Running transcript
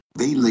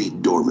They lay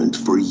dormant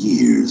for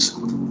years,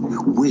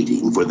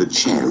 waiting for the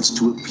chance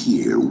to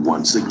appear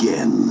once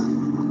again.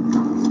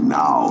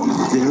 Now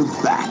they're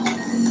back,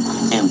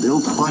 and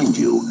they'll find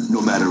you no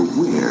matter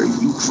where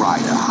you try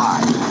to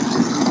hide.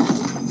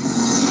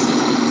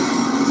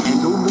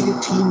 And only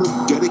a team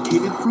of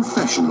dedicated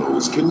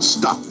professionals can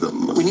stop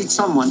them. We need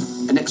someone,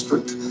 an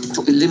expert,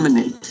 to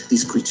eliminate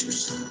these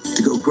creatures,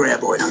 to go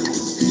graboid hunting.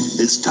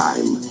 This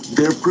time,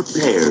 they're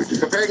prepared.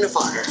 Preparing to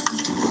fire.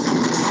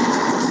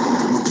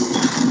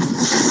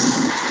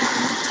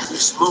 You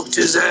smoked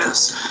his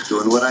ass.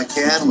 Doing what I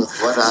can with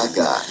what I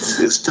got.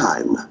 This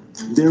time,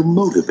 they're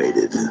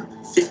motivated.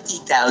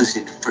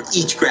 50,000 for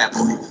each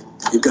graboid.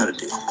 You got a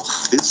deal.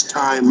 This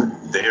time,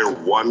 they're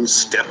one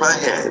step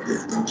ahead.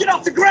 Get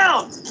off the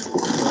ground!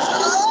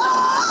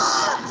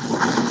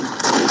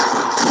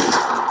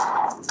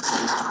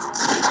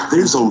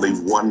 There's only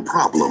one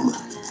problem.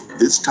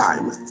 This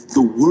time,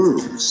 the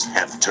worms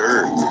have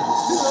turned.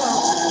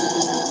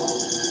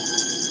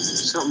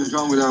 Something's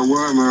wrong with our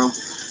worm, Earl.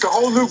 It's a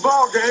whole new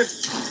ball game.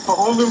 A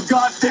whole new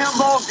goddamn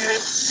ball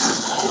game.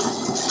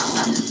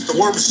 The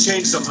worms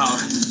changed somehow.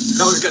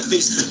 Now we've got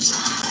these things.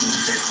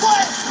 This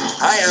way!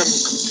 I am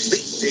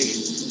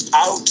completely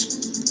out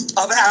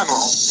of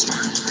ammo.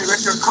 They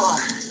wrecked our car.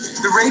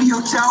 The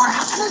radio tower.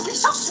 How can they be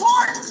so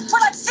smart?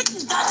 We're like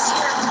sitting ducks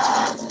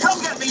here.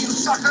 Come get me, you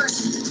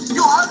suckers.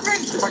 You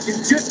hungry? If I can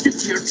just get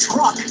to your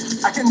truck,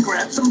 I can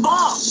grab some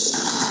bombs.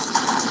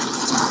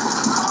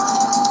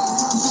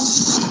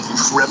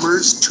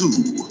 Tremors 2,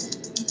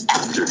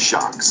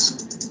 Aftershocks.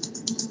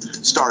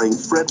 Starring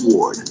Fred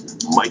Ward,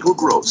 Michael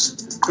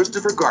Gross,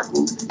 Christopher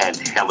Garten, and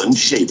Helen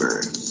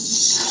Shaver.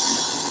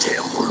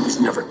 Damn worms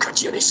never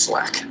cut you any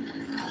slack.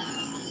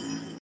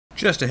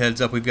 Just a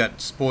heads up, we've got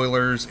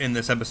spoilers in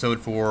this episode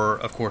for,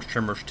 of course,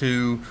 Tremors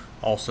 2,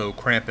 also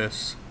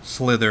Krampus,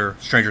 Slither,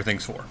 Stranger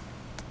Things 4.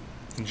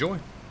 Enjoy.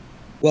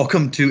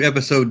 Welcome to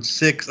episode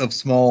 6 of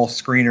Small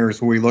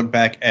Screeners, where we look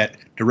back at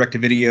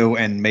direct-to-video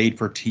and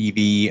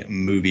made-for-TV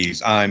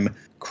movies. I'm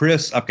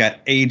Chris. I've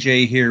got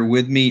AJ here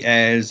with me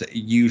as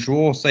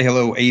usual. Say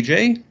hello,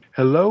 AJ.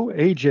 Hello,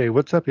 AJ.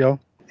 What's up, y'all?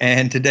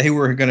 And today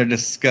we're going to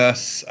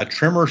discuss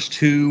Tremors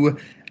 2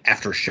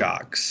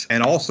 Aftershocks.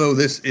 And also,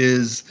 this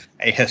is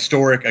a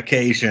historic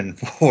occasion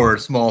for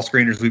Small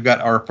Screeners. We've got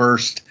our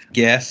first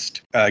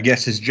guest.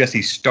 Guest is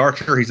Jesse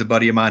Starcher. He's a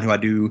buddy of mine who I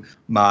do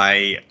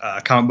my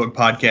comic book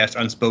podcast,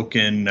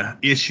 Unspoken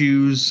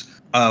Issues,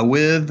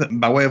 with.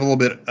 By way of a little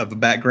bit of a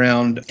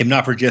background, if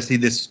not for Jesse,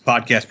 this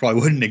podcast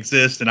probably wouldn't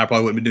exist, and I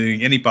probably wouldn't be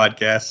doing any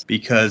podcasts,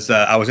 because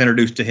I was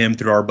introduced to him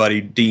through our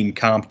buddy Dean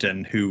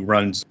Compton, who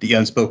runs the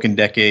Unspoken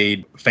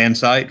Decade fan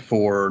site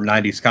for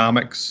 90s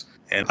comics.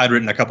 And I'd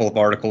written a couple of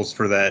articles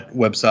for that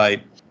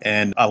website,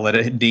 and I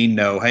let Dean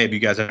know, hey, if you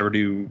guys ever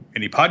do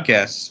any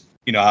podcasts,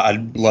 you know,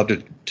 I'd love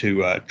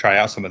to try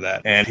out some of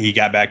that. And he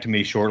got back to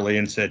me shortly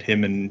and said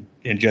him and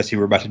Jesse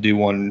were about to do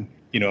one,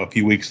 you know, a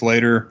few weeks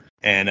later.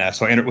 And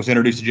so I was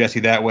introduced to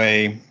Jesse that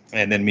way.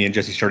 And then me and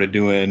Jesse started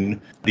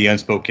doing the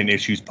Unspoken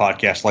Issues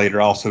podcast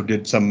later. I also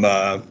did some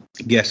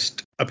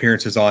guest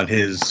appearances on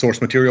his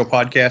source material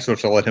podcast,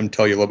 which I'll let him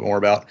tell you a little bit more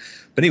about.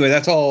 But anyway,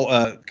 that's all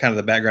kind of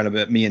the background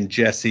about me and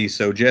Jesse.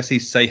 So Jesse,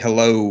 say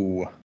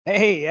hello.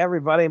 Hey,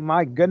 everybody.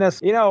 My goodness.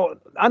 You know,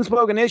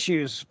 Unspoken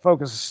Issues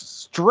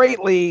focus straight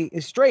on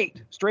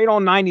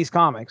 90s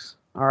comics.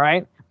 All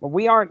right. But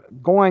we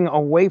aren't going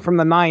away from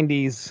the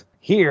 90s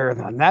here.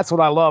 And that's what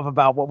I love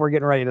about what we're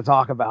getting ready to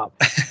talk about.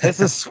 This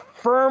is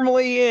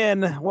firmly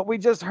in what we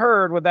just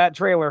heard with that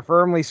trailer,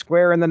 firmly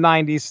square in the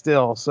 90s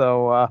still.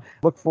 So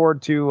look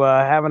forward to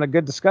having a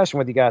good discussion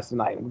with you guys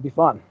tonight. It'll be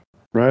fun.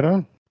 Right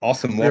on.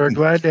 Awesome. We're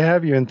glad to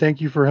have you, and thank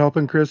you for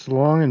helping Chris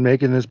along and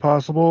making this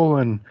possible.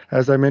 And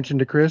as I mentioned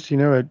to Chris, you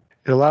know, it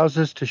allows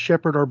us to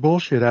shepherd our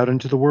bullshit out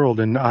into the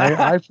world. And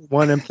I for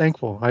one, am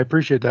thankful. I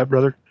appreciate that,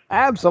 brother.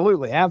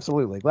 Absolutely.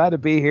 Absolutely. Glad to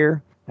be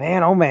here.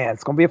 Man, oh man,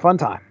 it's going to be a fun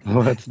time.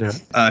 Well, let's do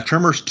it.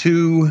 Tremors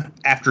 2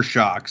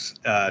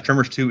 Aftershocks.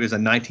 Tremors 2 is a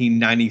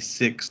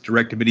 1996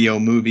 direct-to-video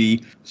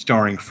movie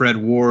starring Fred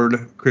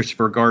Ward,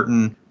 Christopher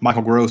Garten,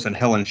 Michael Gross, and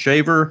Helen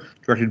Shaver,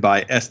 directed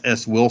by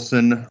S.S.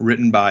 Wilson,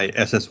 written by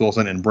S.S.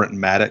 Wilson and Brent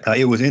Maddock.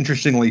 It was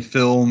interestingly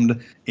filmed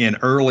in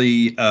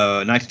early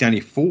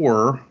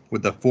 1994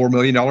 with a $4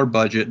 million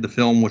budget. The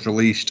film was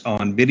released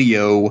on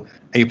video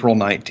April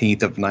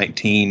 19th of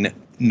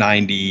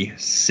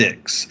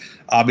 1996.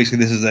 Obviously,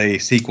 this is a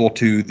sequel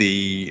to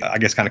the, I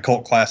guess, kind of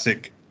cult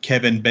classic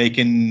Kevin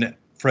Bacon,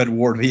 Fred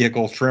Ward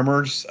vehicle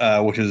Tremors,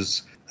 which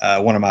is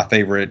one of my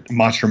favorite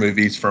monster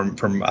movies from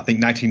I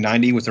think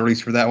 1990 was the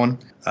release for that one.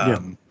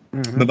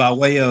 But by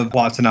way of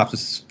plot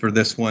synopsis for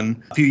this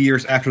one, a few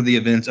years after the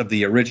events of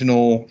the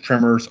original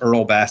Tremors,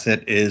 Earl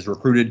Bassett is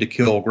recruited to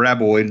kill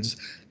graboids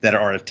that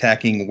are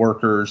attacking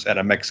workers at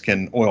a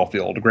Mexican oil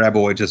field.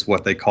 Graboids is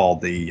what they call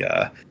the,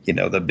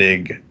 the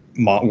big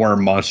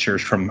worm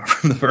monsters from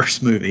the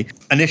first movie.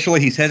 Initially,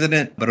 he's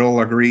hesitant, but Earl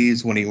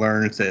agrees when he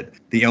learns that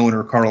the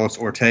owner, Carlos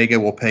Ortega,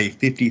 will pay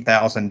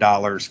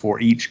 $50,000 for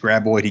each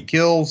graboid he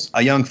kills.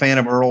 A young fan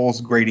of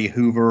Earl's, Grady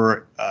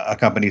Hoover,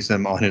 accompanies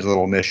him on his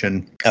little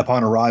mission.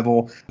 Upon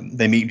arrival,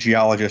 they meet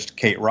geologist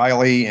Kate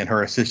Riley and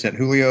her assistant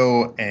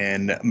Julio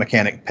and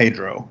mechanic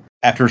Pedro.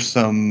 After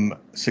some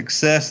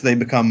success, they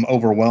become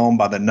overwhelmed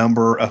by the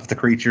number of the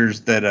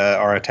creatures that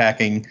are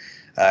attacking,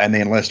 and they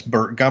enlist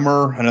Burt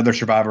Gummer, another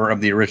survivor of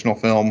the original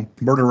film.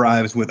 Burt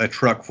arrives with a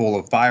truck full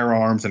of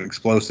firearms and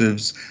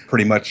explosives,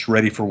 pretty much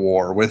ready for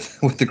war with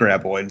the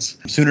graboids.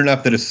 Soon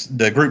enough,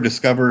 the group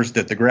discovers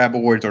that the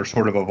graboids are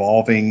sort of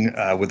evolving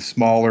with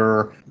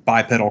smaller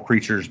bipedal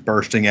creatures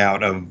bursting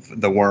out of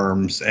the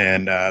worms,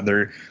 and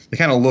they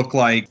kind of look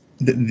like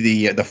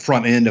the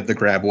front end of the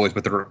graboids,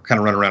 but they're kind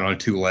of running around on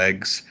two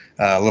legs,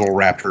 little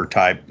raptor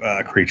type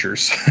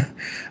creatures.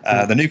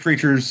 The new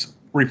creatures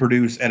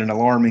reproduce at an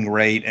alarming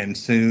rate and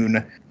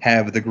soon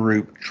have the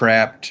group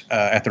trapped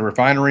at the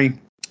refinery.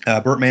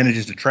 Burt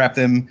manages to trap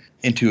them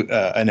in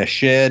a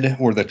shed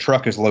where the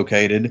truck is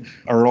located.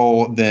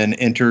 Earl then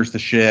enters the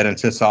shed and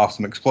sets off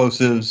some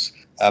explosives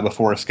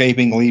before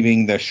escaping,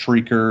 leaving the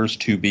Shriekers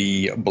to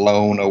be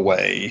blown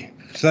away.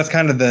 So that's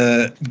kind of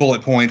the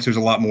bullet points. There's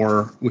a lot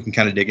more we can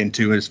kind of dig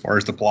into as far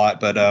as the plot.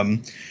 But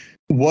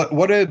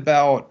what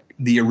about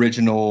the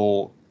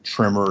original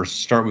Tremors?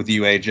 Start with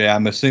you, AJ.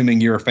 I'm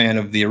assuming you're a fan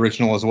of the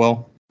original as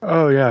well.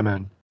 Oh yeah,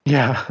 man.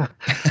 Yeah.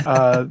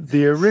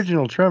 The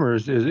original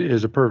Tremors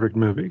is a perfect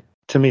movie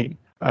to me.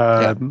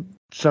 Yeah.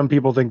 Some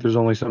people think there's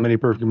only so many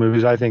perfect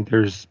movies. I think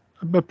there's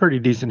a pretty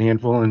decent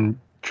handful, and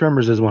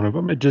Tremors is one of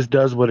them. It just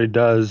does what it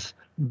does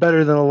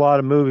better than a lot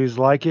of movies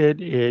like it.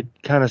 It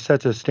kind of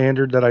sets a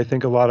standard that I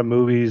think a lot of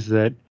movies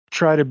that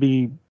try to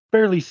be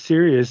fairly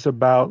serious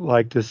about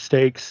like the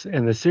stakes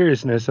and the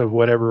seriousness of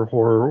whatever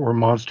horror or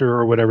monster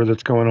or whatever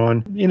that's going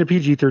on in a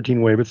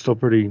PG-13 way, but still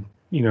pretty,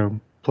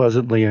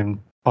 pleasantly and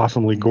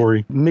awesomely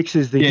gory.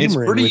 Mixes the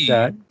humor in with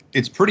that.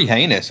 It's pretty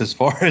heinous as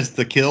far as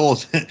the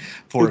kills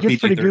for a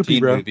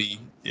PG-13 movie.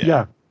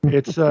 Yeah.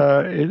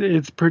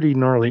 It's pretty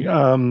gnarly.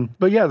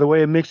 But yeah, the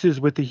way it mixes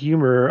with the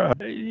humor,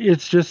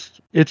 it's just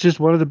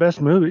one of the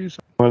best movies,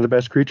 one of the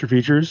best creature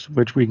features,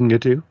 which we can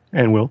get to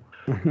and will.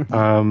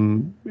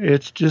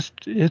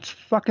 It's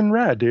fucking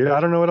rad, dude. I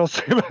don't know what else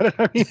to say about it.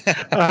 I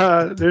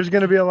mean, there's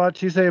going to be a lot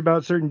to say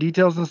about certain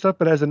details and stuff,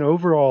 but as an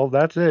overall,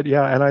 that's it.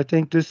 Yeah. And I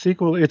think this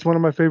sequel, it's one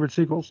of my favorite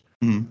sequels.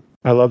 Mm-hmm.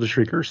 I love the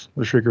Shriekers.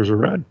 The Shriekers are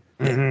rad.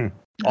 Mm-hmm.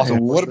 Awesome.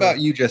 What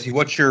about you, Jesse?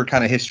 What's your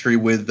kind of history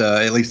with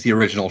at least the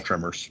original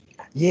Tremors?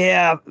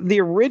 Yeah, the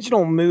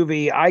original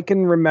movie I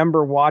can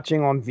remember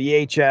watching on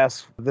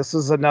VHS. This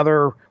is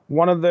another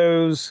one of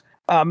those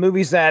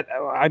movies that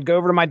I'd go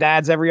over to my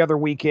dad's every other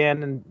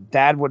weekend, and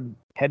Dad would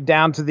head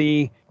down to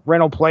the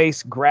rental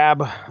place,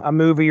 grab a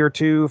movie or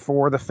two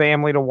for the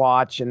family to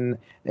watch, and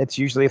it's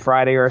usually a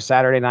Friday or a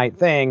Saturday night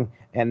thing.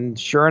 And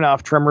sure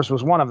enough, Tremors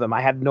was one of them.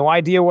 I had no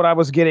idea what I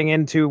was getting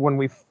into when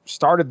we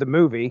started the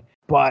movie,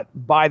 but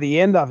by the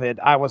end of it,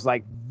 I was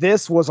like,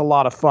 this was a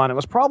lot of fun. It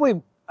was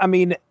probably,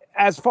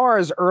 as far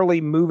as early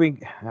movie,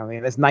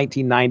 it's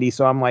 1990,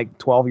 so I'm like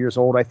 12 years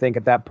old, I think,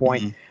 at that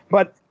point. Mm-hmm.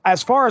 But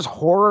as far as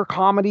horror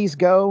comedies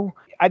go,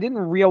 I didn't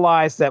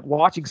realize that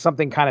watching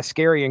something kind of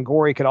scary and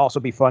gory could also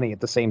be funny at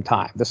the same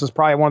time. This is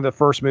probably one of the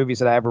first movies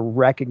that I ever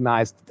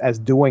recognized as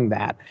doing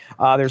that.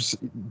 There's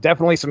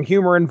definitely some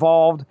humor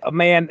involved.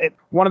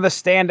 One of the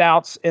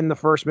standouts in the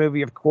first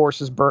movie, of course,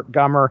 is Burt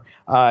Gummer.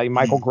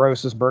 Michael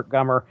Gross is Burt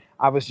Gummer.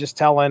 I was just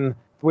telling...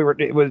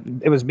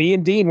 It was me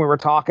and Dean. We were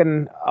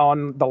talking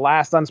on the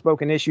last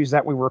Unspoken Issues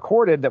that we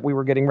recorded that we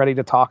were getting ready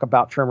to talk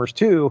about Tremors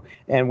 2,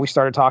 and we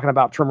started talking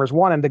about Tremors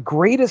 1. And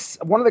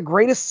one of the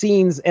greatest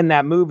scenes in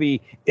that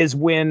movie is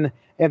when,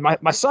 and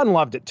my son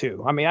loved it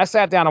too. I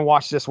sat down and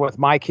watched this with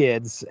my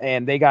kids,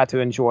 and they got to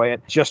enjoy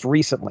it just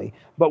recently.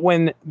 But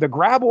when the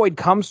graboid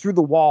comes through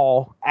the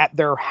wall at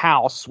their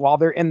house while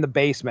they're in the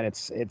basement,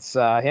 it's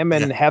him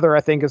and Heather, I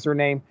think is her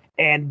name.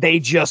 And they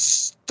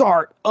just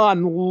start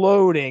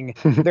unloading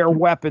their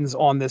weapons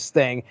on this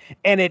thing.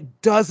 And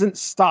it doesn't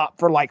stop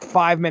for like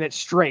 5 minutes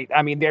straight.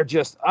 They're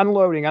just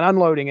unloading and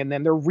unloading, and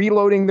then they're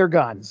reloading their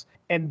guns.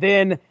 And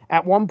then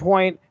at one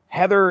point,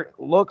 Heather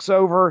looks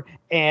over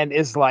and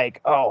is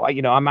like, "Oh,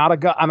 I'm out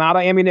of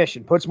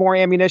ammunition." Puts more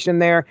ammunition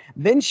there.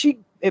 Then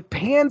it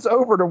pans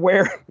over to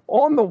where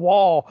on the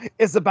wall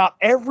is about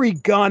every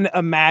gun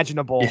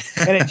imaginable.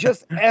 And it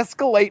just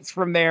escalates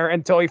from there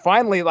until he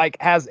finally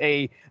has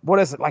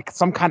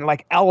some kind of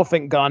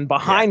elephant gun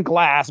behind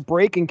glass,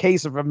 break in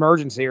case of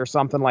emergency or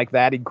something like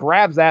that. He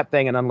grabs that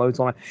thing and unloads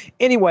on it.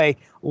 Anyway,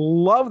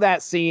 love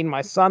that scene.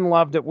 My son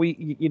loved it.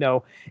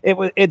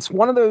 It's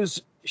one of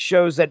those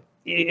shows that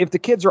if the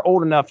kids are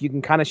old enough, you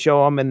can kind of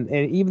show them. And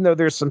even though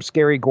there's some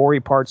scary, gory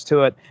parts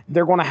to it,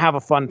 they're going to have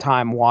a fun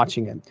time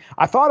watching it.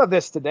 I thought of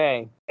this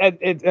today.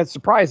 It's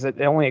surprised that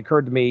it only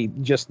occurred to me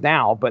just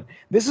now, but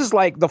this is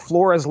like the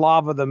floor is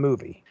lava, the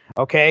movie.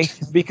 Okay,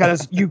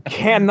 because you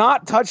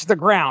cannot touch the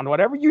ground.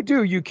 Whatever you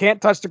do, you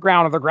can't touch the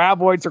ground, or the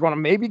graboids are going to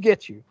maybe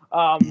get you.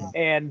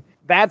 And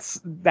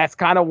that's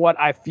kind of what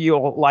I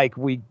feel like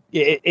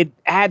it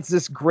adds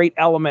this great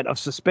element of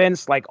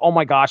suspense, like, oh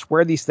my gosh,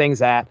 where are these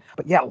things at?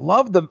 But yeah,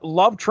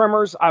 love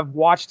Tremors. I've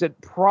watched it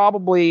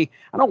probably,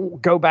 I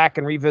don't go back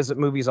and revisit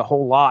movies a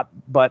whole lot,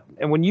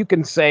 and when you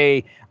can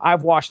say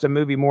I've watched a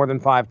movie more than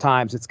 5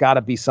 times, it's got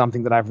to be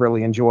something that I've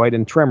really enjoyed,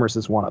 and Tremors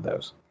is one of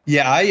those.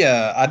 Yeah,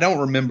 I don't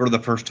remember the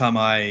first time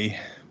I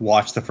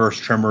watched the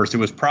first Tremors. It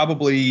was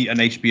probably an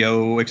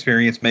HBO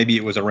experience. Maybe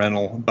it was a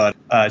rental. But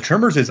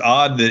Tremors is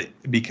odd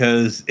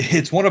because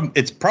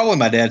it's probably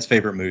my dad's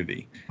favorite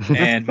movie.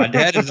 And my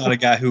dad is not a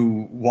guy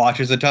who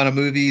watches a ton of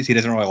movies. He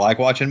doesn't really like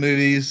watching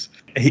movies.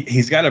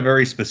 He's got a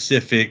very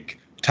specific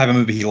type of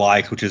movie he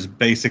likes, which is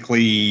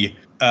basically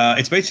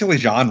it's basically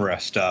genre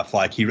stuff.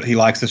 Like he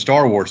likes the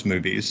Star Wars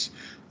movies.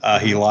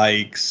 He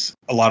likes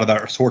a lot of the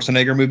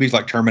Schwarzenegger movies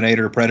like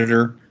Terminator,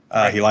 Predator.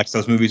 He likes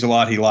those movies a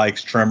lot. He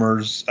likes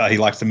Tremors. He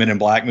likes the Men in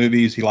Black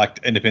movies. He liked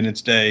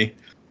Independence Day.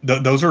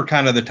 Those are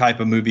kind of the type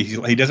of movies.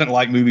 He doesn't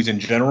like movies in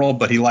general,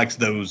 but he likes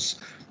those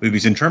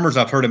movies. And Tremors,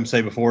 I've heard him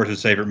say before, is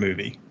his favorite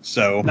movie.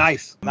 So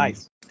nice.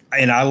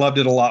 And I loved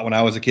it a lot when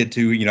I was a kid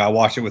too. I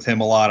watched it with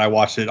him a lot. I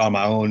watched it on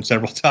my own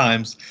several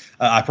times.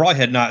 I probably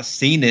had not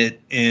seen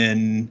it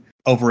in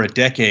over a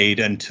decade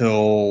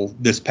until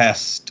this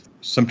past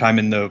sometime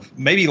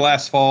maybe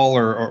last fall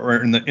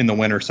or in the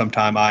winter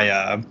sometime.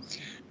 I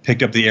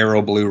picked up the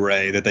Arrow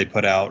Blu-ray that they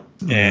put out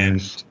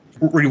and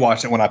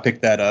rewatched it when I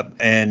picked that up,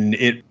 and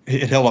it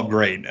held up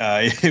great.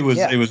 It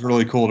was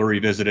really cool to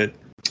revisit it.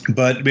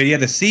 But yeah,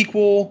 the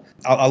sequel,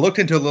 I looked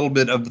into a little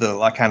bit of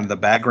the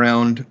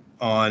background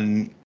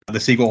on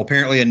the sequel.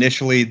 Apparently,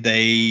 initially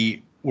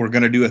they were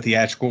going to do a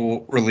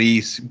theatrical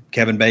release.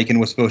 Kevin Bacon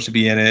was supposed to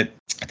be in it.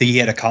 I think he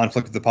had a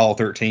conflict with Apollo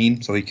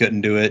 13, so he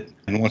couldn't do it.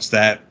 And once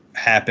that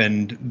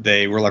happened,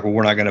 they were like, well,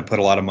 we're not going to put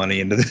a lot of money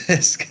into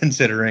this,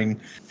 considering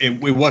it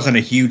wasn't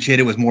a huge hit.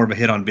 It was more of a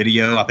hit on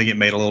video. I think it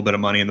made a little bit of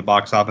money in the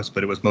box office,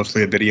 but it was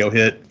mostly a video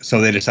hit. So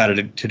they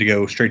decided to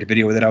go straight to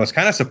video with it. I was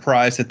kind of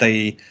surprised that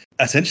they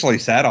essentially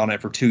sat on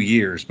it for 2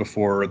 years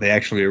before they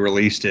actually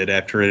released it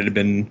after it had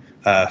been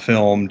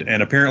filmed.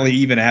 And apparently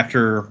even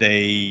after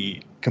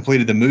they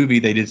completed the movie,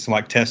 they did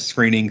some test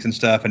screenings and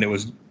stuff, and it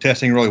was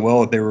testing really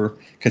well that they were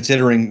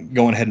considering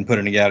going ahead and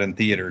putting it out in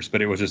theaters.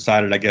 But it was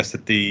decided, I guess,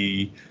 that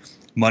the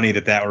money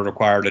that would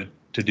require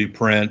to do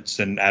prints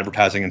and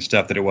advertising and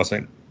stuff, that it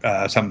wasn't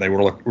something they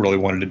really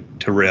wanted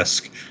to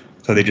risk.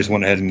 So they just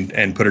went ahead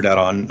and put it out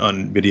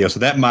on video. So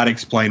that might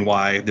explain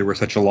why there was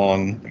such a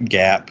long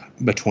gap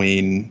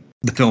between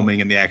the filming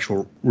and the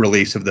actual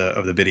release of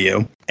the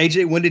video.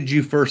 AJ, when did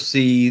you first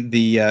see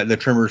the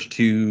Tremors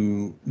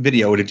 2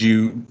 video? Did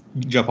you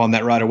jump on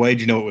that right away?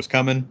 Did you know it was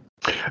coming?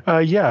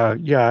 Yeah.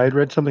 I had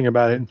read something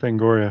about it in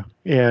Fangoria,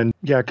 and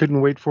yeah,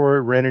 couldn't wait for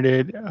it, rented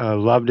it,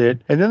 loved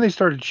it. And then they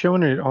started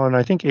showing it on,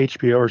 I think,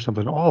 HBO or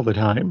something all the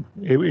time.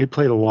 It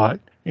played a lot.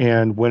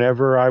 And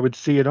whenever I would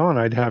see it on,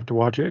 I'd have to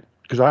watch it.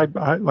 Because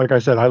I like I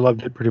said, I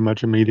loved it pretty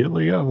much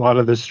immediately. A lot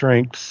of the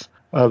strengths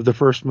of the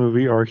first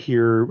movie are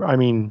here. I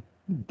mean,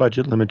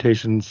 budget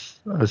limitations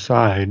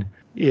aside,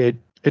 it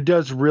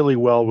does really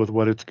well with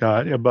what it's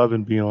got above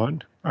and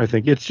beyond. I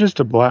think it's just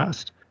a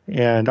blast.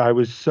 And I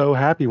was so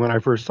happy when I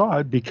first saw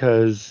it,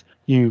 because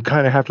you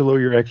kind of have to lower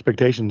your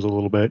expectations a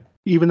little bit.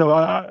 Even though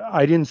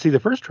I didn't see the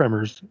first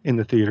Tremors in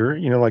the theater,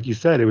 like you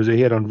said, it was a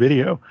hit on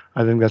video.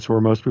 I think that's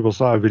where most people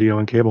saw video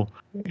and cable.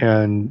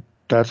 And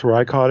that's where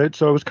I caught it.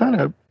 So it was kind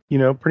of,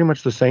 pretty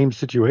much the same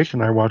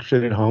situation. I watched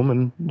it at home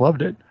and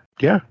loved it.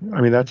 Yeah, I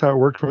mean, that's how it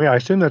worked for me. I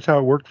assume that's how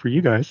it worked for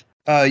you guys.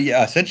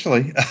 Yeah,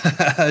 essentially.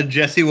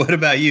 Jesse, what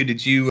about you?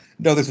 Did you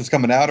know this was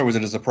coming out, or was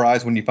it a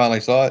surprise when you finally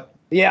saw it?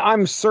 Yeah,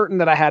 I'm certain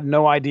that I had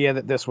no idea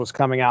that this was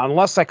coming out,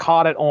 unless I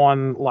caught it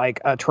on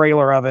a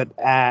trailer of it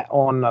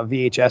on a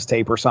VHS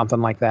tape or something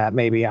like that.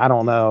 Maybe, I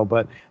don't know,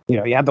 but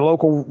you had the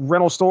local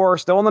rental store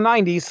still in the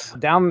 90s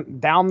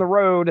down the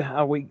road.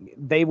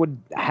 They would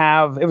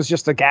have, it was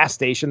just a gas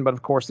station, but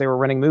of course they were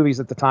renting movies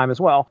at the time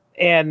as well.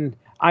 And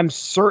I'm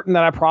certain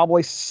that I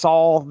probably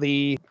saw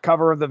the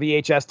cover of the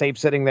VHS tape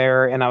sitting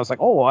there, and I was like,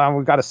 oh,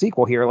 we've got a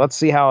sequel here. Let's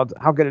see how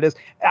good it is.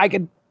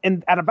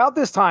 And at about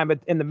this time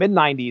in the mid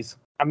 90s.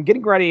 I'm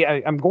getting ready.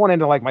 I'm going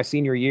into my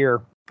senior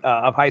year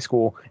of high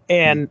school,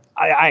 and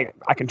I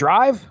can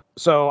drive,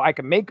 so I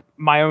can make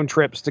my own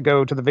trips to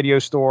go to the video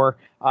store.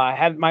 I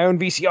had my own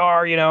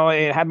VCR,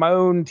 I had my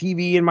own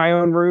TV in my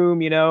own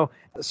room,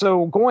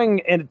 So going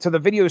into the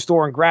video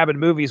store and grabbing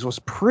movies was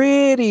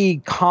pretty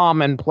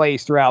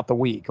commonplace throughout the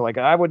week.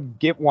 I would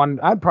get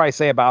one, I'd probably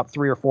say about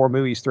 3 or 4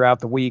 movies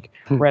throughout the week,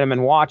 rent them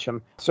and watch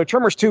them. So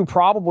Tremors 2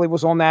 probably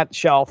was on that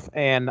shelf,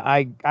 and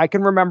I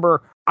can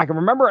remember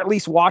at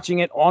least watching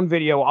it on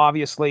video,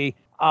 obviously.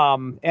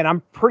 And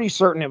I'm pretty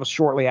certain it was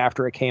shortly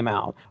after it came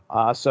out.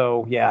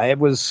 So yeah, it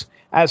was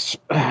as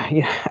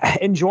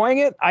enjoying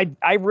it.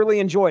 I really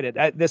enjoyed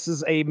it. This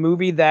is a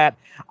movie that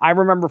I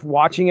remember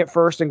watching it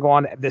first and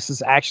going, this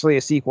is actually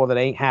a sequel that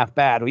ain't half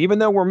bad. Even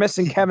though we're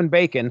missing Kevin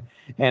Bacon,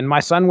 and my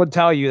son would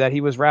tell you that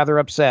he was rather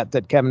upset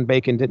that Kevin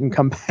Bacon didn't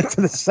come back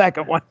to the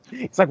second one.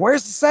 He's like,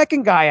 where's the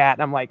second guy at?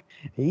 And I'm like,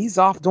 he's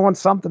off doing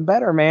something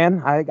better,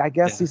 man. I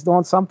guess he's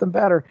doing something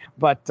better.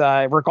 But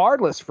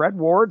regardless, Fred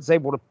Ward's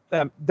able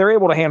to, they're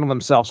able to handle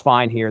themselves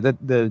fine here.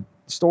 The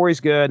story's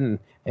good, and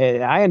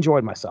I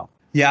enjoyed myself.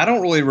 Yeah, I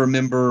don't really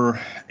remember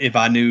if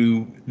I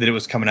knew that it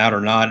was coming out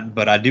or not,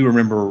 but I do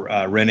remember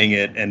renting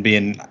it and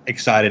being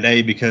excited,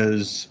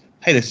 because,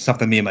 hey, this is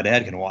something me and my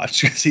dad can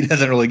watch, because he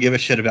doesn't really give a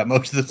shit about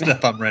most of the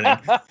stuff I'm renting.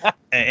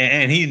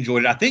 and he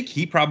enjoyed it. I think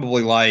he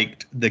probably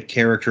liked the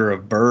character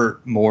of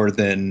Bert more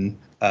than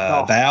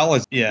Val.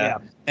 Yeah.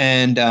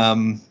 And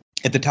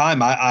at the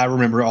time, I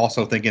remember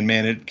also thinking,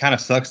 man, it kind of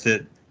sucks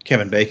that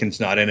Kevin Bacon's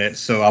not in it,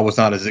 so I was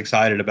not as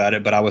excited about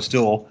it, but I was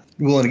still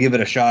willing to give it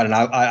a shot, and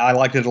I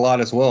liked it a lot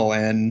as well.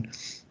 And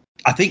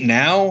I think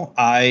now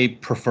I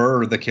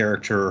prefer the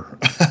character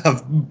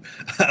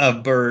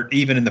of Bert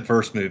even in the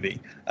first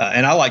movie,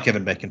 and I like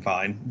Kevin Bacon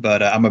fine,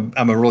 but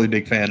I'm a really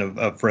big fan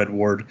of Fred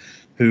Ward,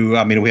 who,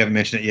 I mean, we haven't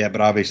mentioned it yet,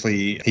 but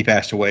obviously he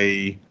passed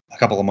away a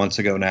couple of months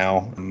ago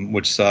now,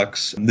 which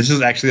sucks. This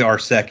is actually our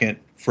second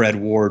Fred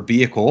Ward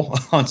vehicle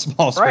on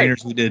small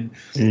screeners. Right. We did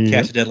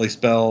Catch a Deadly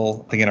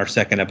Spell, I think, in our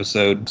second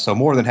episode. So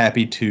more than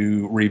happy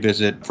to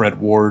revisit Fred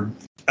Ward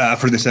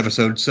for this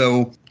episode.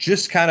 So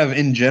just kind of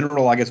in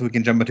general, I guess we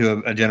can jump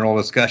into a general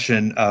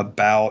discussion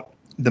about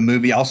the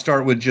movie. I'll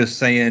start with just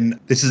saying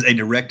this is a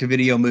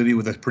direct-to-video movie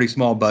with a pretty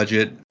small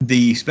budget.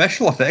 The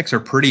special effects are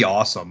pretty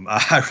awesome.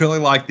 I really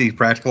like the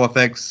practical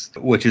effects,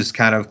 which is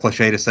kind of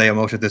cliche to say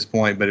almost at this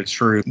point, but it's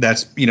true.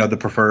 That's, the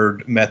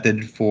preferred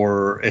method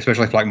for,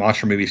 especially for like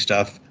monster movie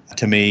stuff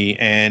to me.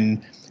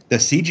 And the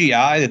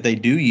CGI that they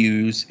do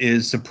use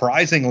is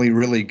surprisingly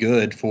really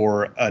good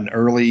for an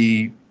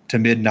early to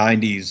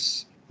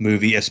mid-90s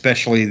movie,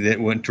 especially that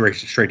went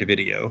straight to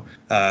video.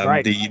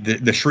 Right.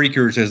 The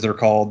Shriekers, as they're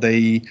called,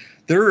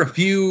 there are a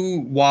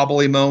few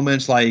wobbly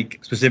moments, like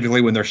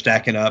specifically when they're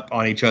stacking up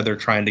on each other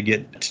trying to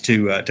get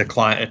to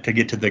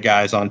get to the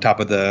guys on top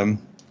of the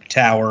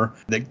tower,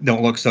 that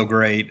don't look so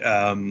great.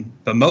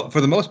 But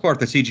for the most part,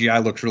 the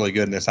CGI looks really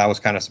good in this. I was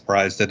kind of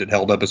surprised that it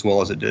held up as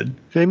well as it did.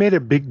 They made a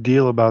big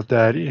deal about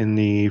that in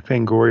the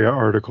Fangoria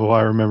article.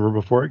 I remember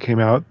before it came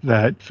out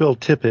that Phil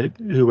Tippett,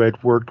 who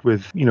had worked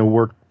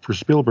for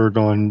Spielberg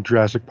on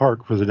Jurassic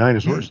Park for the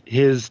dinosaurs,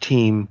 his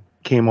team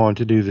came on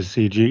to do the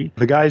CG.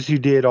 The guys who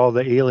did all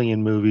the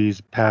Alien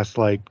movies past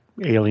like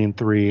Alien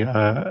 3,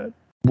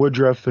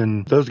 Woodruff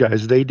and those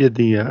guys, they did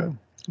the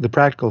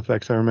practical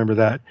effects. I remember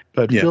that.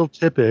 But Phil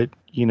Tippett,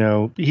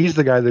 he's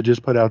the guy that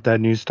just put out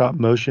that new stop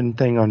motion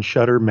thing on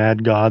Shudder,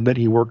 Mad God, that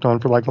he worked on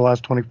for like the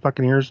last 20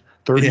 fucking years,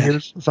 30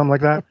 years, something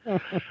like that.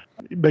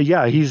 But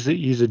yeah, he's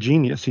a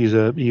genius.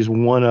 He's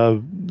one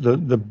of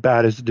the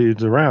baddest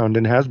dudes around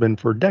and has been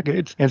for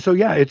decades. And so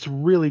yeah, it's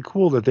really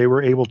cool that they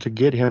were able to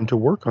get him to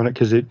work on it,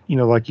 because it,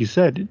 like you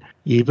said,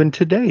 even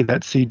today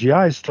that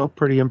CGI is still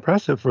pretty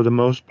impressive for the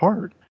most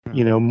part.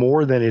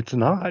 More than it's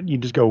not. You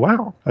just go,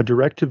 wow, a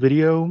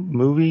direct-to-video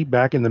movie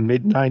back in the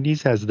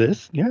mid-90s has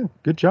this? Yeah,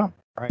 good job.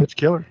 Right. It's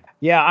killer.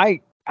 Yeah,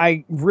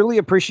 I really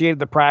appreciated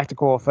the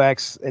practical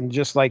effects, and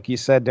just like you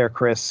said there,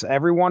 Chris,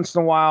 every once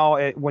in a while,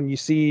 when you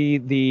see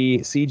the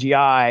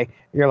CGI,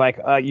 you're like,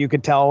 you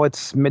could tell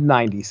it's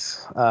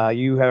mid-90s.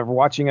 You are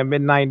watching a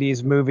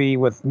mid-90s movie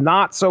with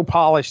not so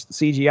polished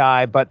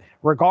CGI, but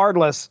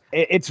regardless,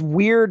 it's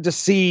weird to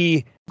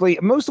see.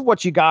 Most of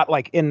what you got,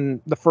 like in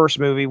the first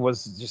movie,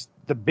 was just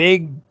the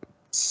big,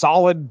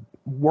 solid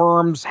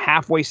worms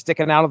halfway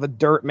sticking out of the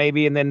dirt,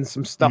 maybe, and then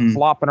some stuff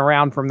flopping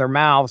around from their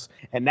mouths.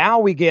 And now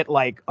we get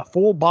like a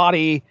full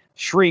body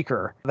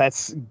Shrieker.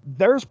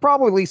 There's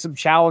probably some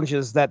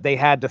challenges that they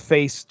had to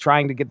face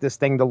trying to get this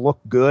thing to look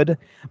good.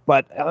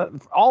 But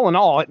all in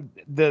all,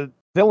 the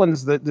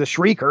villains, the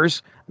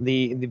Shriekers,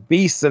 the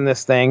beasts in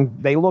this thing,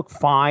 they look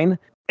fine.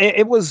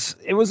 It was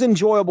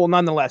enjoyable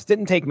nonetheless.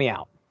 Didn't take me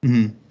out.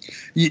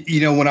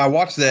 Mm-hmm. When I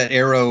watched that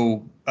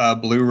Arrow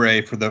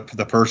Blu-ray for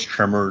the first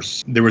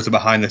Tremors, there was a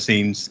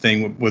behind-the-scenes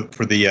thing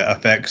for the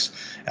effects.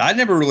 I'd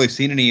never really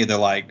seen any of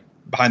the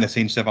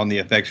behind-the-scenes stuff on the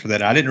effects for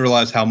that. I didn't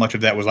realize how much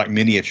of that was like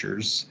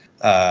miniatures.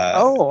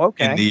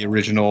 In the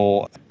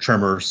original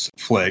Tremors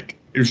flick.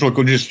 It was really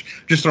cool. Just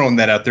throwing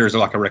that out there as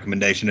like a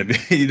recommendation.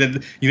 You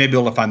may be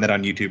able to find that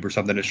on YouTube or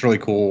something. It's really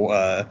cool.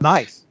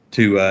 Nice.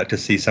 To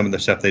see some of the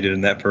stuff they did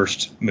in that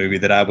first movie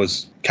that I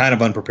was kind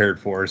of unprepared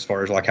for, as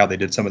far as like how they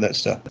did some of that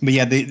stuff. But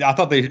yeah, I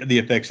thought the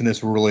effects in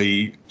this were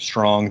really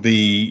strong.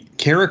 The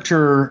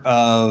character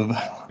of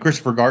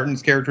Christopher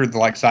Garton's character, the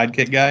like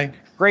sidekick guy,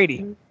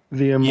 Grady,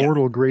 the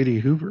immortal Grady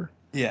Hoover.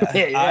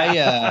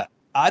 Yeah.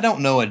 I don't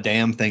know a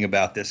damn thing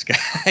about this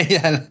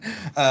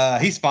guy.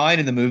 He's fine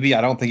in the movie. I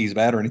don't think he's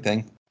bad or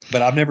anything,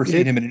 but I've never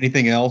seen him in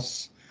anything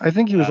else. I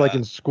think he was like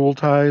in School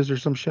Ties or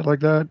some shit like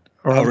that.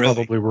 or Oh, I'm really?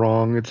 probably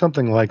wrong. It's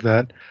something like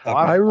that. Well,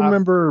 I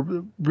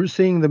remember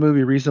seeing the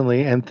movie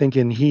recently and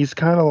thinking he's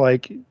kind of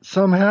like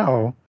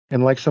somehow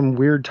in like some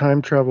weird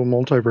time travel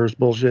multiverse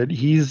bullshit.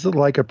 He's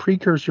like a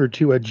precursor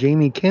to a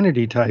Jamie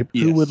Kennedy type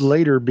who would Yes.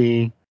 later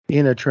be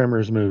in a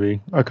Tremors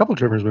movie, a couple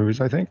Tremors movies,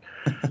 I think.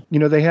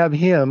 They have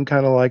him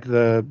kind of like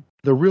the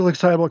real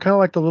excitable, kind of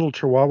like the little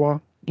Chihuahua,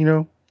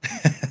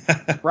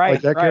 right,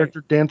 like that right.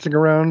 character dancing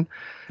around,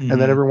 and then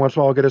Mhm. every once in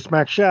a while I'll get a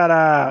smack, shut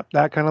up,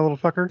 that kind of little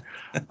fucker.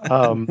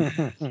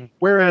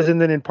 Whereas, and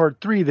then in part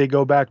 3, they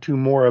go back to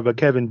more of a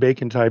Kevin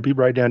Bacon type,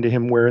 right down to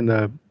him wearing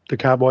the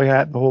cowboy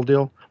hat, the whole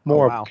deal.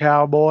 More of wow. a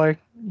cowboy,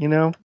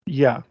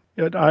 Yeah.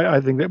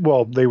 I think that,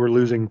 well, they were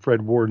losing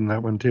Fred Ward in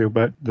that one too,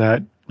 but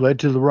that led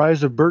to the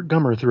rise of Burt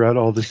Gummer throughout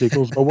all the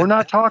sequels. But we're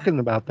not talking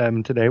about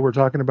them today. We're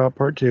talking about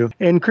part 2.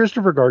 And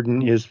Christopher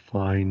Garden is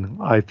fine,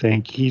 I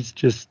think. He's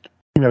just,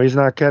 he's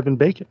not Kevin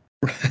Bacon.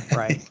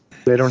 Right.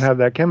 They don't have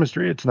that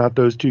chemistry. It's not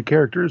those two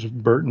characters,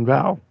 Bert and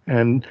Val.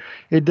 And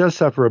it does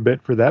suffer a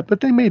bit for that,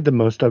 but they made the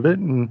most of it.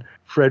 And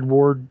Fred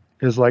Ward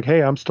is like,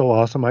 hey, I'm still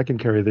awesome. I can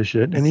carry this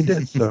shit. And he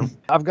did. So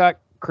I've got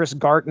Chris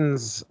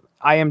Garton's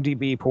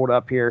IMDb pulled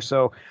up here.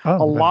 So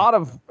a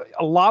wow.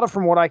 lot of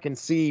from what I can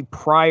see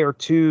prior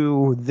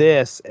to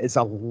this is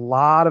a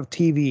lot of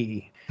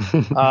TV.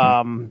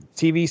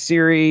 TV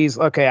series.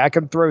 Okay, I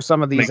could throw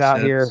some of these Makes out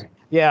sense. here.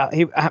 Yeah,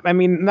 I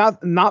mean,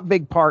 not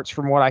big parts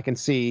from what I can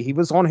see. He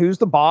was on Who's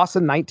the Boss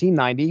in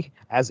 1990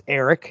 as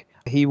Eric.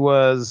 He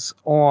was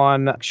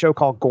on a show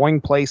called Going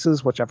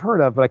Places, which I've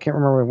heard of, but I can't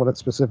remember what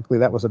specifically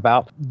that was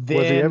about.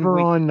 Was he ever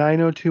on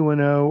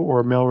 90210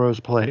 or Melrose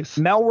Place?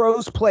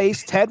 Melrose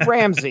Place, Ted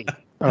Ramsey.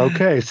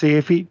 Okay, see,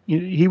 if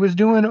he was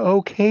doing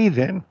okay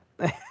then.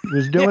 He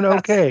was doing Yes.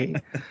 okay.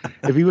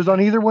 If he was on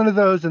either one of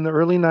those in the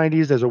early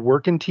 90s as a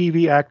working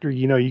TV actor,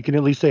 you can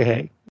at least say,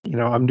 hey,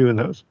 I'm doing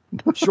those.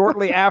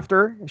 Shortly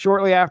after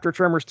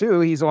Tremors 2,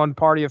 he's on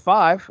Party of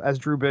Five as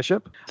Drew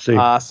Bishop. See.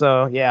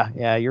 So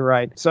yeah, you're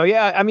right. So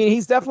yeah, I mean,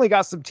 he's definitely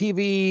got some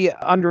TV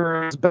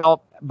under his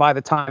belt by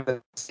the time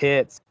this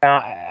hits.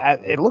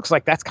 It looks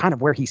like that's kind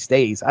of where he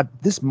stays.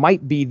 This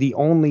might be the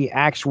only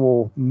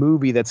actual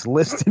movie that's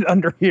listed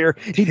under here.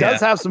 He does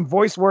have some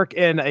voice work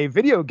in a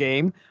video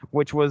game,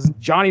 which was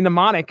Johnny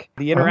Mnemonic,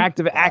 the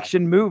interactive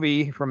action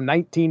movie from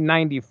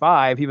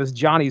 1995. He was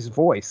Johnny's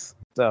voice.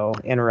 So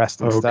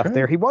interesting stuff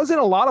there. He was in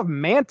a lot of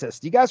Mantis.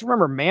 Do you guys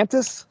remember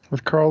Mantis?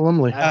 With Carl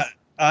Lumley.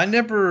 I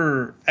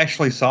never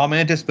actually saw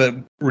Mantis, but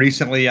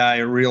recently I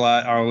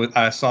realized, or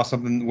I saw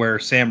something where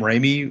Sam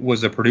Raimi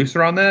was a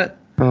producer on that.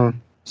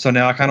 So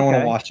now I kind of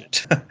want to watch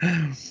it.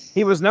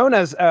 He was known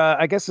as,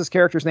 I guess his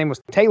character's name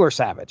was Taylor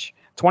Savage.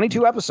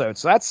 22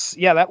 episodes. So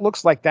that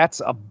looks like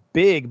that's a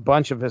big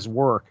bunch of his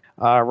work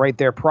right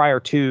there prior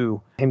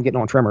to him getting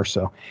on Tremors.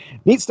 So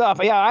neat stuff.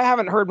 Yeah, I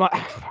haven't heard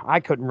I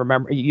couldn't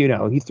remember.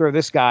 You throw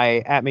this guy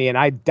at me and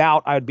I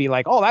doubt I'd be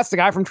like, oh, that's the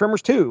guy from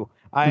Tremors 2.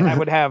 I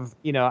would have,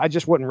 I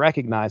just wouldn't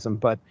recognize him.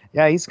 But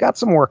yeah, he's got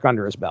some work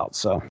under his belt.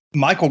 So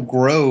Michael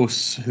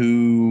Gross,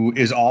 who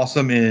is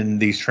awesome in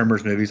these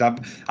Tremors movies. I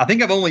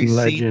think I've only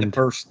seen the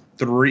first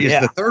 3.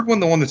 Is the third one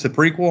the one that's a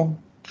prequel?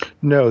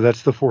 No,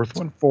 that's the fourth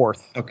one.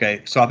 Fourth.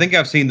 Okay, so I think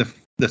I've seen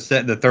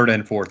the third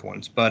and fourth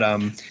ones,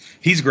 but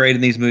he's great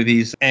in these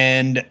movies,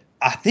 and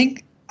I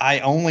think I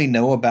only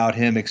know about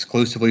him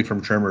exclusively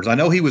from Tremors. I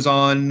know he was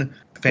on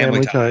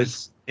Family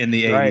Ties in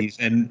the 80s,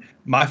 and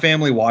my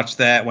family watched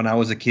that when I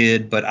was a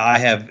kid, but I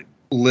have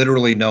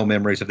literally no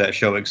memories of that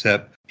show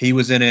except he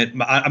was in it.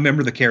 I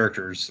remember the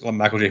characters. Well,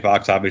 Michael J.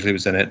 Fox obviously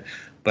was in it,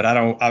 but I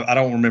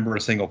don't remember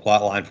a single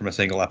plot line from a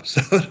single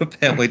episode of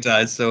Family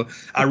Ties. So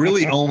I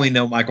really only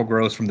know Michael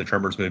Gross from the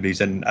Tremors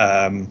movies, and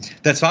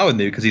that's fine with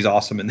me because he's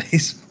awesome in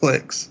these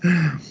flicks.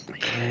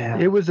 Yeah.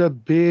 It was a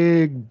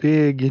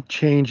big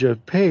change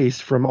of pace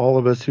from all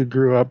of us who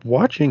grew up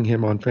watching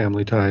him on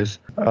Family Ties.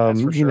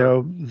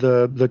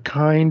 The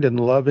kind and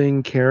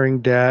loving,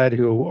 caring dad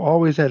who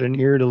always had an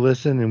ear to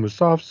listen and was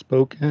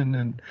soft-spoken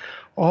and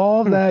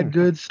all that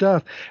good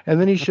stuff. And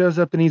then he shows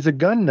up and he's a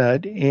gun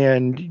nut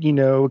and,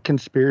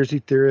 conspiracy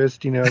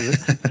theorist,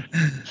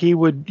 he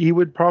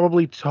would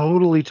probably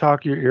totally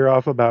talk your ear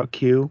off about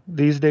Q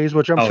these days,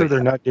 which I'm sure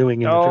they're not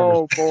doing in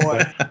the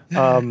Tremors.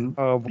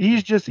 Boy.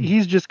 He's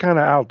just kind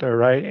of out there,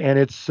 right? And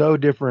it's so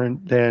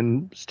different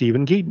than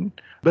Stephen Keaton.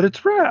 But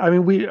it's rare. I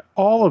mean,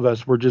 all of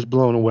us were just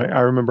blown away. I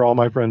remember all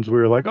my friends, we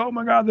were like, oh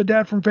my God, the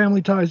dad from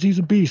Family Ties, he's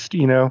a beast,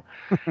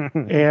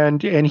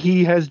 and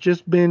he has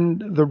just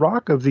been the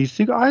rock of these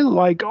sequels. I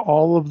like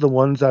all of the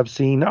ones I've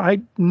seen.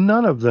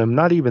 None of them,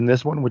 not even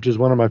this one, which is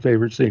one of my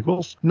favorite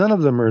sequels, none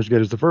of them are as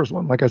good as the first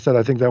one. Like I said,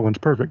 I think that one's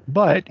perfect.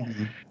 But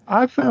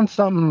I found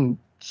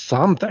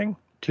something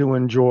to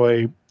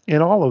enjoy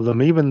in all of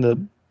them, even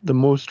the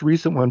most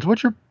recent ones,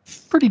 which are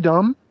pretty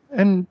dumb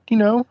and,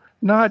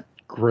 not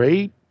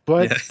great.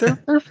 But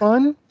they're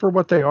fun for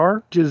what they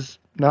are, which is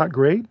not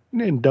great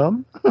and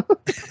dumb.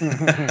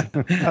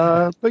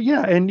 But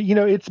yeah, and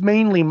it's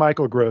mainly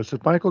Michael Gross.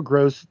 If Michael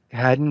Gross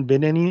hadn't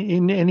been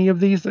in any of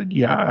these,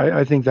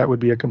 I think that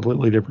would be a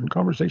completely different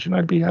conversation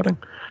I'd be having.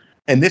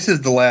 And this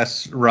is the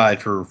last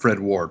ride for Fred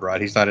Ward,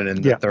 right? He's not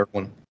in the third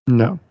one.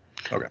 No.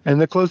 Okay. And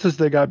the closest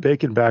they got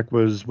Bacon back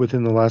was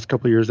within the last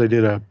couple of years. They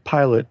did a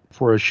pilot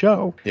for a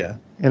show. Yeah.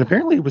 And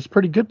apparently it was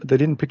pretty good, but they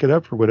didn't pick it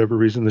up for whatever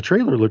reason. The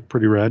trailer looked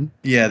pretty rad.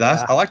 Yeah,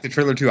 I like the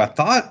trailer too. I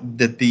thought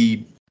that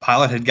the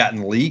pilot had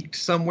gotten leaked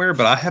somewhere,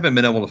 but I haven't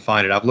been able to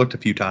find it. I've looked a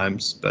few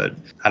times, but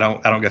I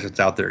don't guess it's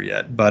out there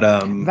yet. But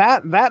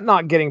that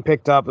not getting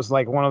picked up is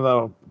like one of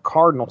the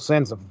cardinal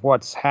sins of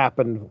what's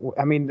happened.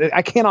 I mean,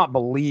 I cannot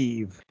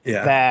believe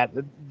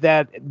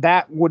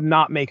that would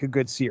not make a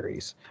good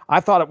series. I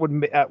thought it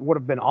would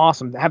have been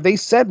awesome. Have they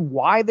said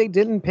why they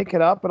didn't pick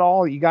it up at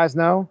all? You guys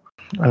know?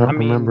 I don't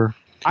remember.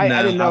 I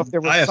didn't know if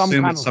there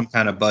was some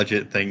kind of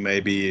budget thing.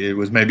 Maybe it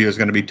was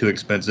going to be too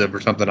expensive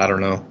or something. I don't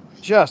know.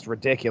 Just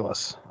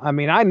ridiculous. I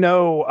mean, I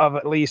know of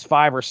at least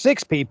 5 or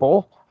 6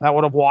 people that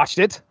would have watched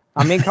it.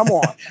 I mean, come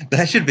on.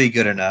 That should be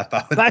good enough.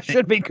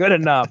 Should be good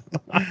enough.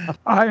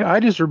 I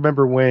just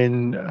remember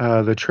when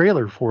the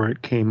trailer for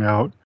it came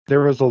out,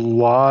 there was a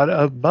lot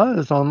of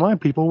buzz online.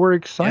 People were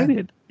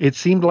excited. Yeah. It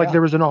seemed like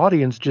there was an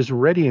audience just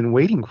ready and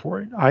waiting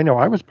for it. I know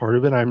I was part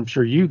of it. I'm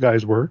sure you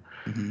guys were.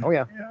 Mm-hmm. Oh,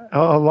 yeah.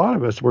 A lot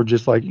of us were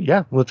just like,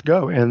 yeah, let's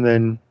go. And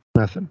then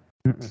nothing.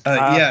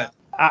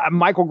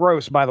 Michael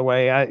Gross, by the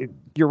way,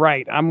 you're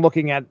right. I'm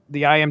looking at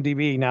the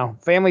IMDb now.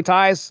 Family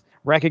Ties,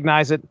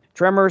 recognize it.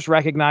 Tremors,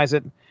 recognize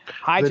it.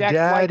 The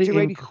dad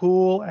in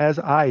Cool as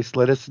Ice.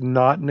 Let us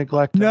not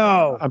neglect that.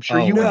 No. I'm sure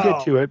you would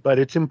get to it, but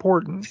it's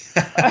important.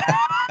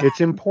 It's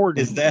important.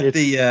 Is that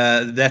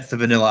that's the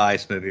Vanilla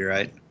Ice movie,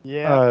 right?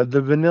 Yeah.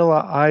 The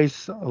Vanilla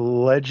Ice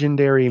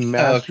legendary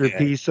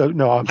masterpiece. Okay.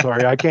 No, I'm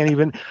sorry. I can't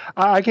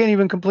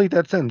even complete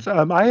that sentence.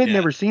 I had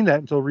never seen that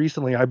until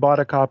recently. I bought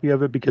a copy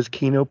of it because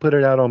Kino put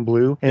it out on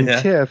Blue. And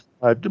Tiff,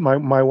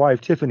 my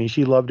wife, Tiffany,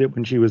 she loved it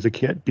when she was a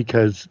kid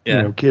because,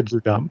 kids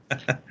are dumb.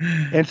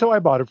 And so I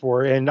bought it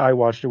for her and I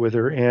watched it with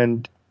her.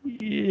 And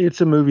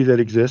it's a movie that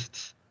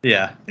exists.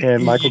 Yeah.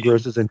 And Michael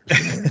Gross is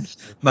interested in it.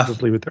 I'll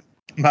just leave it there.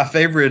 My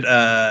favorite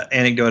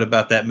anecdote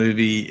about that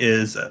movie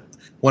is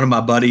one of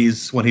my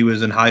buddies when he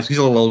was in high school. He's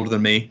a little older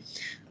than me.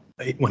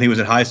 When he was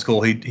in high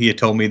school, he had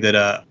told me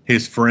that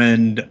his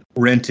friend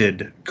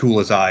rented Cool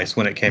as Ice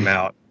when it came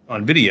out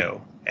on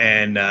video.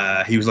 And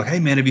he was like, "Hey,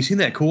 man, have you seen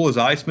that Cool as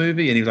Ice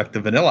movie?" And he was like, "The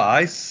Vanilla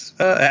Ice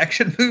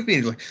action movie?"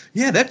 And he's like,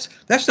 "Yeah,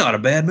 that's not a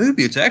bad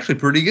movie. It's actually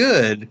pretty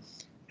good."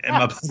 And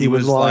my buddy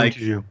was like,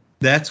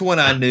 "That's when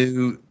I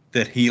knew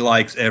that he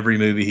likes every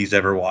movie he's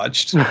ever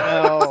watched."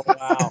 Oh,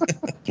 wow.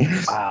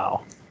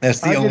 Wow. That's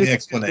the only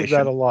explanation.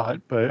 That a lot,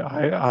 but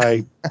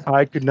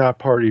I could not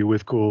party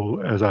with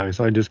Cool as Ice.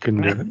 I just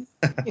couldn't do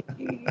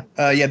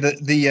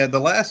it. The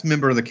last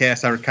member of the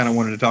cast I kind of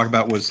wanted to talk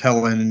about was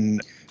Helen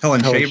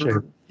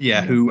Shaver.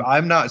 Yeah, who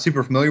I'm not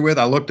super familiar with.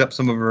 I looked up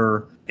some of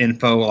her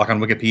info like on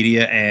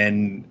Wikipedia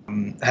and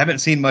haven't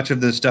seen much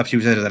of the stuff she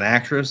was in as an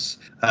actress.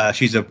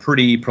 She's a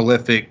pretty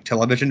prolific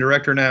television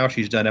director now.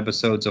 She's done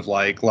episodes of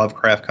like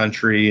Lovecraft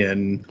Country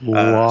and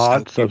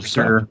lots of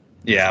stuff.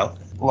 Yeah,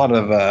 a lot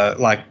of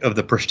of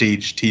the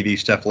prestige TV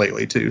stuff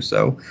lately too.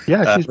 So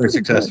she's very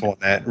successful in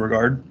that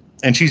regard,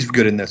 and she's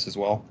good in this as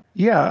well.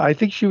 Yeah, I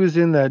think she was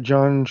in that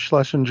John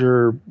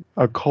Schlesinger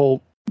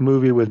occult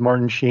movie with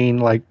Martin Sheen,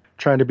 like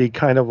trying to be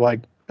kind of like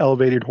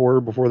elevated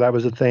horror before that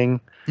was a thing,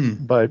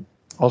 but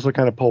also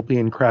kind of pulpy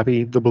and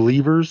crappy. The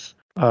Believers.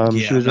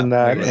 She was in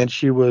that, and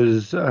she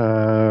was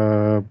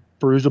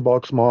Veruza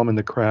Balk's mom in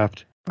The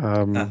Craft.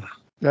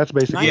 That's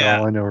basically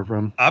all I know her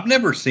from. I've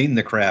never seen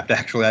The Craft,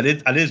 actually. I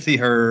did see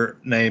her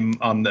name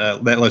on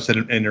that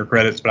listed in her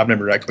credits, but I've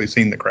never actually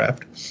seen The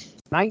Craft.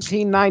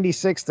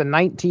 1996 to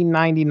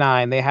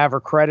 1999, they have her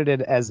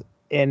credited as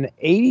in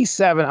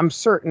 87. I'm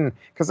certain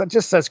because it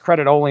just says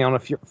credit only on a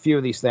few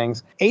of these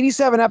things.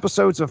 87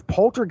 episodes of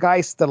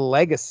Poltergeist: The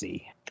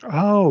Legacy.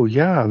 Oh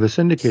yeah, the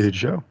syndicated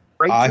show.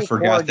 I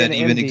forgot that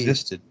even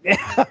existed.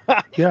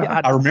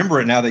 Yeah, I remember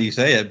it now that you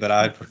say it, but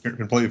I've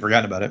completely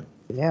forgotten about it.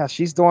 Yeah,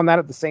 she's doing that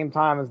at the same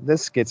time as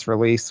this gets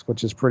released,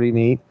 which is pretty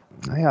neat.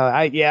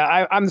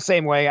 I'm the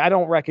same way. I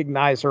don't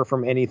recognize her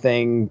from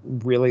anything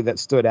really that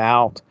stood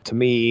out to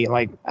me.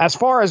 Like as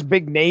far as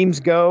big names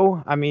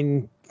go, I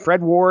mean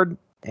Fred Ward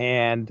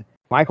and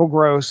Michael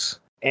Gross,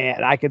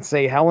 and I could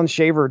say Helen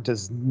Shaver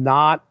does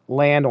not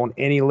land on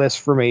any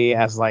list for me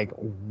as like,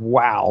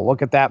 wow,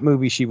 look at that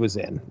movie she was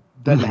in.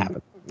 Doesn't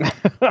happen.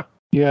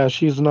 Yeah,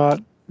 she's not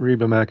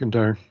Reba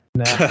McEntire.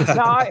 No,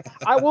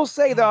 I will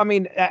say though, I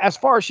mean, as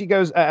far as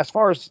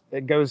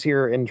it goes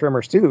here in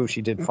Tremors 2,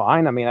 she did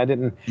fine. I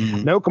mean,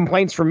 no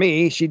complaints from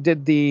me. She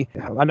did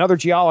another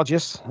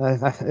geologist,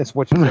 that's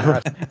what you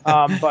said,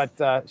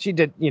 but she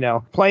did,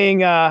 playing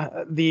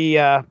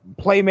the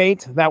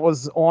playmate that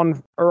was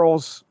on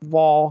Earl's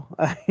wall.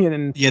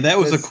 That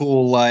was a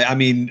cool,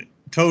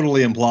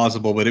 totally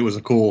implausible, but it was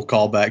a cool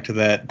callback to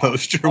that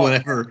poster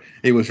whenever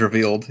it was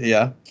revealed.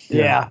 Yeah,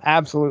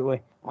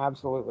 absolutely.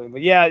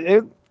 But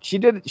yeah, she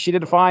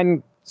did a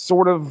fine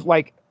sort of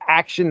like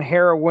action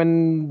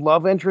heroine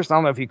love interest. I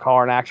don't know if you call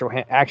her an actual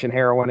action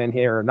heroine in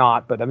here or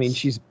not, but I mean,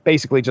 she's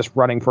basically just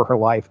running for her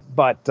life.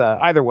 But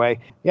either way,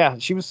 yeah,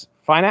 she was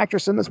a fine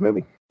actress in this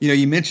movie.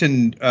 You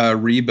mentioned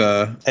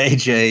Reba,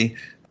 AJ,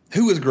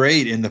 who was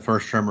great in the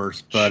first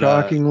Tremors, but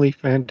shockingly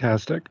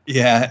fantastic.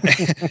 Yeah.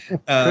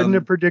 Couldn't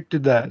have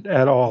predicted that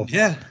at all.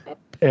 Yeah.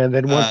 And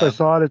then once I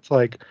saw it, it's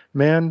like,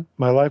 man,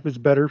 my life is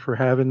better for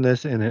having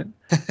this in it.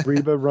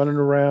 Reba running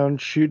around,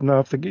 shooting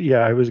off the...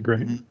 Yeah, it was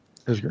great. It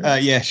was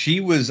great. Yeah, she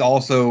was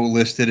also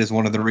listed as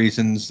one of the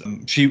reasons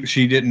she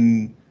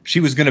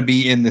was going to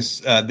be in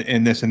this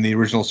in the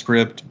original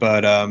script,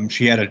 but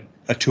she had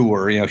a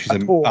tour. She's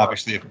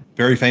obviously a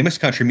very famous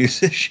country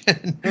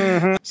musician,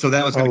 so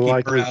that was going to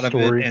keep her out of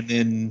it. And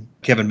then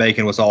Kevin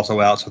Bacon was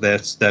also out, so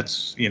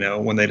that's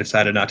when they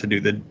decided not to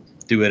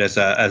do it as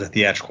a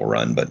theatrical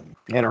run. But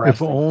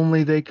if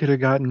only they could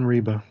have gotten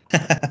Reba.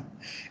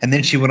 And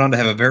then she went on to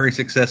have a very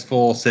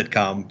successful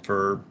sitcom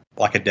for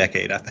like a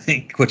decade, I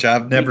think, which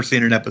I've never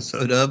seen an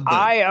episode of. But...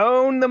 I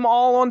own them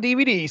all on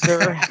DVD,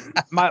 sir.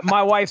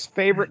 my wife's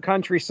favorite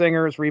country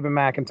singer is Reba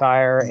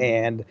McEntire,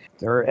 and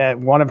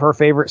one of her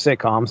favorite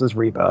sitcoms is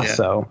Reba. Yeah.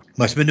 So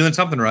must have been doing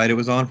something right. It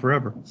was on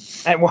forever.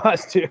 It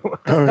was too.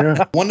 Oh,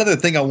 yeah. One other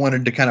thing I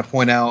wanted to kind of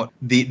point out,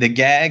 the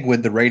gag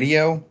with the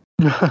radio,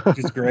 which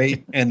is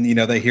great, and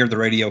they hear the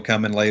radio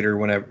coming later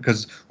whenever,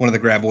 because one of the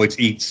graboids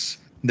eats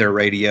their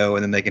radio,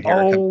 and then they can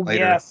hear it come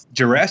later. Yes.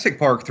 Jurassic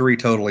Park 3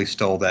 totally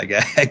stole that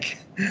gag.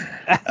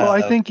 Well,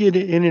 I think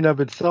in and of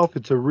itself,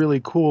 it's a really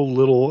cool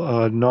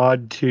little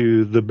nod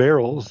to the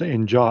barrels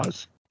in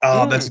Jaws.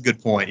 Oh, that's a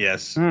good point,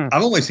 yes.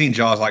 I've only seen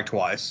Jaws like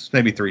twice,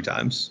 maybe 3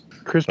 times.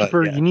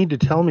 Christopher, you need to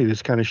tell me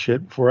this kind of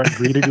shit before I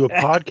agree to do a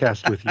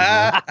podcast with you.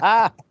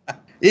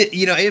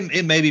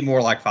 It may be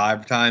more like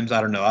 5 times. I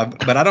don't know.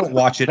 But I don't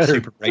watch it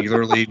super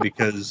regularly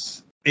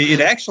because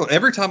it actually,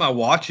 every time I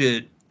watch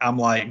it, I'm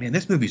like, man,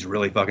 this movie's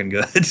really fucking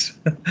good.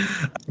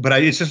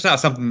 But it's just not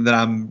something that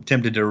I'm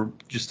tempted to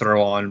just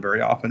throw on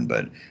very often.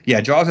 But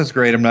yeah, Jaws is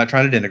great. I'm not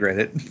trying to denigrate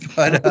it.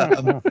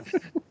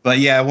 But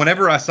yeah,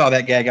 whenever I saw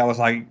that gag, I was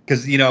like,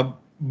 because,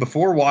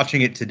 before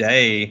watching it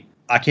today,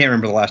 I can't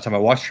remember the last time I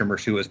watched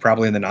Tremors 2. It was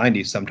probably in the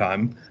 90s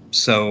sometime.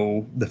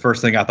 So the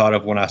first thing I thought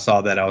of when I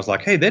saw that, I was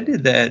like, hey, they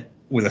did that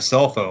with a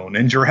cell phone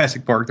in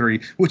Jurassic Park 3,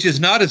 which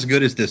is not as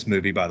good as this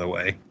movie, by the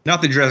way.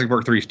 Not that Jurassic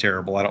Park 3 is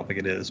terrible. I don't think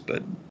it is,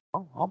 but...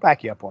 I'll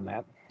back you up on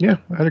that. Yeah,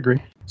 I'd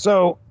agree.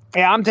 So,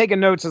 yeah, I'm taking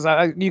notes as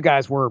you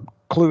guys were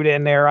clued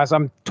in there as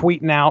I'm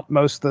tweeting out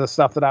most of the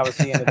stuff that I was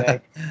seeing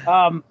today.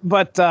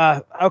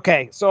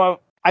 Okay,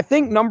 so I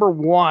think number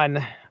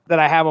 1 that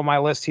I have on my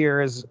list here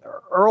is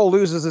Earl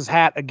loses his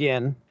hat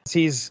again.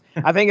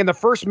 I think in the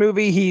first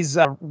movie, he's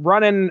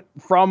running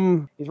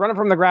from the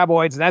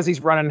graboids, and as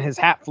he's running, his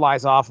hat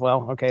flies off.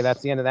 Well, okay,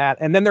 that's the end of that.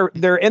 And then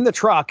they're in the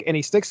truck, and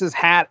he sticks his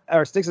head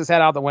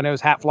out the window.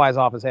 His hat flies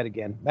off his head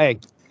again. Hey,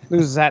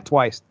 loses his hat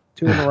twice,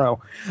 2 in a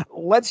row.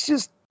 Let's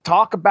just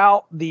talk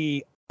about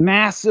the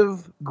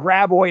massive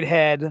graboid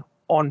head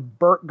on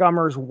Burt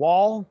Gummer's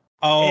wall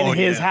in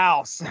his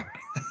house.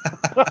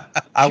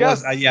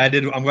 I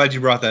did. I'm glad you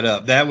brought that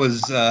up. That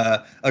was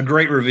a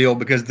great reveal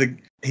because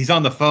he's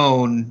on the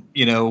phone,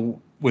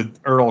 with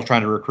Earl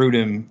trying to recruit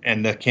him,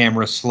 and the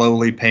camera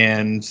slowly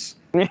pans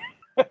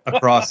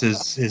across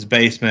his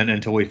basement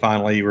until we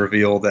finally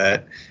reveal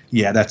that.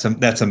 Yeah, that's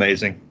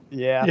amazing.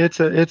 Yeah, it's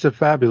a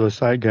fabulous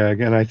side gag,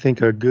 and I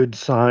think a good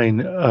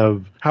sign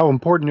of how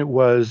important it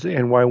was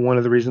and why one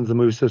of the reasons the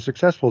movie's so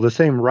successful. The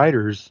same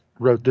writers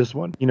wrote this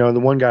one. The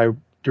one guy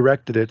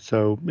directed it,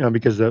 so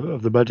because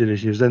of the budget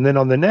issues, and then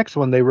on the next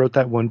one they wrote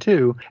that one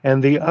too,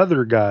 and the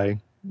other guy,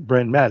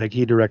 Brent Maddock,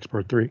 he directs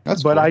part 3.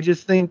 But cool. I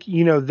just think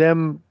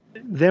them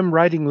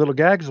writing little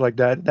gags like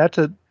that,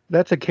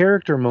 that's a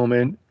character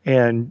moment,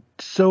 and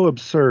so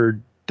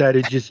absurd that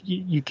it just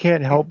you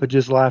can't help but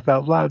just laugh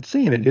out loud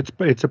seeing it.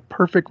 It's a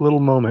perfect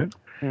little moment.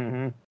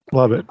 Mm-hmm.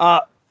 Love it.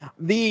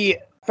 The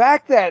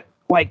fact that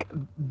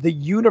the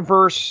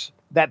universe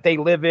that they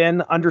live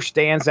in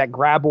understands that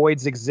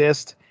graboids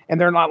exist, and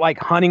they're not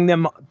hunting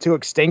them to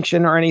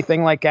extinction or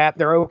anything like that.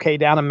 They're okay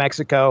down in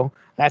Mexico.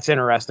 That's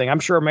interesting. I'm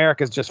sure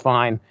America's just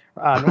fine.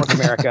 North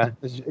America,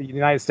 the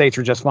United States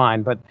are just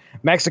fine, but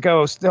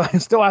Mexico still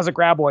has a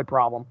graboid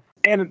problem.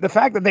 And the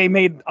fact that they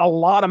made a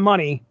lot of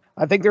money.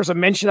 I think there's a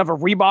mention of a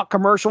Reebok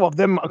commercial of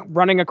them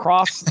running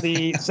across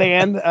the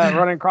sand,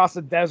 running across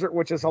the desert,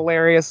 which is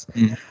hilarious.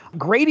 Mm.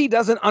 Grady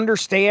doesn't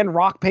understand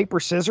rock,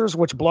 paper, scissors,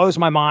 which blows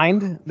my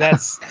mind.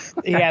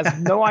 He has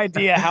no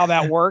idea how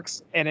that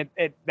works. And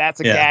that's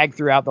a gag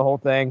throughout the whole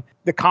thing.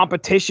 The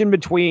competition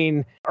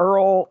between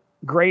Earl,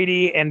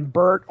 Grady, and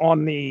Burt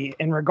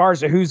in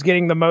regards to who's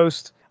getting the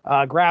most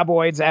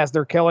graboids as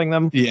they're killing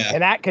them. Yeah.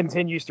 And that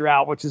continues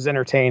throughout, which is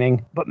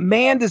entertaining. But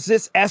man, does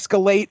this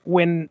escalate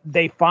when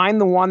they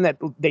find the one that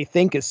they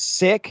think is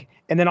sick,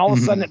 and then all of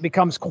a sudden it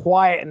becomes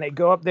quiet, and they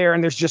go up there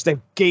and there's just a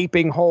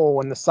gaping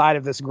hole in the side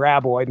of this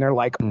graboid, and they're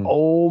like,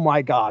 oh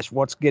my gosh,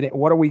 what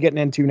are we getting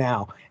into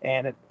now?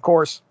 And of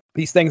course,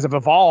 these things have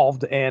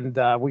evolved, and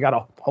we got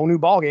a whole new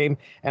ball game.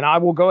 And I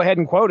will go ahead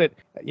and quote it.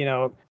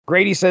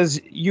 Grady says,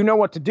 "You know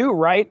what to do,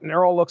 right?" And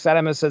Earl looks at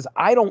him and says,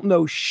 "I don't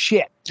know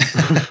shit."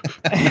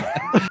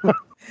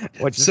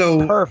 Which is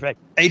perfect.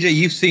 AJ,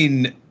 you've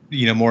seen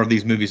more of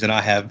these movies than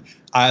I have.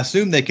 I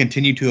assume they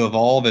continue to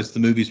evolve as the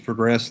movies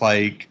progress.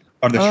 Like,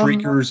 are the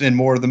Shriekers in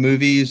more of the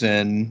movies?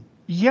 And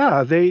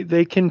yeah,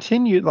 they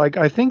continue. Like,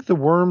 I think the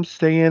worms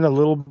stay in a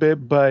little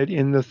bit, but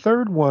in the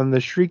third one, the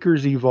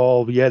Shriekers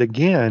evolve yet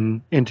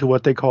again into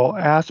what they call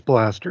ass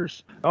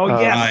blasters. Oh,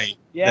 yes. Right.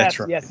 Yes, That's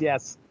right.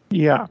 yes.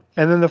 Yeah.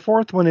 And then the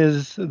fourth one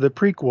is the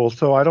prequel.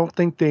 So I don't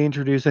think they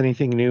introduce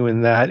anything new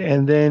in that.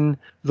 And then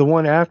the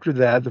one after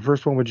that, the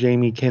first one with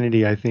Jamie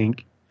Kennedy, I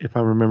think, if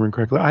I'm remembering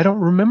correctly, I don't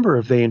remember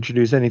if they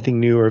introduce anything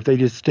new or if they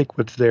just stick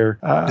what's there.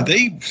 Did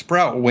they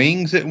sprout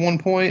wings at one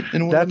point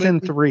in one of That's the in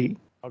movies? 3.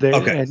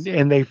 Okay.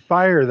 And they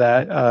fire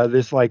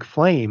this like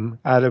flame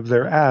out of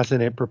their ass,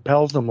 and it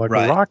propels them like a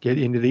Right. rocket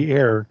into the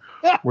air,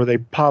 where they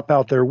pop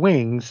out their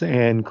wings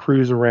and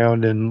cruise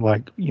around and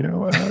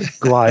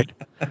glide,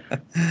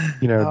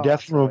 Oh,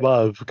 death from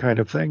above kind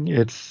of thing.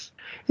 It's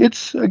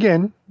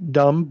again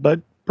dumb but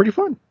pretty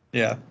fun.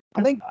 Yeah.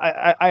 I think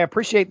I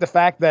appreciate the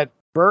fact that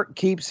Bert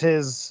keeps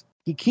his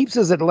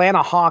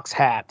Atlanta Hawks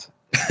hat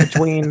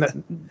between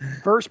the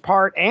first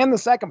part and the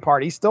second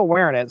part. He's still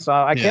wearing it. So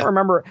I can't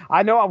remember.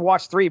 I know I've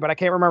watched 3, but I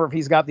can't remember if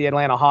he's got the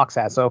Atlanta Hawks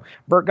hat. So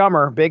Bert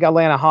Gummer, big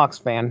Atlanta Hawks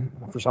fan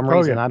for some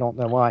reason. Yeah. I don't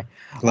know why.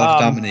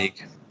 Loves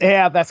Dominique.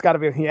 Yeah, that's got to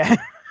be, yeah.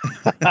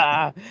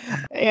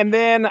 And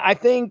then I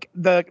think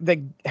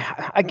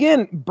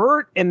again,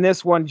 Bert in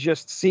this one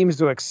just seems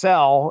to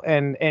excel,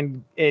 and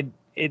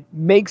it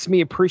makes me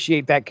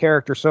appreciate that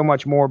character so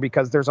much more,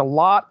 because there's a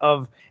lot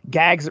of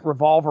gags that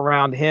revolve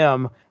around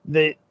him.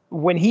 That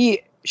when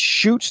he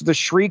shoots the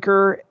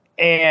Shrieker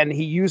and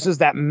he uses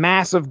that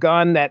massive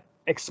gun that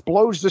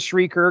explodes the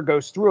Shrieker,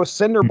 goes through a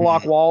cinder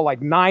block wall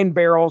like 9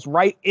 barrels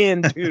right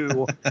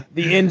into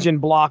the engine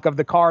block of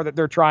the car that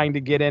they're trying to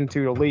get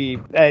into to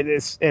leave.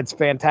 It's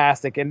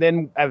fantastic. And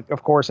then,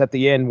 of course, at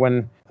the end,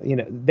 when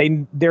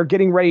they're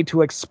getting ready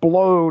to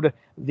explode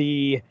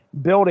the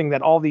building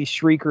that all these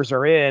Shriekers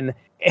are in,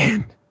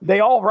 and they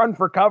all run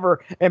for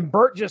cover, and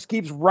Bert just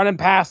keeps running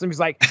past them. He's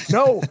like,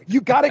 no,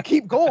 you got to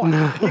keep going.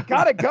 You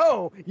got to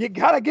go. You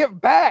got to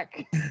get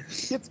back.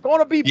 It's going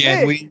to be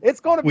big. It's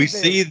going to be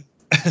big.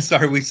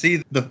 We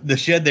see the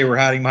shed they were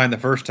hiding behind the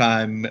first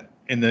time,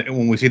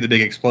 when we see the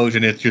big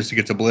explosion, it just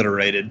gets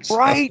obliterated. So.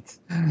 Right.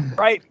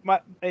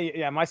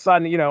 My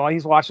son,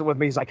 he's watching with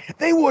me. He's like,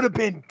 they would have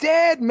been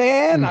dead,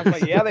 man. I was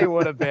like, yeah, they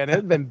would have been.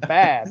 It'd been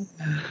bad.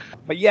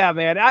 But yeah,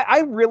 man, I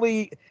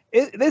really,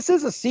 this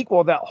is a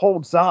sequel that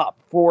holds up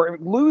for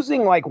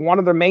losing like one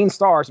of their main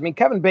stars. I mean,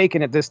 Kevin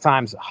Bacon at this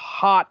time's a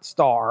hot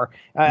star.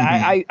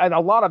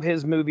 A lot of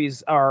his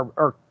movies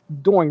are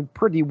doing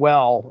pretty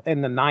well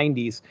in the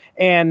 90s,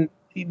 and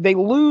they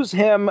lose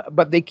him,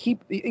 but they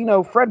keep,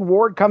 Fred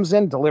Ward comes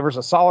in, delivers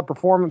a solid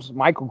performance.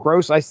 Michael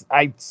Gross,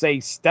 I'd say,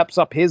 steps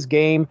up his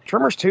game.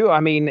 Tremors 2, I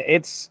mean,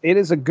 it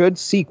is a good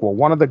sequel,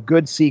 one of the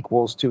good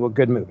sequels to a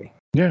good movie.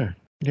 Yeah,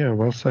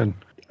 well said.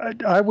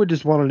 I would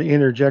just want to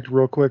interject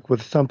real quick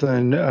with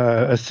something,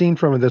 a scene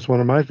from it that's one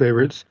of my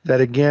favorites, that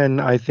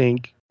again, I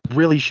think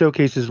really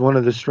showcases one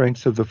of the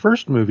strengths of the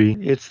first movie.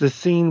 It's the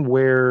scene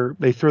where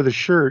they throw the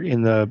shirt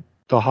in the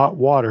hot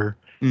water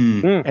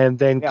and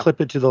then clip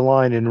it to the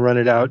line and run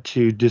it out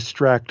to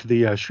distract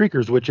the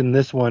Shriekers, which in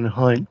this one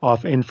hunt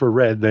off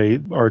infrared. They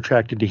are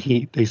attracted to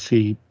heat. They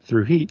see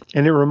through heat.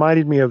 And it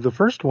reminded me of the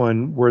first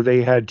one where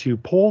they had to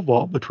pole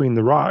vault between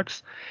the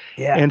rocks.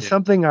 Yeah. And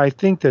something I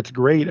think that's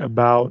great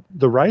about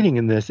the writing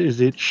in this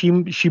is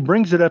she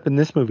brings it up in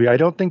this movie. I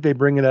don't think they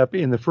bring it up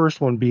in the first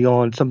one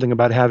beyond something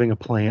about having a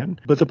plan.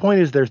 But the point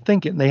is they're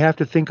thinking. They have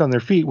to think on their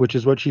feet, which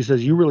is what she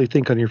says. You really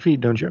think on your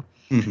feet, don't you?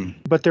 Mm-hmm.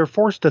 But they're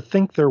forced to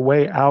think their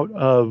way out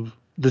of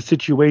the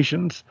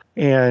situations.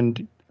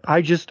 And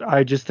I just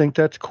think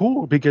that's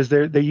cool, because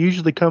they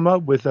usually come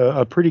up with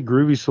a pretty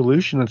groovy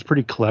solution that's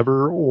pretty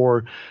clever,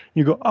 or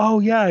you go, oh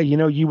yeah,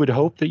 you would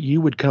hope that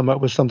you would come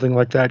up with something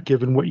like that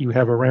given what you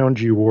have around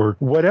you or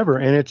whatever.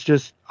 And it's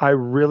just, I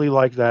really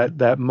like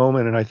that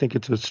moment, and I think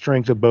it's a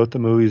strength of both the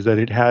movies that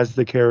it has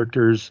the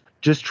characters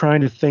just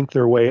trying to think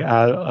their way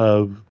out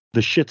of the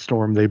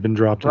shitstorm they've been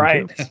dropped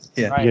into.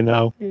 Yeah.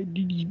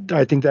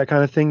 I think that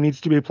kind of thing needs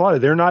to be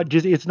applauded.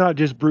 It's not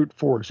just brute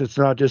force. It's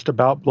not just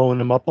about blowing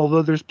them up,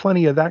 although there's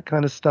plenty of that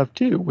kind of stuff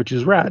too, which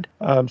is rad.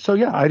 So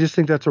yeah, I just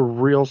think that's a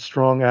real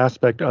strong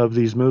aspect of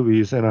these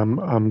movies, and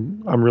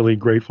I'm really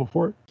grateful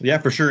for it. Yeah,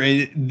 for sure.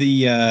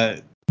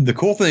 The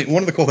cool thing,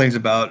 one of the cool things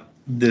about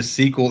this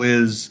sequel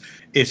is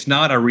it's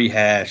not a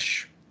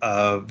rehash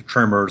of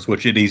Tremors,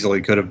 which it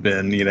easily could have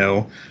been,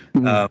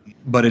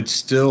 but it's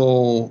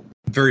still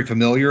very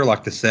familiar.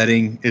 Like the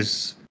setting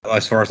is,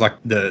 as far as like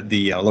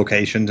the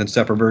locations and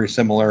stuff, are very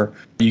similar.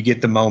 You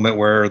get the moment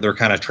where they're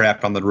kind of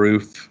trapped on the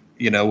roof,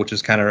 which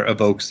is kind of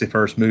evokes the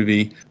first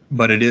movie,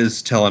 but it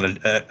is telling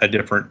a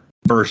different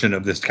version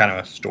of this kind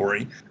of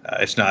story.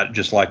 It's not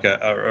just like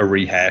a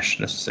rehash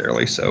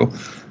necessarily. So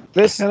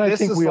I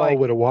think we all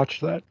would have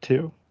watched that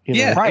too.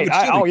 Yeah, right.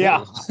 Cool.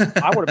 Yeah,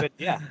 I would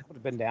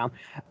have been down.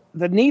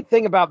 The neat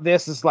thing about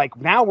this is, like,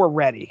 now we're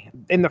ready.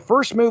 In the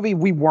first movie,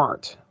 we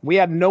weren't. We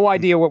had no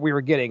idea what we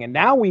were getting. And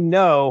now we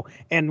know,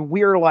 and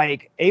we're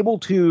like able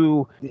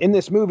to, in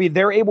this movie,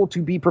 they're able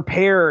to be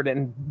prepared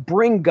and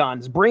bring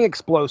guns, bring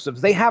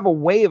explosives. They have a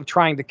way of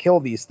trying to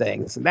kill these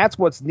things. And that's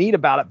what's neat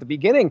about it. At the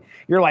beginning,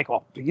 you're like,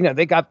 well, you know,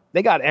 they got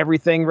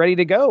everything ready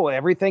to go.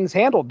 Everything's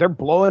handled. They're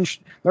blowing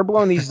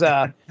these,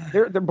 they're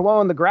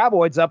blowing the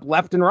graboids up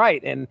left and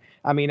right. And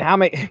I mean, how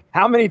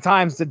many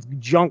times did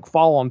junk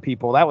fall on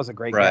people? That was a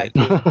great Right.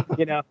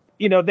 guy.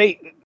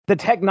 The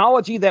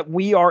technology that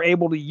we are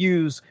able to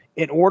use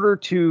in order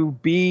to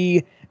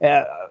be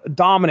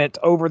dominant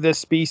over this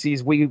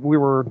species, we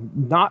were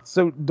not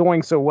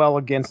doing so well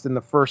against in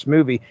the first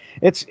movie.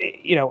 It's,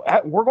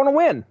 we're going to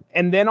win.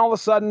 And then all of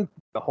a sudden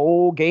the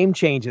whole game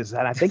changes.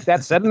 And I think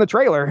that's said in the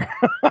trailer.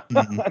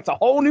 That's a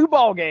whole new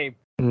ball game.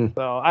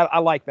 So I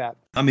like that.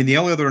 I mean, the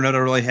only other note I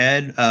really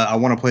had, I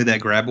want to play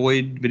that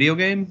Graboid video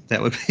game.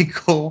 That would be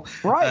cool.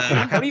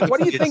 Right. What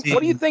do you think?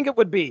 What do you think it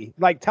would be?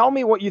 Like, tell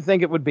me what you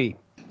think it would be.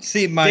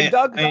 See, Dig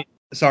Dug?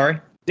 Sorry?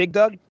 Dig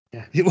Dug?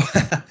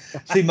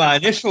 See, my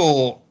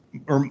initial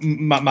or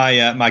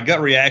my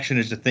gut reaction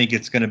is to think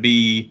it's going to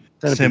be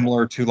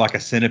similar to like a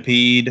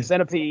centipede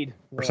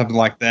or something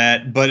like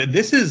that. But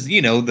this is,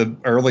 the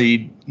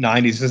early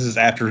 90s. This is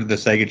after the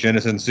Sega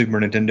Genesis and Super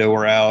Nintendo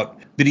were out.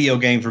 Video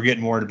games were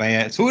getting more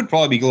advanced. So it would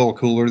probably be a little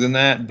cooler than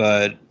that.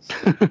 But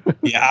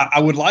yeah, I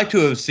would like to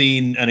have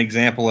seen an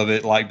example of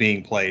it like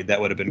being played. That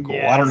would have been cool.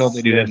 Yes, I don't know if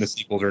they do that in the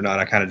sequels or not.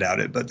 I kind of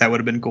doubt it, but that would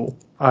have been cool.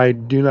 I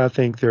do not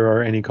think there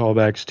are any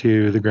callbacks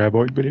to the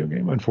Graboid video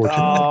game,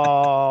 unfortunately.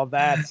 Oh,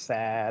 that's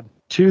sad.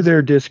 To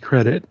their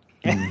discredit.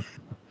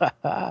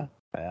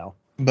 Well.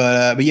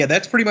 But yeah,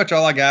 that's pretty much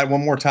all I got.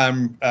 One more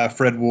time,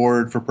 Fred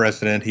Ward for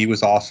president. He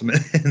was awesome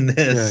in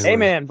this. Yeah,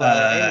 Amen,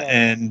 brother.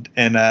 Amen.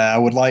 And I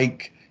would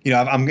like,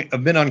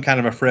 I've been on kind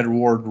of a Fred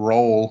Ward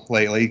roll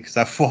lately because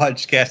I've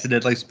watched Cast a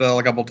Deadly Spell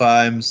a couple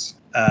times.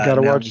 Got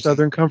to watch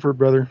Southern Comfort,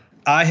 brother.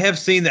 I have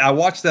seen that. I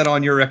watched that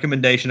on your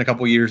recommendation a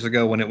couple years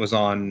ago when it was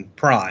on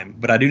Prime,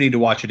 but I do need to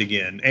watch it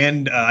again.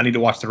 And I need to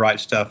watch The Right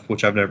Stuff,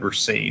 which I've never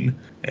seen.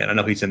 And I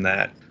know he's in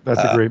that. That's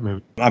a great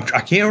movie. I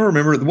can't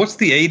remember. What's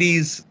the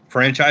 80s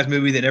franchise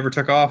movie that never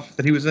took off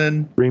that he was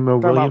in? Remo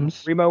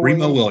Williams. Remo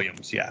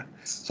Williams, yeah.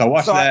 So I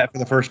watched that for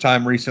the first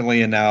time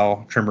recently, and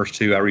now Tremors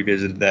 2, I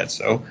revisited that.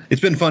 So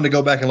it's been fun to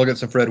go back and look at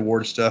some Fred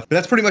Ward stuff. But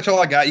that's pretty much all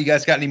I got. You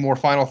guys got any more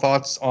final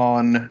thoughts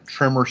on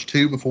Tremors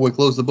 2 before we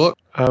close the book?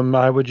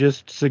 I would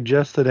just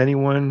suggest that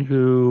anyone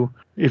who,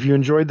 if you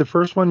enjoyed the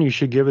first one, you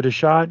should give it a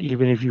shot,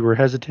 even if you were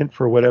hesitant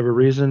for whatever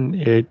reason.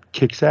 It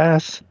kicks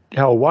ass.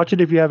 Hell, watch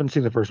it if you haven't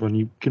seen the first one.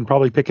 You can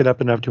probably pick it up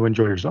enough to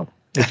enjoy yourself.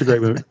 It's a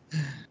great movie.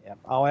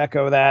 I'll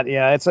echo that.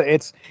 Yeah,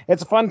 it's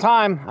a fun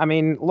time. I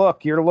mean,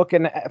 look, you're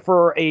looking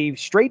for a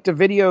straight to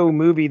video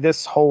movie.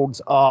 This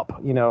holds up.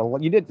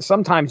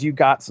 Sometimes you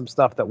got some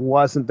stuff that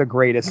wasn't the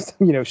greatest,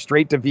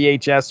 straight to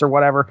VHS or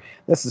whatever.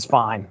 This is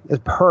fine.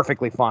 It's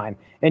perfectly fine.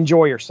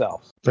 Enjoy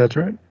yourselves. That's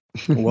right.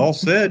 Well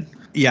said.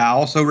 Yeah, I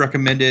also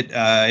recommend it.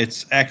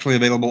 It's actually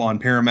available on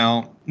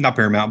not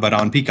Paramount, but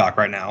on Peacock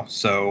right now.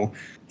 So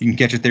you can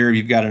catch it there if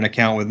you've got an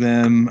account with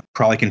them.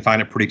 Probably can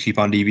find it pretty cheap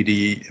on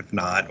DVD, if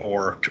not,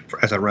 or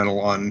as a rental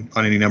on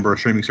any number of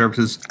streaming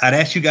services. I'd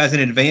ask you guys in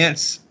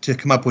advance to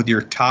come up with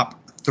your top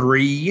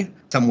 3,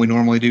 something we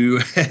normally do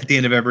at the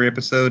end of every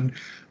episode.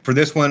 For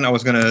this one, I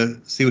was going to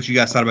see what you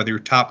guys thought about your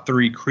top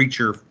 3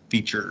 creature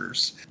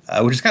features,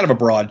 which is kind of a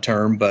broad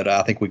term, but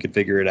I think we could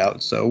figure it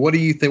out. So what do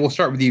you think? We'll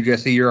start with you,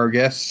 Jesse. You're our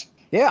guest.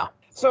 Yeah.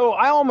 So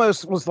I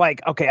almost was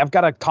like, okay, I've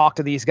got to talk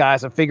to these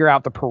guys and figure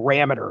out the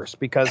parameters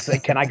because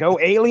can I go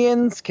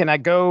aliens? Can I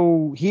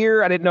go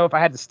here? I didn't know if I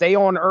had to stay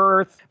on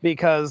Earth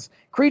because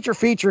creature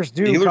features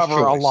do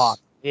cover a lot.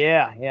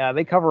 Yeah,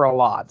 they cover a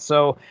lot.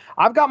 So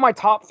I've got my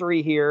top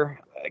 3 here.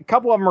 A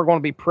couple of them are going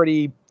to be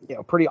pretty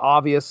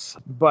obvious,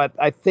 but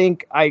I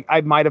think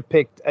I might have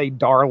picked a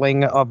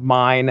darling of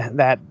mine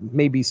that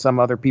maybe some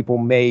other people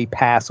may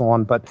pass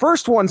on. But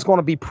first one's going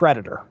to be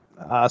Predator.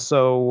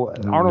 So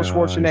Arnold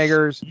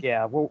Schwarzenegger's,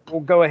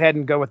 we'll go ahead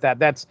and go with that.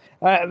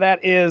 That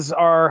is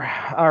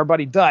our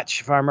buddy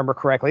Dutch, if I remember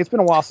correctly. It's been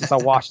a while since I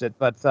watched it,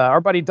 but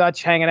our buddy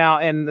Dutch hanging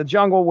out in the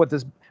jungle with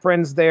his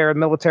friends there,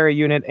 military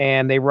unit,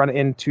 and they run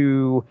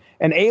into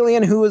an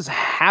alien who is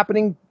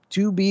happening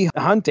to be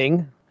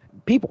hunting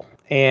people.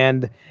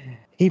 And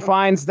he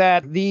finds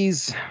that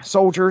these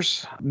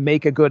soldiers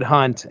make a good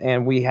hunt,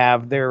 and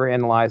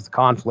therein lies the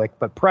conflict.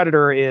 But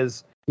Predator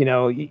is,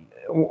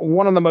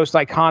 one of the most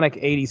iconic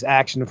 80s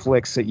action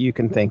flicks that you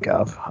can think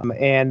of.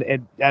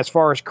 As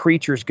far as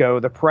creatures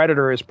go, the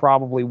Predator is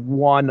probably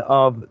one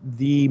of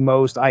the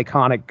most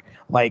iconic,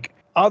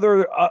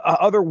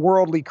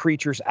 otherworldly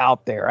creatures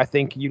out there. I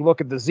think you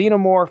look at the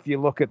Xenomorph, you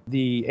look at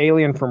the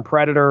alien from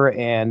Predator,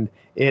 and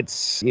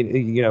it's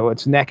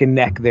neck and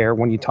neck there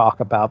when you talk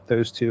about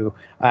those two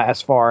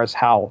as far as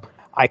how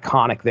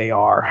iconic they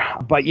are.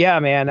 But yeah,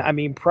 man, I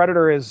mean,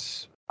 Predator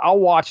I'll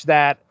watch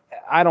that.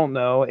 I don't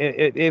know,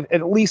 it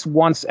at least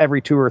once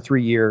every 2 or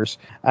 3 years.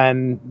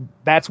 And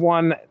that's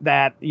one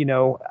that,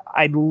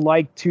 I'd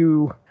like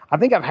to I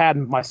think I've had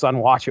my son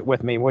watch it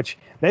with me, which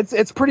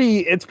it's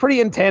pretty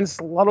intense,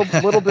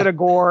 little bit of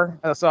gore.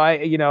 So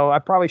I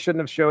probably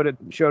shouldn't have showed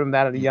him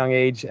that at a young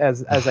age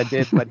as I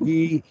did, but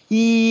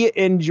he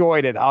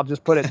enjoyed it. I'll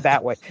just put it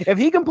that way. If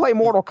he can play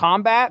Mortal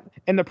Kombat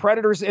and the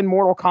Predator's in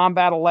Mortal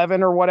Kombat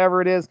 11 or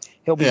whatever it is,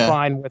 he'll be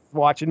fine with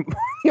watching.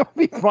 He'll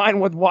be fine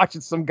with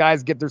watching some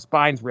guys get their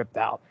spines ripped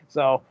out.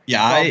 So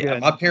yeah,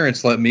 my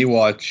parents let me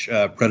watch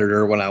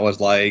Predator when I was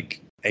like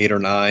 8 or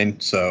 9.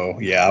 So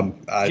yeah,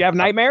 did you have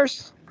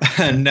nightmares?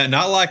 No,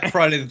 not like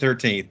Friday the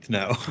 13th.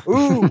 No.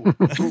 Ooh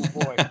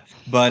boy.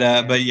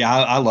 But yeah,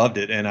 I loved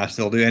it, and I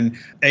still do. And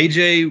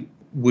AJ,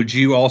 would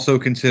you also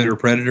consider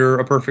Predator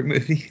a perfect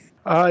movie?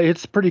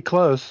 It's pretty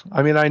close.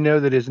 I mean, I know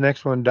that his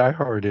next one, Die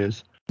Hard,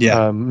 is.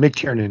 Yeah.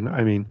 McTiernan,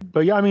 I mean.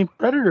 But yeah, I mean,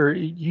 Predator,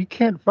 you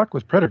can't fuck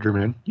with Predator,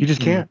 man. You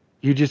just can't.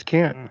 You just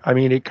can't. I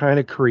mean, it kind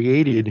of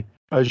created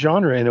a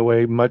genre in a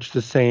way, much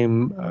the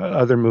same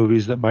other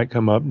movies that might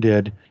come up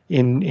did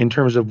in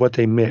terms of what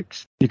they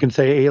mixed. You can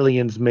say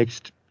Aliens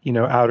mixed,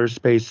 outer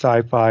space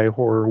sci-fi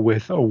horror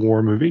with a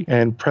war movie,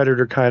 and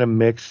Predator kind of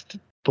mixed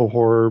the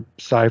horror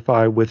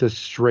sci-fi with a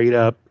straight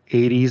up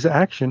 80s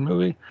action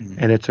movie.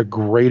 And it's a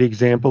great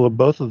example of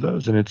both of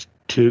those, and it's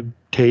two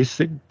tastes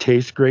that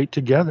taste great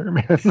together,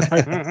 man.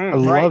 I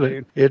love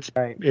it.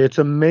 Dude. It's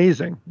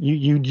amazing.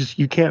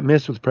 You can't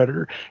miss with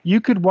Predator. You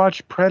could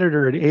watch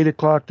Predator at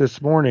 8:00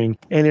 this morning,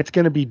 and it's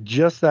going to be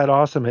just that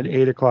awesome at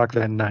 8:00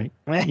 that night.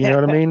 You know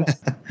what I mean?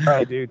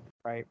 Right, dude.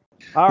 Right.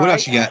 What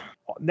else you got?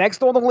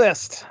 Next on the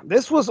list,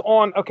 this was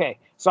on. Okay,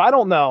 so I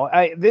don't know.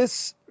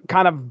 This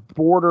kind of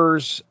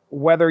borders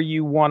whether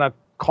you want to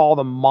call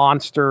them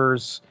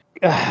monsters.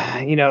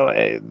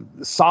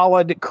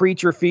 Solid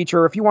creature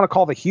feature. If you want to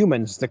call the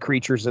humans the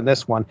creatures in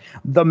this one,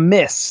 The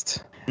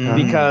Mist,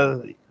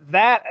 because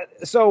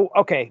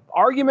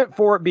argument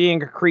for it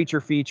being a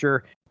creature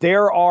feature.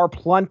 There are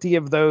plenty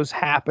of those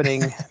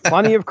happening,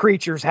 plenty of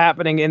creatures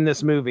happening in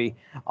this movie.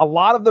 A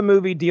lot of the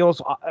movie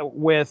deals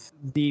with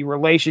the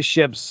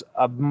relationships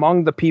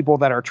among the people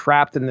that are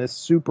trapped in this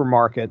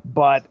supermarket,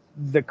 but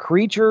the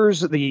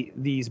creatures,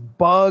 these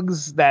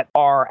bugs that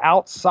are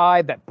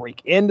outside that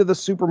break into the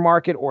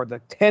supermarket, or the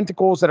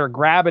tentacles that are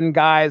grabbing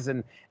guys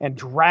and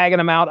dragging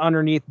them out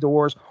underneath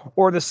doors,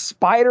 or the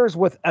spiders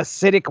with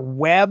acidic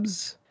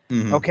webs.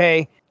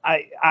 Okay,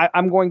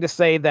 I'm going to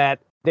say that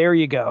there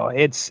you go.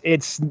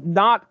 It's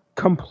not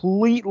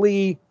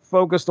completely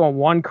focused on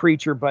one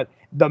creature, but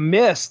The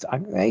Mist,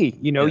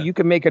 you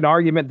can make an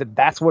argument that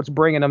that's what's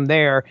bringing them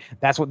there.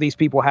 That's what these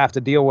people have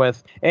to deal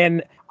with.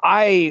 And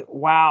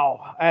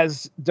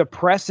as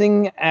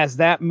depressing as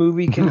that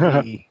movie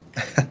can be,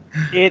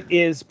 it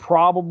is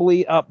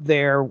probably up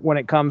there when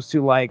it comes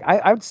to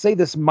I would say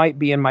this might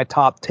be in my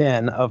top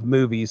 10 of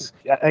movies.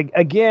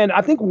 Again,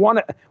 I think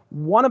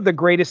one of the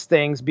greatest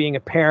things being a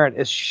parent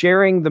is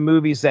sharing the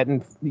movies that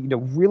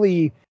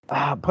really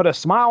put a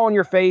smile on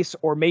your face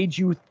or made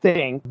you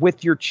think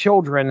with your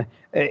children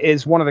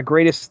is one of the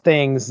greatest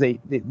things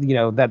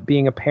that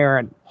being a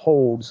parent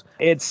holds.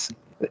 It's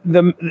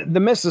the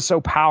Mist is so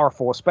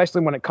powerful,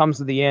 especially when it comes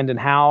to the end and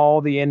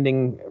how the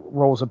ending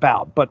rolls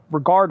about. But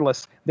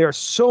regardless, there's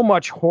so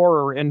much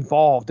horror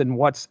involved in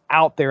what's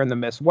out there in the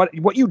Mist.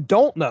 What you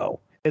don't know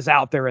is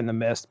out there in the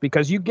Mist,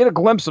 because you get a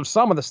glimpse of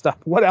some of the stuff.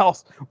 What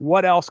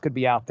else could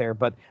be out there?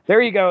 But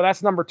there you go.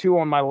 That's number 2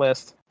 on my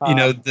list.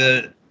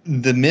 The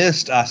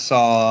Mist I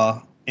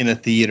saw in a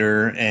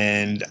theater,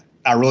 and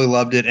I really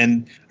loved it.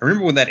 And I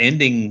remember when that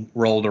ending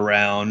rolled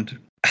around,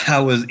 I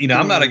was,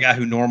 I'm not a guy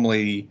who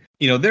normally,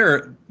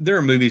 there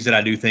are movies that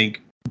I do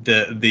think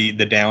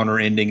the downer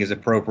ending is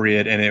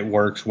appropriate and it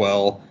works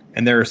well.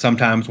 And there are some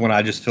times when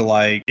I just feel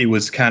like it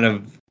was kind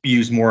of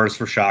used more as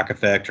for shock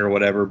effect or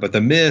whatever. But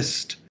The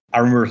Mist, I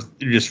remember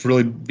just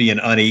really being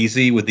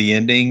uneasy with the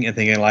ending and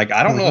thinking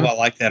I don't know if I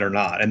like that or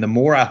not. And the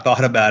more I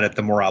thought about it,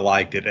 the more I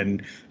liked it.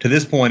 And to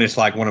this point, it's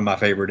like one of my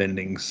favorite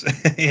endings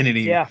in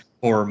any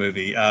horror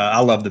movie. I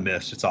love The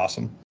Mist. It's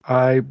awesome.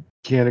 I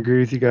can't agree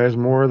with you guys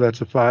more.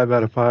 That's a 5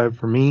 out of 5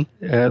 for me.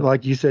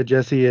 Like you said,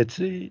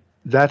 Jesse,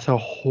 that's a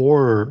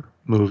horror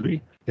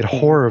movie. It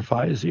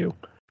horrifies you.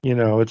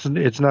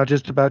 It's not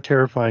just about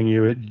terrifying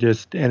you. It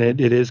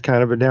is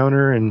kind of a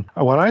downer. And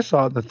when I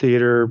saw it in the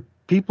theater,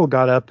 people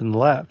got up and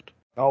left.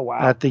 Oh wow!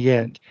 At the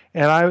end,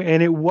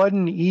 and it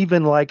wasn't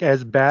even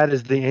as bad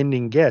as the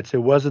ending gets.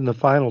 It wasn't the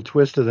final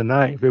twist of the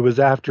knife. It was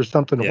after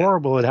something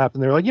horrible had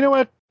happened. They're like, you know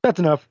what? That's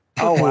enough.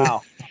 Oh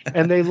wow!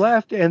 And they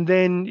left, and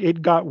then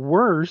it got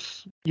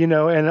worse. And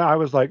I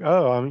was like,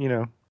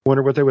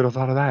 wonder what they would have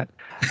thought of that.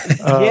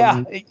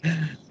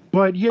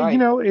 But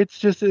it's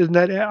just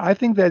that I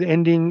think that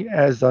ending,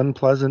 as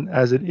unpleasant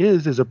as it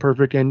is a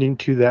perfect ending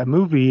to that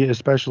movie.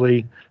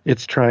 Especially,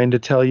 it's trying to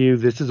tell you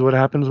this is what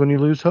happens when you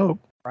lose hope.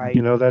 Right.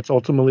 That's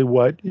ultimately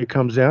what it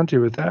comes down to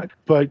with that.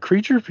 But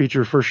creature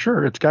feature for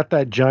sure. It's got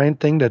that giant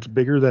thing that's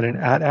bigger than an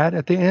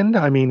at the end.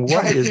 I mean,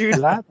 what is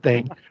that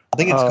thing? I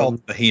think it's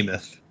called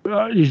Behemoth.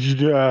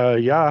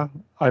 Yeah.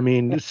 I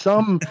mean,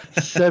 some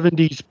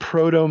 70s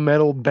proto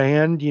metal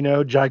band,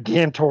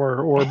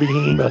 Gigantor or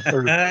Behemoth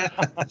or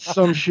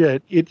some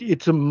shit.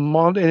 It's a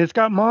and it's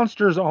got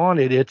monsters on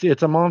it.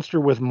 It's a monster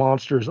with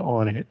monsters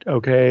on it.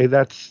 Okay,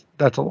 that's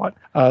a lot.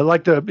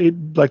 Like the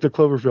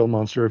Cloverfield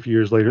monster a few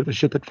years later, the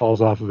shit that falls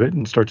off of it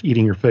and starts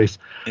eating your face.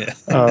 Yeah.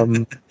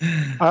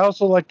 I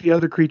also like the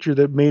other creature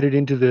that made it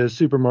into the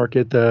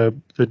supermarket, the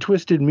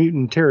twisted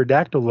mutant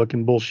pterodactyl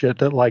looking bullshit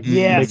that makes you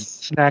Yes.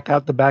 snack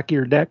out the back of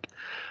your neck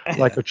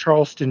like a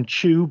Charleston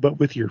chew, but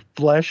with your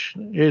flesh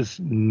is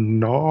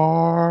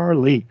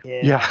gnarly.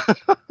 Yeah.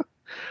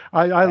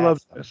 I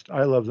love the Mist.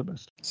 I love the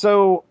Mist.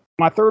 So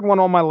my third one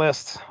on my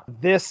list,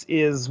 this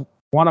is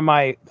one of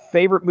my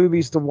favorite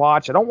movies to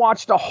watch. I don't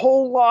watch it a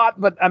whole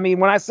lot, but I mean,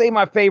 when I say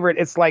my favorite,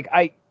 it's like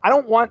I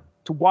don't want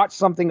to watch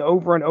something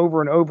over and over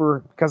and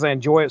over because I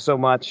enjoy it so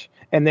much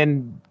and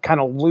then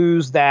kind of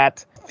lose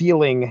that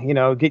feeling,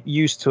 get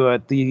used to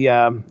it.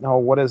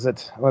 What is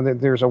it? Well,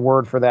 there's a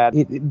word for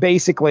that.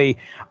 Basically,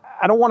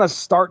 I don't want to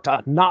start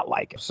to not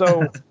like it.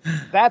 So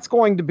that's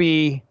going to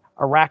be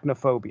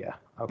Arachnophobia.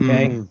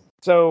 Okay.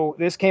 So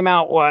this came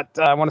out,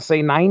 I want to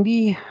say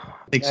 90? I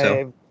think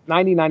so.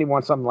 90,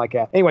 91, something like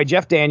that. Anyway,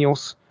 Jeff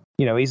Daniels,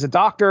 he's a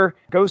doctor,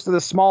 goes to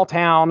this small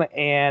town,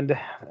 and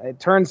it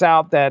turns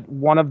out that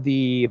one of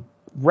the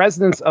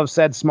residents of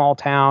said small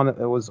town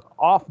was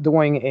off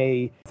doing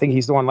I think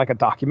he's doing like a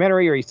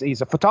documentary, or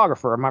he's a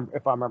photographer,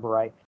 if I remember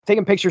right,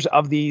 taking pictures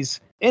of these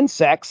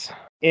insects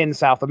in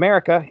South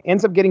America,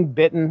 ends up getting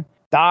bitten,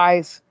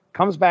 dies,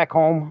 comes back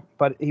home,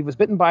 but he was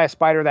bitten by a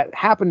spider that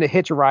happened to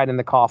hitch a ride in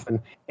the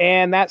coffin.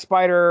 And that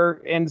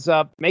spider ends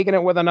up making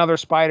it with another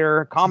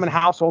spider, common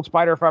household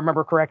spider, if I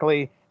remember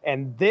correctly.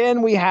 And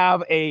then we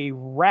have a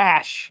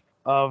rash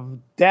of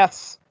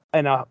deaths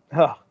and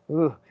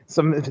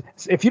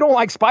if you don't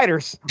like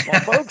spiders, well,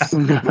 folks,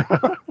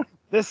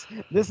 this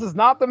is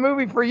not the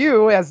movie for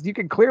you, as you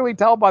can clearly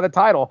tell by the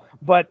title.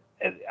 But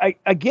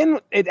again,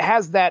 it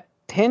has that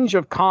tinge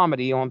of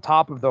comedy on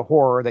top of the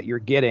horror that you're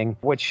getting,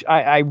 which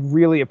I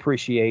really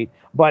appreciate.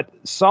 But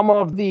some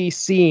of the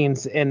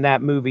scenes in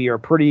that movie are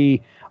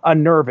pretty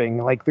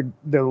unnerving, like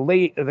the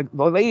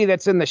lady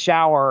that's in the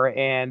shower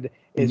and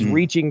is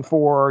reaching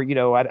for,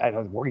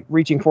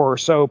 reaching for her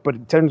soap, but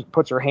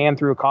puts her hand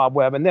through a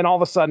cobweb, and then all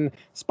of a sudden,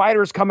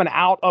 spiders coming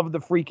out of the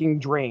freaking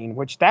drain,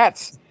 which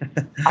that's,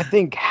 I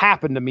think,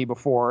 happened to me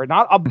before.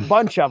 Not a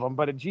bunch of them,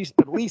 but at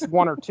least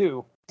one or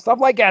two. Stuff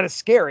like that is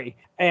scary.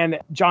 And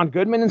John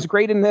Goodman is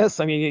great in this.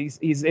 I mean,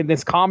 he's in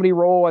this comedy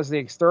role as the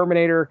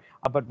exterminator,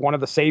 but one of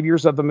the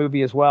saviors of the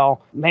movie as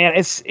well. Man,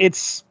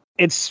 it's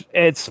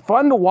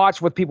fun to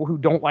watch with people who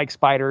don't like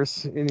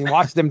spiders and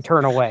watch them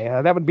turn away.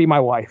 That would be my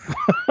wife.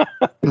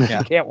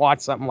 She can't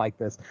watch something like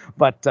this.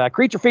 But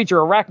creature feature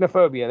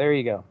Arachnophobia. There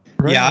you go.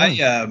 Right.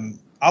 Yeah,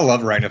 I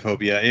love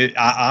Arachnophobia.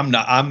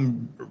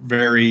 I'm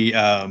very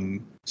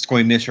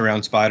squeamish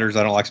around spiders.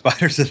 I don't like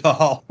spiders at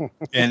all,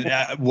 and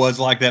was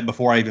like that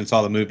before I even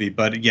saw the movie.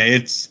 But yeah,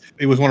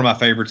 it was one of my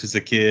favorites as a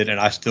kid, and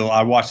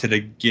I watched it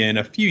again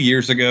a few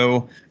years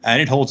ago,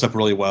 and it holds up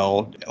really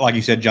well. Like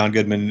you said, John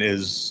Goodman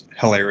is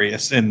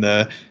hilarious, and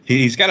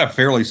he's got a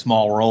fairly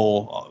small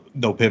role,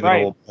 though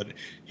pivotal, but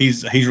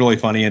he's really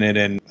funny in it,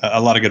 and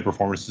a lot of good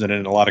performances in it,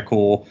 and a lot of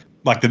cool,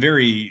 like the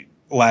very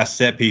last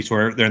set piece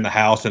where they're in the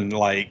house and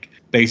like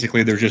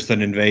basically there's just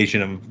an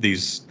invasion of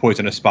these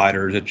poisonous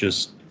spiders. It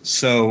just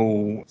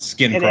so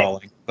skin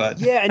crawling. But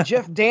yeah, and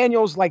Jeff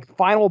Daniels' like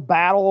final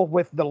battle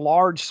with the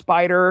large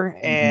spider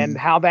and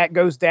how that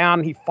goes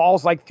down. He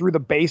falls like through the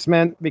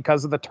basement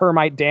because of the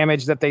termite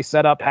damage that they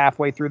set up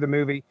halfway through the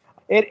movie.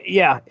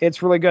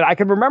 It's really good. I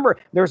can remember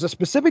there's a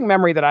specific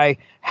memory that I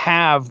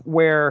have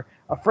where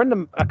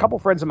a couple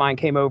friends of mine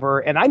came over,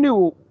 and I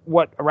knew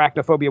what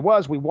Arachnophobia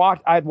was.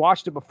 I'd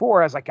watched it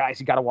before. I was like, guys,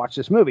 you got to watch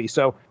this movie.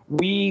 So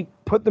we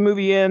put the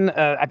movie in.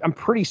 I'm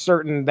pretty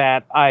certain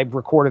that I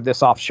recorded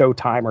this off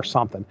Showtime or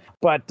something,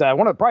 but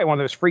probably one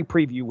of those free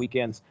preview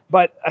weekends.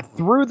 But I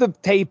threw the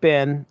tape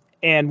in,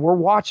 and we're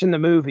watching the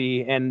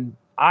movie, and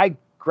I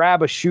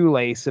grab a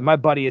shoelace, and my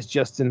buddy is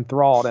just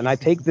enthralled, and I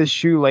take this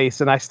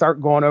shoelace and I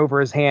start going over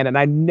his hand, and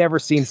I've never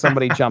seen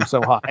somebody jump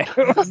so high.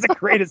 It was the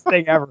greatest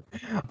thing ever.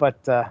 But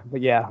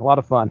yeah, a lot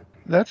of fun.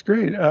 That's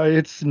great.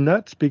 It's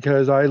nuts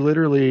because I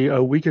literally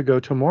a week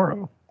ago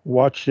tomorrow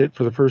watched it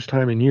for the first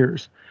time in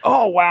years.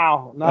 Oh,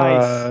 wow.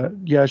 Nice.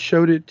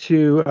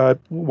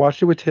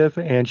 Watched it with Tiff,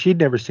 and she'd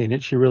never seen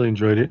it. She really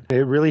enjoyed it.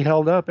 It really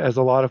held up as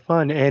a lot of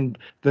fun. And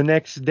the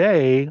next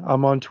day,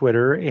 I'm on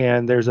Twitter,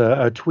 and there's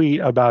a tweet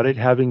about it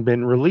having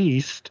been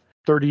released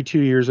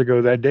 32 years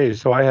ago that day.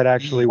 So I had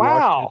actually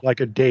watched it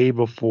like a day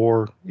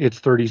before its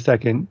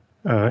 32nd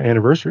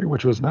anniversary,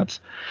 which was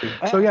nuts.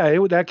 Wow. So yeah,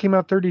 that came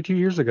out 32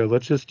 years ago.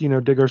 Let's just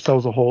dig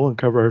ourselves a hole and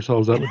cover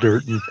ourselves up with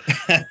dirt. And,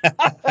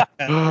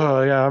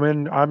 yeah, I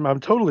mean,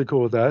 I'm totally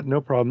cool with that. No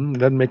problem. It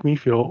doesn't make me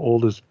feel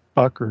old as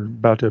fuck or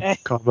about to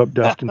cough up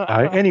dust and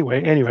die.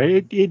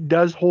 Anyway, it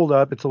does hold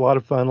up. It's a lot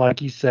of fun,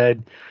 like you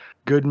said.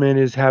 Goodman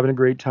is having a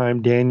great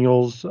time.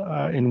 Daniels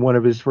in one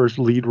of his first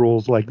lead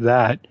roles like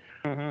that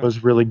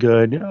was really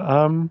good.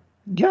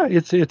 Yeah,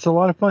 it's a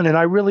lot of fun, and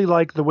I really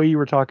like the way you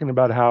were talking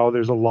about how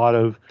there's a lot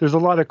of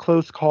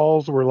close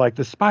calls where like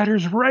the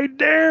spider's right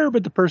there,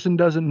 but the person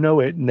doesn't know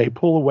it, and they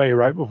pull away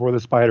right before the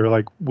spider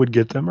like would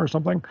get them or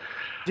something.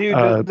 Dude,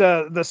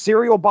 the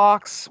cereal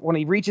box, when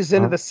he reaches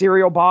into the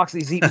cereal box,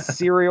 he's eating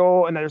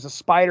cereal, and there's a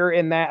spider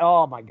in that.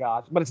 Oh my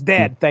gosh! But it's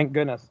dead, thank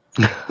goodness.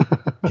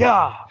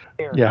 Yeah.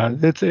 Yeah,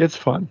 it's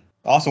fun.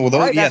 Awesome. Well, those,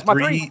 Right, yeah, that's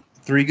my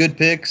three good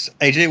picks.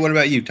 AJ, what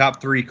about you?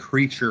 Top 3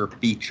 creature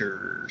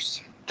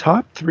features.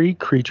 Top 3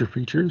 creature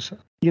features.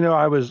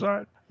 I was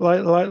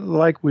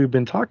like we've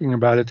been talking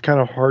about. It's kind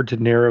of hard to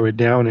narrow it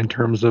down in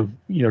terms of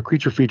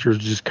creature features.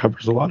 Just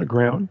covers a lot of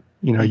ground.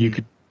 You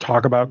could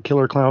talk about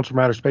killer clowns from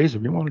outer space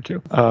if you wanted to,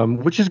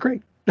 which is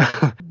great.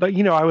 But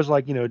I was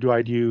like, do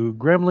I do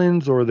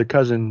Gremlins or the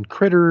cousin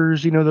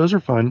Critters? Those are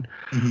fun.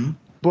 Mm-hmm.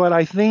 But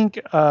I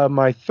think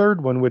my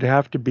third one would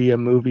have to be a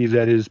movie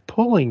that is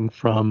pulling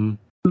from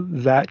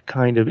that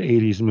kind of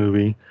 80s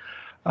movie.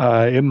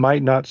 It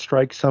might not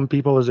strike some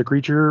people as a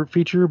creature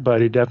feature,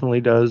 but it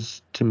definitely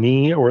does to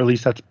me, or at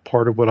least that's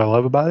part of what I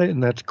love about it,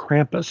 and that's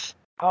Krampus.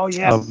 Oh,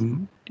 yes.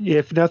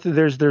 If nothing,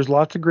 there's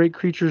lots of great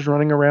creatures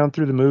running around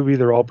through the movie.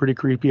 They're all pretty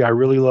creepy. I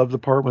really love the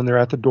part when they're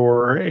at the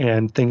door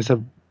and things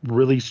have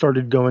really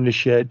started going to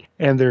shit,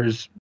 and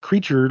there's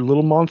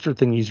little monster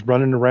thingies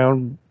running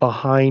around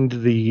behind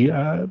the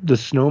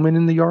snowmen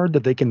in the yard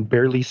that they can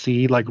barely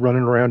see, like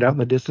running around out in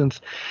the distance,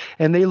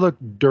 and they look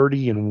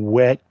dirty and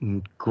wet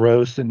and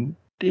gross, and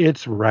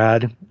it's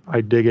rad.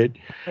 I dig it.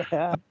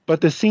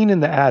 But the scene in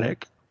the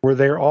attic where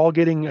they're all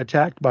getting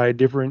attacked by a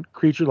different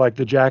creature, like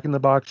the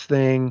Jack-in-the-Box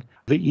thing,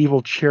 the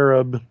evil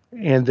cherub,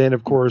 and then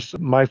of course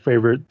my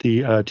favorite,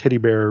 the teddy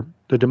bear,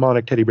 the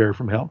demonic teddy bear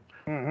from hell.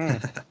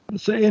 Mm-hmm.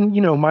 So, and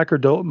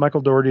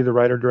Michael Dougherty, the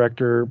writer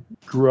director,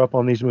 grew up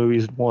on these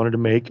movies, wanted to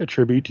make a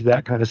tribute to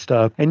that kind of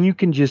stuff, and you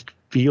can just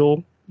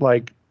feel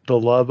like the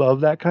love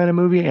of that kind of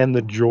movie and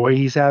the joy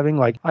he's having.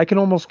 Like I can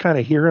almost kind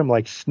of hear him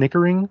like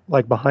snickering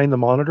like behind the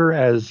monitor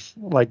as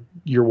like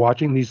you're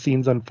watching these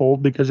scenes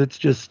unfold, because it's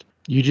just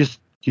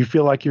you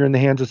feel like you're in the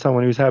hands of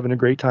someone who's having a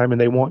great time,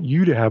 and they want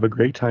you to have a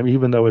great time,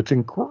 even though it's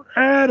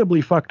incredibly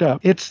fucked up.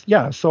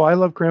 So I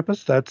love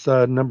Krampus. That's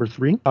number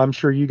 3. I'm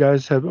sure you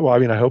guys have,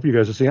 I hope you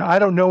guys have seen it. I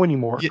don't know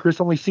anymore. Yeah. Chris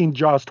only seen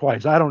Jaws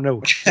twice. I don't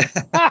know.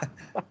 I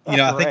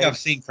think I've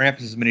seen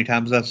Krampus as many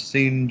times as I've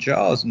seen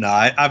Jaws. No,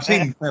 I've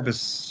seen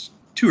Krampus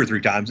 2 or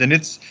 3 times, and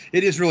it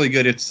is really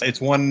good. It's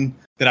one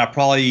that I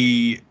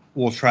probably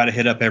will try to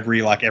hit up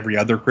every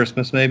other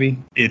Christmas, maybe.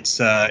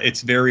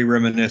 It's very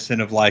reminiscent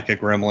of like a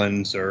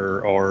Gremlins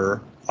or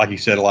like you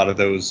said, a lot of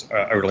those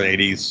early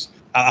 80s.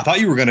 I thought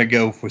you were going to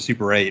go for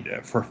Super 8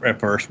 at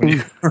first when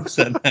you were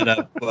setting that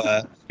up.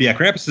 Yeah,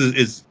 Krampus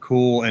is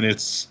cool, and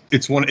it's a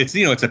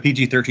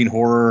PG-13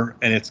 horror,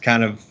 and it's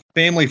kind of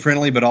family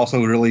friendly, but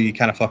also really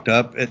kind of fucked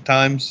up at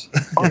times.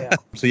 Oh yeah.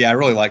 So yeah, I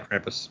really like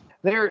Krampus.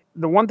 The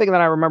one thing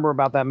that I remember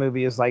about that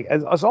movie is like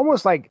it's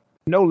almost like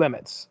No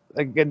Limits.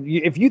 Like,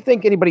 if you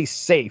think anybody's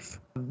safe,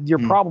 you're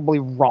probably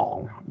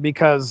wrong,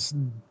 because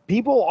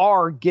people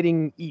are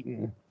getting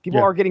eaten.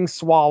 People are getting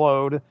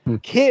swallowed.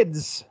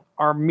 Kids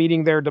are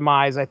meeting their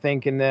demise, I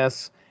think, in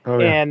this. Oh,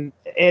 yeah.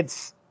 And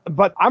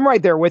but I'm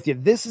right there with you.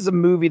 This is a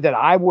movie that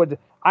I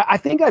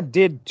think I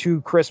did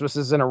 2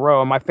 Christmases in a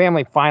row, and my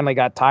family finally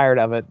got tired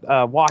of it,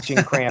 watching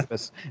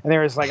Krampus. And they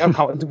were just like,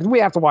 oh, we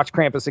have to watch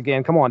Krampus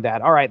again. Come on,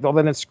 Dad. All right, well,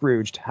 then it's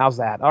Scrooged. How's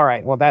that? All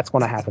right, well, that's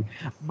going to happen.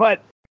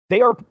 But they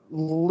are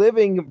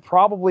living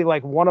probably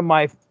like one of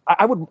my,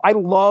 I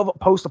love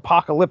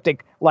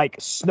post-apocalyptic, like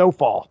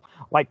snowfall,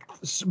 like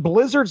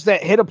blizzards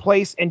that hit a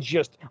place and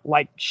just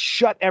like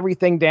shut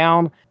everything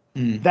down.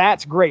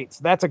 That's great.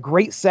 So that's a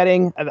great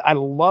setting. I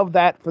love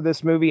that for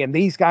this movie. And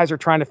these guys are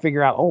trying to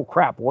figure out, oh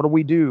crap, what do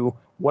we do?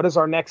 What is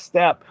our next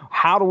step?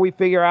 How do we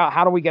figure out,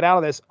 how do we get out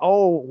of this?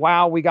 Oh,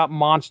 wow, we got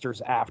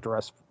monsters after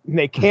us.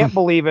 They can't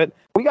believe it.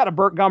 We got a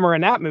Burt Gummer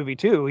in that movie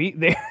too.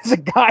 There's a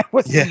guy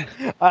with,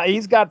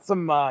 he's got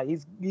some,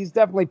 he's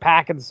definitely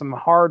packing some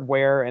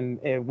hardware,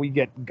 and we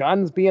get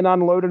guns being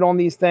unloaded on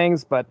these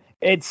things, but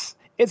it's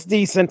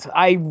decent.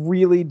 I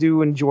really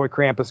do enjoy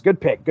Krampus.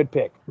 Good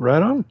pick.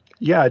 Right on.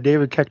 Yeah,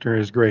 David Koechner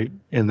is great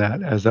in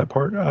that, as that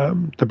part,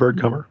 the Burt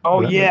Gummer.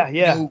 Oh yeah,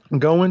 yeah.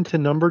 Going to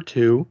number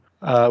 2.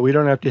 We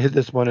don't have to hit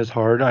this one as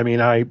hard. I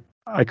mean, I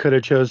could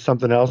have chose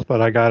something else,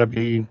 but I gotta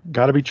be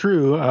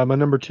true. My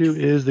number 2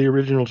 is the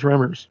original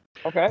Tremors.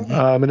 Okay.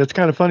 And it's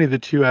kind of funny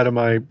that 2 out of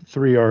my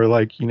 3 are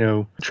like,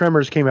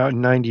 Tremors came out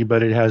in 90,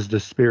 but it has the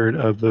spirit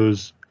of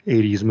those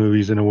 80s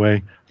movies in a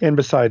way. And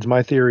besides,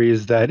 my theory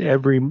is that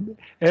every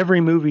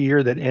movie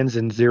year that ends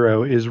in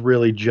 0 is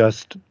really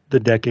just the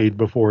decade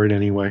before it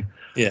anyway.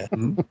 Yeah.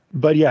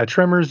 But yeah,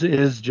 Tremors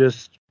is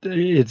just,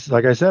 it's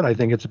like I said, I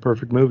think it's a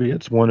perfect movie.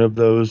 It's one of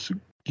those,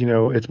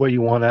 it's what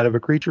you want out of a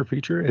creature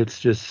feature. It's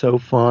just so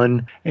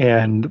fun.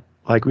 And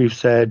like we've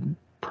said,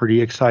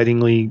 pretty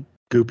excitingly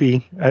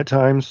goopy at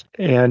times.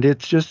 And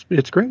it's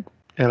great.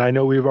 And I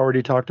know we've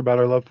already talked about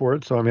our love for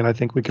it. So, I mean, I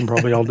think we can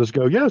probably all just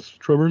go, yes,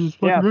 Tremors is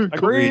fucking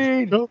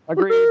great. Agreed.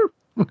 Agreed.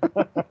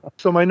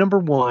 So my number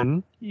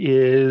one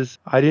is,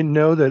 I didn't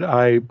know that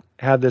I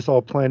had this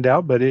all planned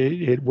out, but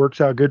it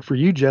works out good for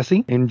you,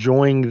 Jesse.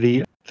 Enjoying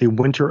the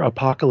winter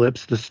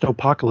apocalypse, the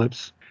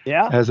snowpocalypse,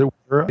 Yeah. as it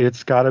were.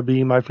 It's got to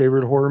be my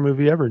favorite horror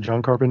movie ever.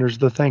 John Carpenter's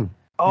The Thing.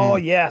 Oh,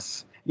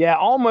 yes. Yeah,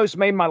 almost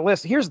made my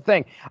list. Here's the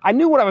thing. I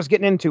knew what I was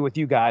getting into with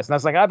you guys, and I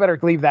was like, I better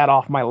leave that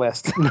off my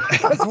list.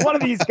 Because one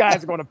of these guys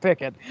is going to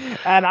pick it.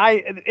 And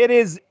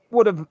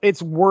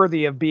it's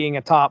worthy of being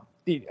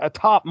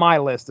atop my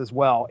list as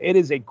well. It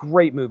is a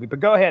great movie.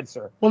 But go ahead,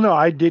 sir. Well, no,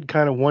 I did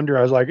kind of wonder.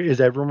 I was like,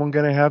 is everyone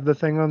going to have The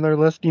Thing on their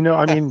list? You know,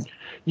 I mean,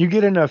 you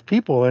get enough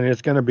people and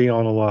it's going to be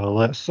on a lot of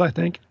lists, I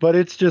think. But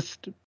it's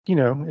just,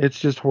 it's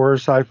just horror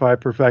sci-fi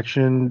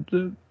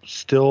perfection.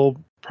 Still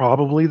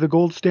probably the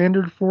gold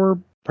standard for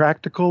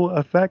practical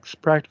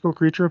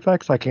creature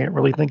effects. I can't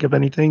really think of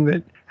anything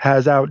that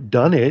has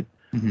outdone it.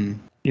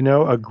 Mm-hmm.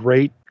 A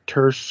great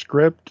terse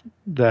script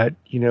that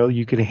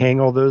you can hang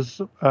all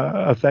those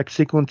effect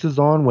sequences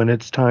on when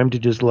it's time to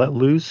just let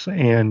loose.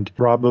 And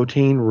Rob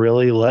Bottin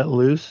really let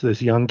loose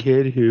this young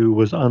kid who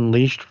was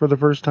unleashed for the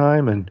first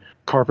time, and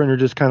Carpenter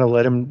just kind of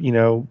let him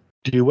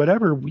do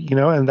whatever,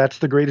 and that's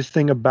the greatest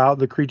thing about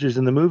the creatures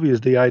in the movie,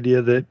 is the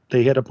idea that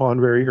they hit upon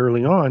very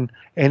early on.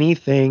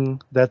 Anything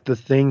that the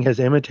Thing has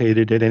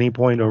imitated at any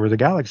point over the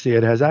galaxy,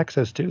 it has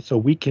access to. So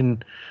we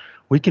can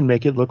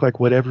make it look like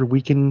whatever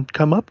we can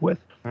come up with.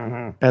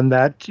 Mm-hmm. And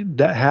that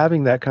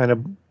having that kind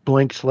of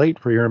blank slate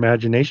for your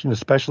imagination,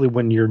 especially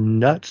when you're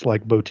nuts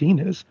like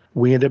Bottin is,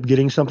 we end up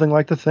getting something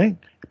like The Thing.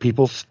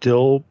 People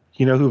still,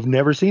 who've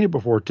never seen it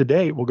before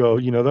today will go,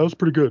 that was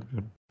pretty good,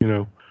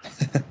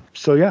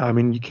 So yeah, I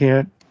mean, you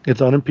can't.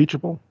 It's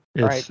unimpeachable.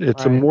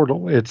 It's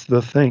immortal. It's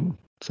The Thing.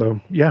 So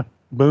yeah,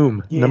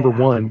 boom, number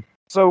one.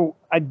 So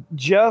I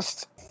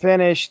just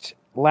finished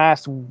I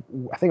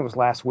think it was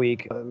last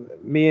week.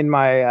 Me and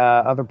my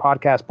other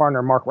podcast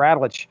partner, Mark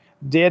Radlich,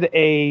 did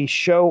a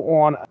show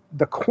on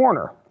The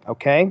Corner.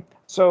 Okay,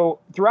 so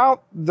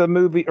throughout the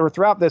movie, or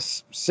throughout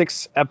this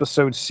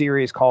 6-episode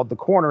series called The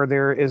Corner,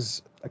 there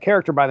is a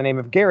character by the name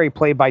of Gary,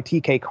 played by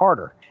T.K.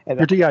 Carter. And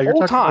you're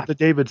talking about the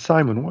David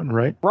Simon one,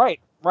 right? Right.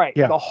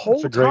 Yeah, the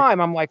whole time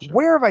I'm like,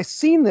 where have I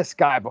seen this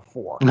guy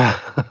before?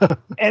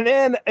 And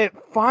then it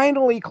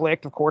finally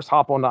clicked. Of course,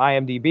 hop on to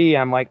IMDb.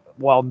 I'm like,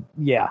 well,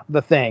 yeah,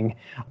 The Thing.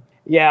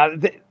 Yeah,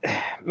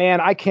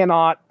 man, I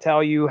cannot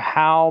tell you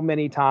how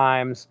many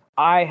times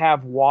I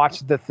have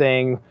watched The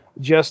Thing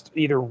just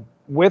either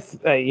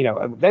with,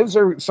 those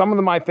are some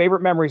of my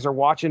favorite memories, are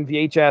watching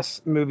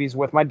VHS movies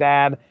with my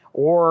dad,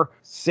 or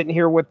sitting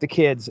here with the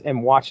kids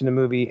and watching the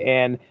movie.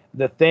 And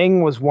The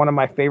Thing was one of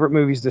my favorite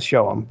movies to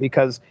show them,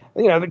 because,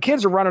 the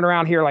kids are running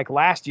around here like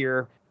last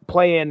year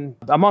playing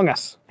Among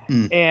Us.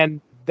 And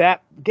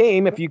that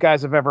game, if you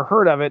guys have ever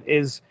heard of it,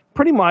 is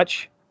pretty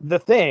much The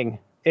Thing.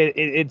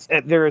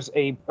 There's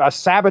a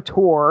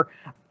saboteur,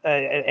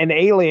 an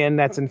alien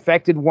that's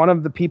infected one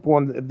of the people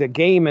in the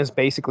game. Is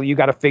basically, you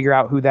got to figure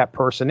out who that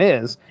person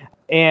is.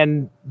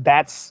 And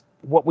that's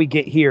what we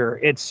get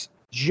here. It's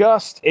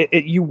just,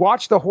 you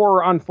watch the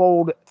horror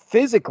unfold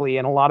physically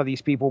in a lot of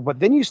these people, but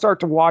then you start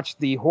to watch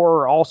the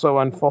horror also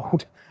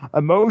unfold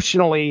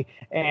emotionally,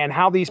 and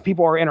how these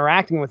people are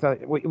interacting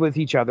with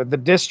each other, the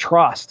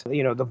distrust,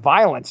 the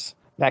violence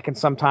that can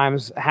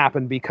sometimes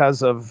happen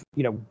because of,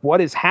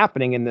 what is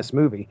happening in this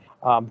movie.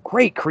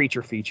 Great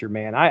creature feature,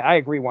 man. I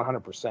agree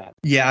 100%.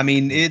 Yeah, I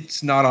mean,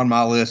 it's not on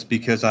my list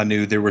because I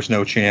knew there was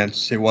no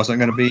chance it wasn't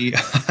going to be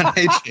on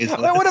AJ's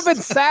list. It would have been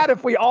sad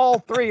if we all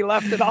three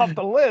left it off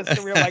the list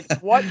and we were like,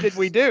 what did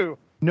we do?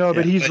 No,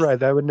 but he's right.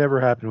 That would never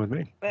happen with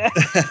me.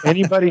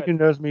 Anybody who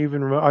knows me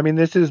even I mean,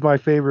 this is my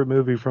favorite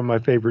movie from my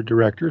favorite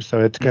director, so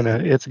it's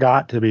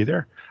got to be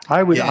there.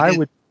 I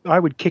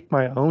would kick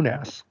my own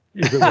ass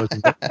if it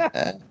wasn't.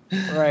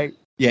 Right.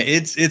 Yeah,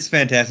 it's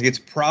fantastic. It's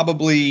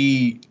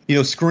probably,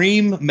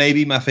 Scream may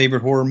be my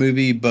favorite horror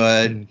movie,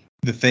 but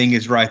The Thing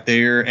is right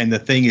there, and The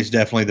Thing is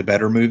definitely the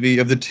better movie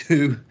of the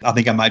two. I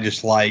think I might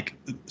just like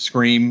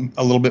Scream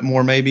a little bit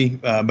more, maybe,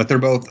 but they're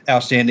both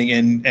outstanding,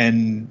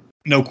 and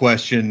no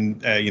question,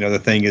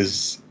 The Thing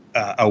is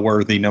a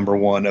worthy number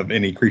one of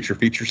any creature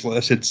features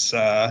list. It's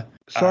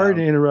sorry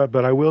to interrupt,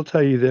 but I will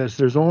tell you this.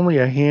 There's only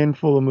a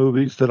handful of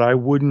movies that I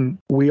wouldn't.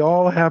 We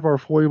all have our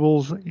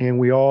foibles, and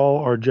we all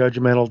are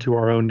judgmental to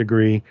our own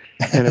degree.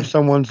 And if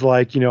someone's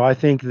like,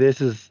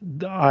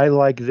 I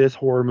like this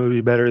horror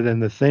movie better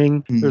than The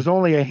Thing, there's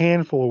only a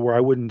handful where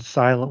I wouldn't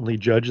silently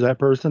judge that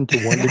person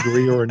to one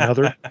degree or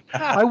another.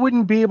 I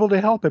wouldn't be able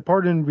to help it.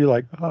 Part of it would be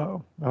like,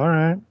 oh, all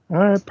right,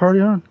 party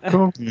on,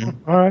 cool,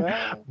 all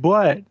right.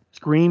 But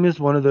Scream is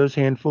one of those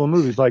handful of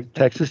movies, like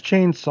Texas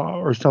Chainsaw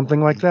or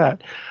something like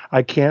that.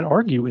 I can't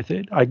argue with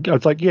it.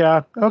 It's like,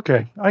 yeah,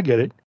 okay, I get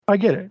it.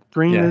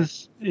 Scream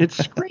it's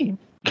Scream.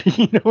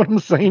 You know what I'm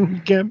saying?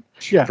 You can't,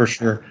 yeah, for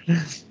sure.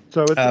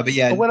 So,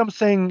 but what I'm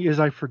saying is,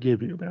 I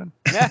forgive you, man.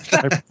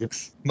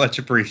 Much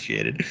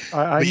appreciated.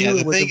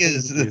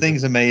 The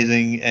Thing's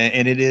amazing,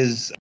 and it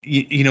is.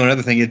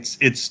 Another thing,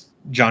 it's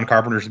John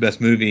Carpenter's best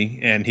movie,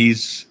 and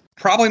he's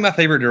probably my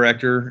favorite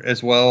director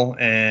as well.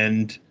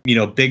 And,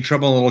 Big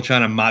Trouble in Little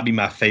China might be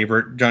my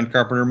favorite John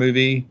Carpenter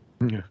movie.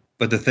 Yeah.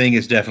 But The Thing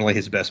is definitely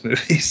his best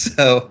movie.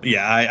 So,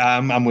 yeah,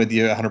 I'm with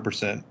you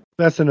 100%.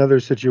 That's another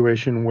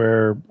situation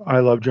where I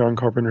love John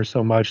Carpenter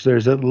so much.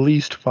 There's at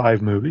least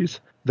 5 movies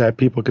that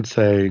people could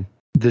say,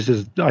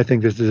 I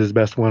think this is his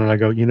best one. And I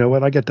go, you know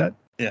what? I get that.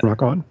 Yeah.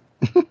 Rock on.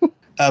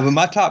 But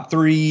my top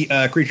 3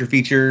 creature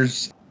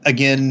features,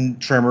 again,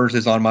 Tremors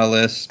is on my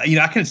list.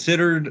 I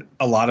considered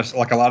a lot of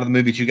the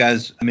movies you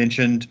guys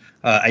mentioned.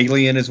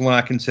 Alien is one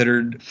I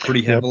considered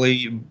pretty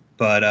heavily.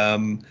 But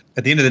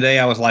at the end of the day,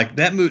 I was like,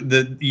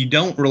 you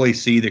don't really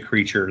see the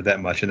creature that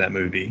much in that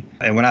movie.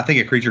 And when I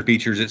think of creature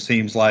features, it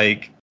seems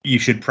like you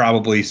should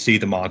probably see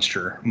the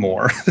monster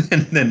more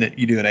than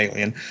you do an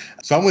Alien.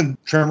 So I'm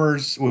with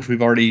Tremors, which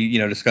we've already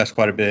discussed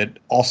quite a bit.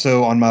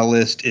 Also on my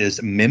list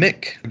is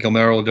Mimic,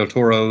 Guillermo del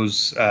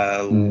Toro's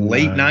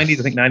late 90s,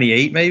 I think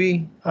 98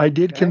 maybe. I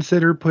did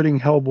consider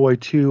putting Hellboy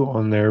 2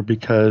 on there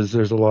because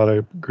there's a lot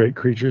of great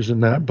creatures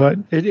in that, but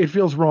it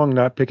feels wrong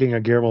not picking a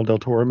Guillermo del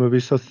Toro movie.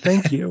 So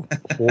thank you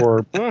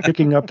for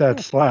picking up that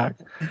slack,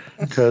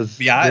 because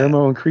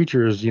Guillermo and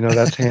creatures,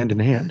 that's hand in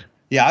hand.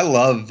 Yeah, I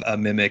love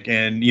Mimic,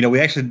 and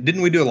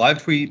we do a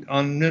live tweet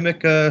on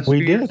Mimic a few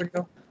years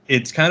ago.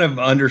 It's kind of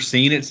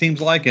underseen, it seems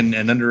like, and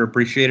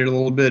underappreciated a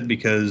little bit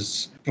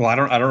because, I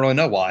don't really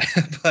know why,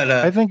 but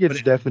I think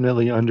it's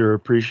definitely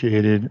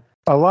underappreciated.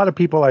 A lot of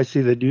people I see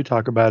that do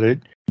talk about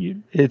it,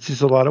 it's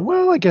just a lot of,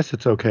 I guess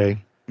it's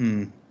okay.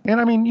 And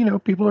I mean,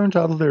 people are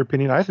entitled to their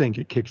opinion. I think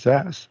it kicks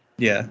ass.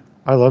 Yeah,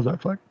 I love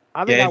that flick.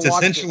 It's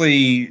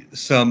essentially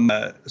some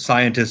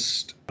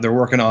scientists. They're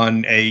working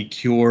on a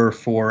cure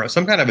for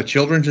some kind of a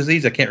children's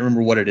disease. I can't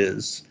remember what it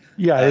is.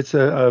 Yeah, it's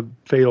a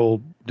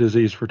fatal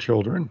disease for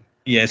children.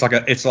 Yeah,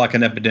 it's like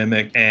an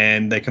epidemic,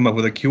 and they come up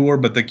with a cure,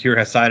 but the cure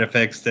has side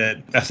effects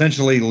that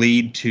essentially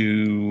lead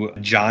to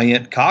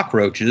giant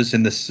cockroaches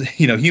in this,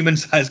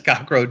 human-sized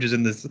cockroaches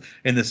in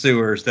the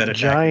sewers that attack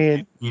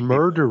giant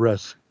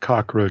murderous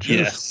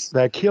cockroaches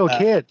that kill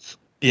kids.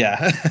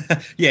 Yeah.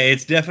 Yeah,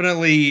 it's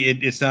definitely,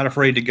 it's not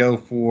afraid to go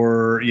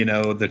for,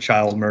 the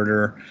child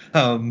murder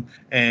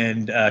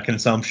and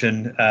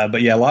consumption.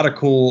 But yeah, a lot of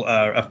cool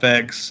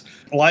effects.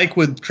 Like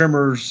with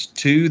Tremors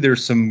 2,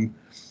 there's some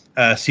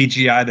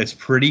CGI that's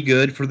pretty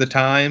good for the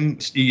time.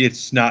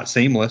 It's not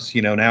seamless,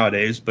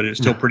 nowadays, but it's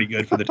still pretty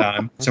good for the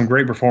time. Some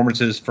great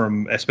performances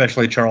from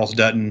especially Charles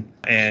Dutton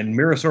and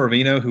Mira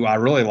Sorvino, who I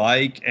really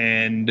like.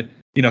 And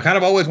kind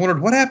of always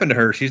wondered what happened to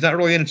her. She's not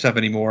really in stuff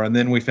anymore. And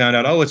then we found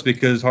out, it's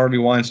because Harvey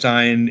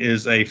Weinstein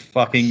is a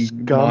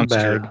fucking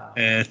monster.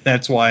 And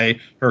that's why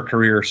her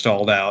career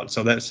stalled out.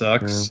 So that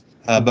sucks.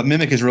 But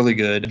Mimic is really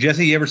good.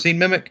 Jesse, you ever seen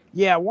Mimic?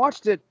 Yeah, I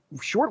watched it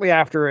shortly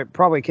after it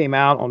probably came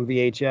out on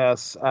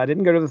VHS. I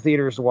didn't go to the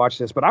theaters to watch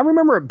this, but I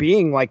remember it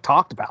being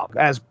talked about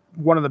as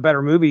one of the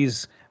better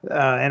movies.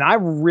 And I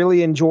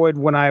really enjoyed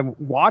when I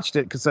watched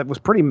it because I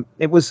think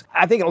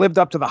it lived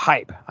up to the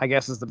hype, I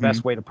guess is the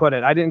best way to put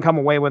it. I didn't come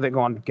away with it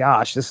going,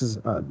 gosh, this is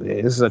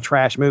a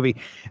trash movie.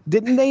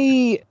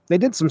 They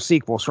did some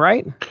sequels,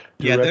 right?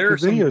 Yeah, there are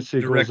some video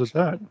sequels at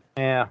that.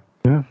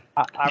 Yeah.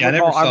 I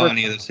never saw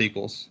any of the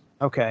sequels.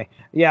 Okay.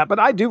 Yeah, but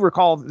I do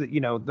recall,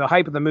 the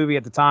hype of the movie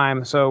at the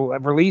time. So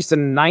released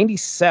in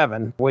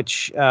 97,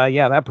 which,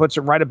 that puts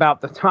it right about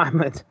the time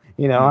that,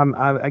 I'm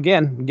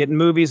again getting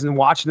movies and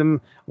watching them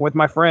with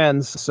my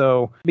friends.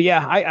 So, but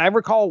yeah, I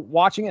recall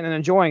watching it and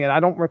enjoying it. I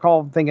don't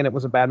recall thinking it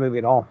was a bad movie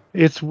at all.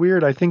 It's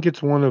weird. I think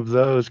it's one of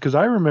those because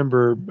I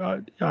remember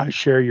I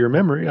share your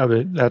memory of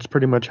it. That's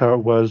pretty much how it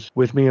was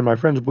with me and my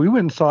friends. We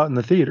went and saw it in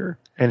the theater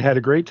and had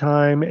a great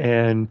time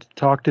and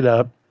talked it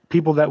up.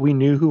 People that we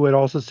knew who had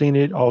also seen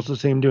it also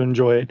seemed to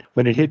enjoy it.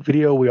 When it hit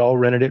video, we all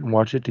rented it and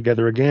watched it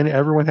together again.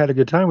 Everyone had a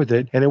good time with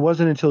it. And it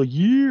wasn't until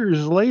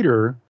years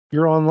later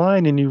you're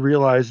online and you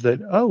realize that,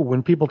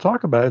 when people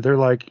talk about it, they're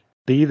like,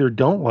 they either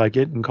don't like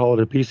it and call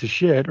it a piece of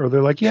shit, or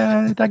they're like,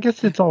 yeah, I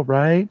guess it's all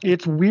right.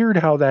 It's weird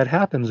how that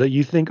happens, that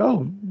you think,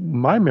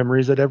 my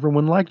memory is that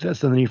everyone liked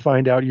this. And then you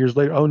find out years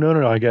later,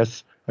 no, I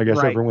guess right.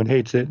 Everyone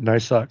hates it and I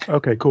suck.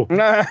 Okay, cool.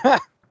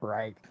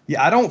 Right.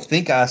 Yeah, I don't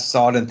think I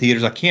saw it in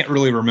theaters. I can't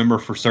really remember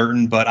for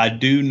certain, but I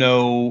do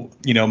know,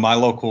 my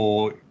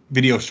local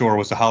video store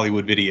was a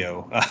Hollywood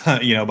Video,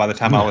 by the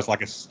time I was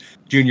like a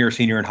junior or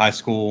senior in high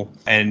school.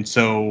 And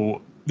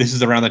so this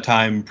is around the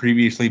time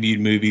previously viewed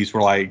movies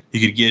were like,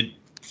 you could get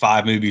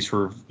 5 movies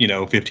for,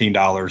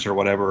 $15 or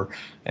whatever.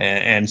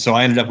 And so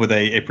I ended up with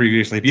a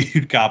previously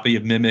viewed copy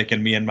of Mimic,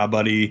 and me and my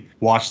buddy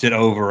watched it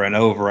over and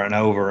over and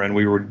over. And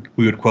we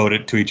would quote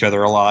it to each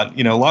other a lot.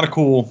 A lot of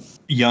cool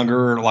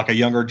younger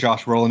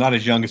Josh Brolin, not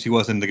as young as he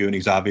was in The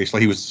Goonies,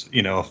 obviously. He was,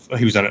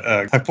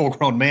 a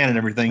full-grown man and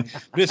everything.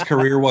 But his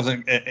career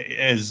wasn't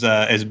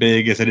as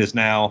big as it is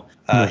now.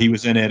 He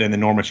was in it, and then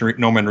Norman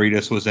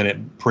Reedus was in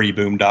it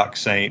pre-Boondock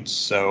Saints.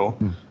 So,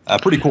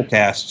 pretty cool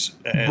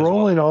cast.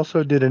 Brolin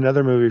also did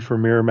another movie for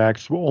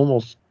Miramax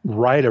almost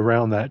right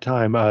around that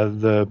time,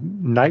 the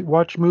Night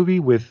Watch movie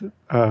with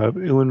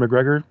Ewan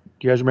McGregor.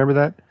 Do you guys remember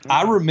that?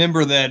 I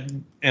remember that,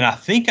 and I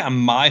think I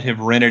might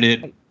have rented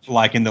it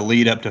like in the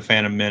lead up to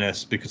Phantom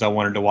Menace because I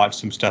wanted to watch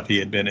some stuff he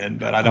had been in,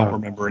 but I don't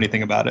remember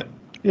anything about it.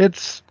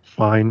 It's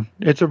fine.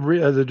 It's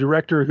the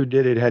director who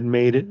did it had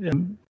made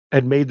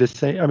the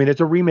same. I mean,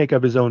 it's a remake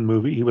of his own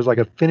movie. He was like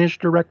a Finnish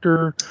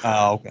director,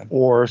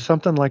 or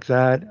something like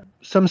that,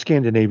 some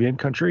Scandinavian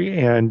country,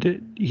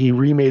 and he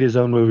remade his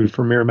own movie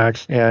for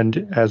Miramax.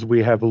 And as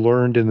we have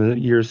learned in the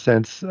years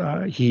since,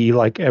 he,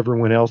 like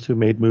everyone else who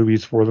made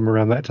movies for them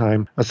around that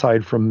time,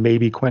 aside from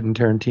maybe Quentin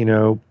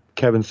Tarantino,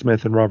 Kevin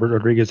Smith, and Robert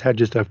Rodriguez, had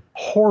just a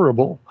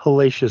horrible,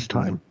 hellacious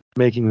time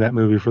making that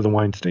movie for the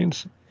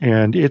Weinsteins.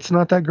 And it's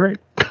not that great.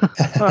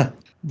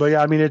 But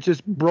yeah, I mean, it's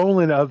just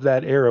Brolin of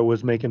that era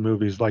was making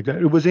movies like that.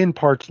 It was in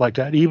parts like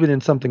that. Even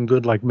in something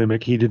good like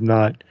Mimic, he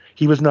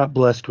was not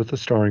blessed with a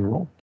starring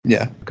role.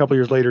 Yeah. A couple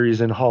years later, he's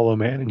in Hollow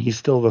Man, and he's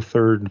still the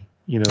third,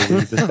 lead,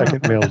 the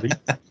second male lead.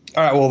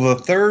 All right. Well, the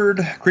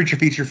third creature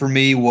feature for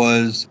me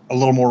was a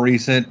little more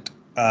recent,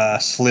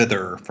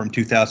 Slither from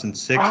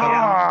 2006.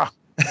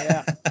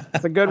 Yeah,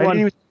 it's a good I one.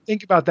 didn't even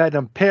think about that, and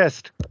I'm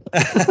pissed.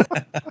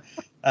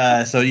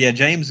 So yeah,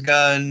 James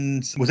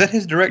Gunn, was that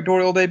his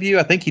directorial debut?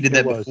 I think he did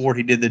that before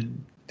he did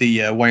the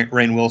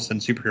Rainn Wilson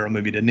superhero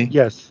movie, didn't he?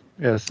 Yes,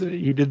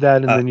 he did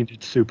that, and then he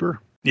did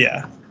Super.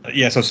 Yeah.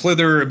 So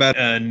Slither, about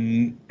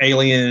an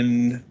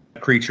alien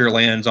creature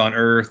lands on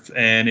Earth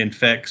and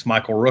infects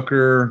Michael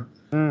Rooker,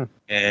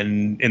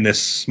 and in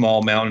this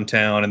small mountain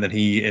town, and then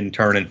he in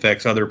turn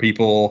infects other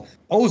people.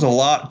 Owes a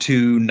lot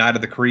to Night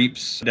of the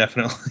Creeps,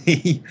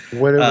 definitely.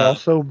 Would have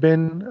also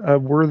been a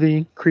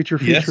worthy creature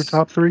feature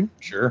top 3.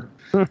 Sure.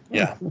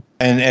 Yeah.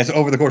 And as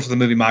over the course of the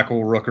movie,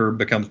 Michael Rooker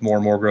becomes more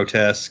and more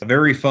grotesque.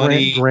 Very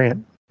funny.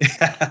 Grant.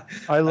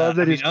 I love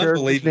that his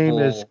character's name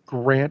is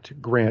Grant.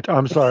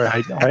 I'm sorry.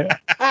 I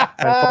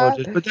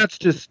apologize. But that's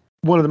just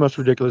one of the most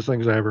ridiculous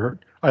things I ever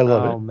heard. I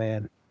love it. Oh,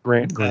 man.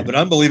 Grant. But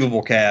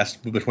unbelievable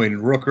cast between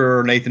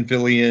Rooker, Nathan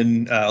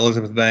Fillion,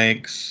 Elizabeth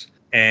Banks,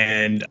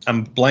 and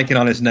I'm blanking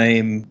on his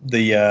name,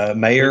 the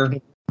mayor.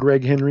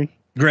 Greg Henry.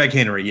 Greg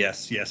Henry,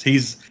 yes.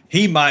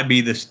 He might be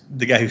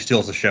the guy who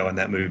steals the show in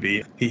that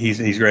movie.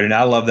 He's great, and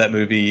I love that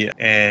movie.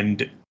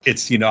 And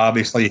it's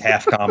obviously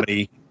half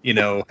comedy,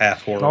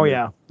 half horror. Oh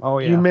yeah.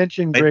 You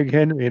mentioned Greg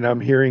Henry, and I'm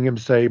hearing him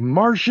say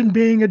 "Martian"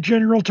 being a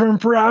general term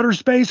for outer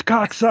space,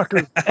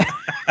 cocksucker.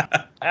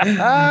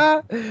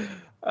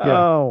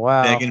 Oh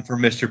wow. Begging for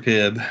Mr.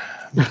 Pibb.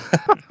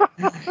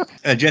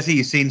 Jesse,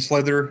 you seen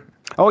Slither?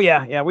 Oh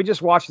yeah. We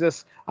just watched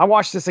this. I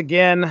watched this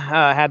again.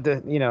 Had to,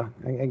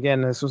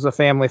 again, this was a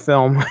family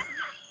film.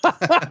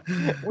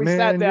 We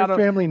sat down. Your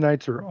family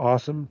nights are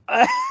awesome.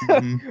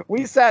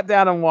 We sat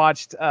down and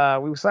watched. I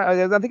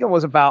think it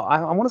was about. I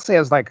want to say it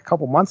was like a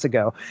couple months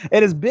ago.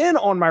 It has been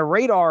on my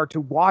radar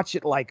to watch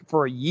it like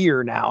for a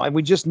year now, and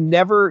we just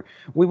never.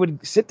 We would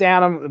sit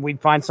down and we'd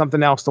find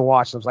something else to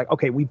watch. And I was like,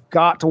 okay, we've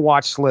got to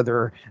watch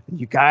Slither.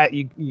 You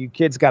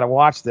kids got to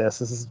watch this.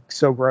 This is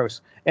so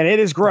gross, and it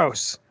is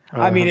gross.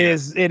 I mean,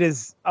 it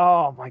is.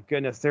 Oh my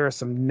goodness, there is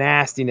some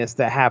nastiness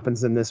that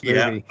happens in this movie.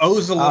 Yeah,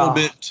 owes a little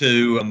bit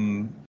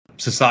to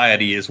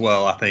Society as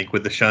well, I think,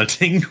 with the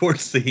shunting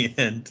towards the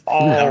end. I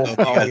don't know if you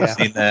guys have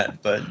seen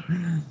that, but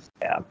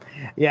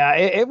yeah,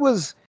 it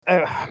was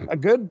a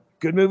good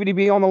movie to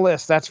be on the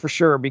list, that's for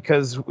sure.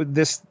 Because with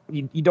this,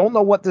 you don't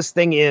know what this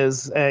thing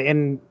is,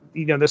 and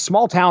the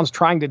small town's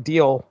trying to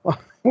deal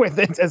with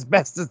it as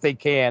best as they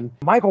can.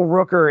 Michael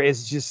Rooker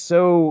is just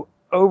so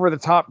over the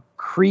top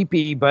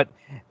creepy, but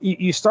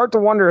you start to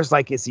wonder, is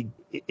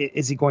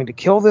he going to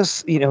kill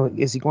this?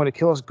 Is he going to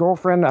kill his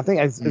girlfriend? I think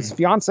his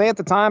fiance at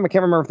the time. I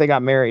can't remember if they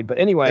got married, but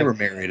anyway, they were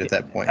married at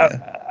that point.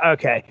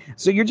 Okay,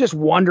 so you're just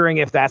wondering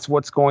if that's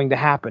what's going to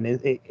happen,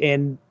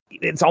 and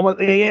it's almost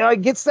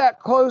it gets that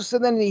close,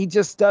 and then he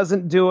just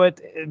doesn't do it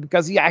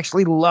because he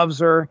actually loves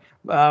her.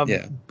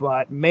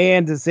 But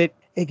man, does it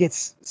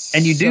gets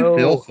and you do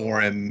feel for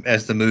him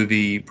as the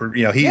movie.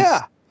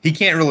 He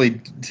can't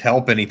really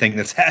help anything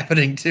that's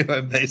happening to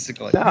him,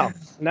 basically.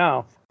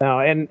 No.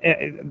 And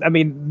I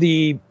mean,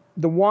 the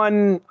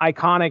one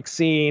iconic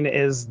scene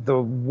is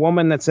the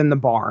woman that's in the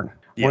barn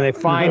when they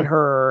find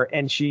her,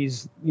 and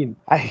she's, you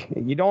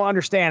don't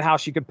understand how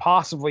she could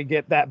possibly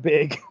get that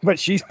big, but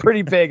she's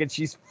pretty big, and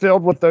she's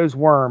filled with those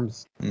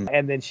worms,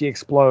 and then she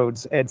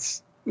explodes.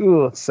 It's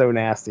so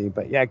nasty,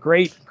 but yeah,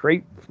 great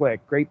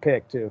flick, great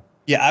pick too.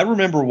 Yeah, I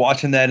remember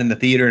watching that in the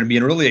theater and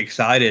being really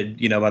excited,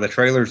 by the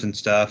trailers and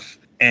stuff.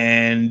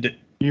 And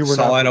you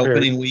saw it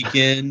opening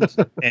weekend,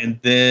 and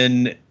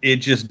then it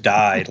just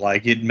died.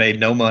 Like, it made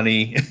no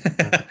money.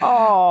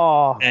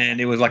 Oh,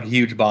 and it was like a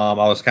huge bomb.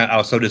 I was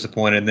so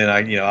disappointed. And then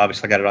I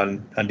obviously got it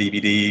on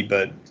DVD,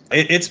 but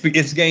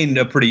it's gained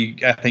a pretty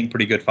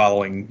good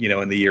following,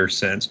 in the years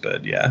since.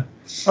 But yeah.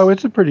 Oh,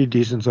 it's a pretty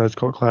decent sized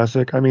cult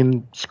classic. I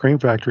mean, Scream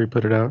Factory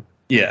put it out.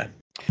 Yeah.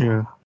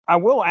 Yeah. I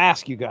will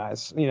ask you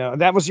guys.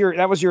 That was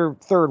your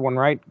third one,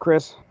 right,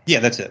 Chris? Yeah,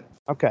 that's it.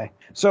 Okay.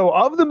 So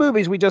of the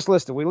movies we just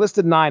listed, we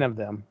listed 9 of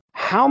them.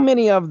 How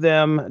many of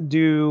them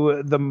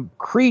do the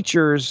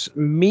creatures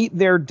meet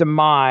their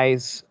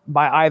demise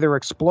by either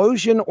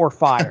explosion or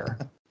fire?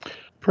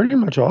 Pretty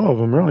much all of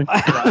them, really.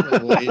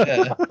 Probably,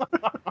 yeah.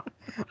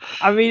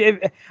 I mean,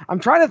 I'm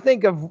trying to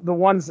think of the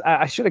ones.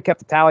 I should have kept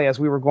the tally as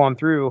we were going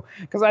through,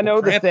 because I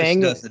know the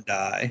thing. Krampus doesn't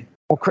die.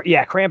 Well,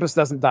 yeah, Krampus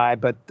doesn't die,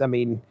 but I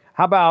mean,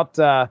 how about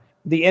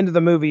the end of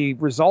the movie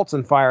results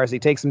in fire as he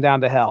takes him down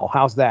to hell?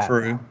 How's that?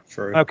 True.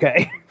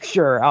 Okay,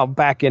 sure. I'll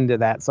back into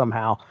that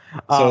somehow.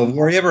 So if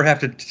we ever have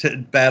to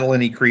battle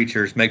any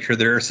creatures, make sure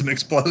there are some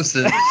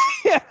explosives.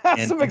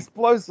 Some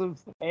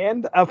explosives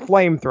and a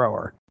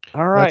flamethrower.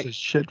 All right. That's a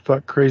shit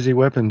fuck crazy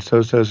weapon,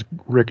 so says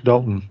Rick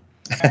Dalton.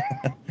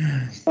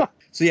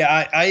 So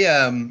yeah,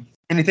 I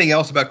anything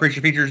else about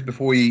creature features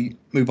before we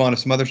move on to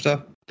some other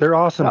stuff? They're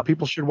awesome.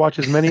 People should watch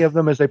as many of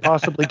them as they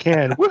possibly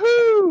can.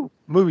 Woohoo!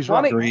 Movies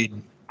rock. Agreed.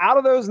 Out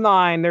of those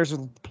 9, there's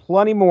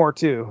plenty more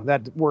too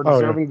that were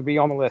deserving to be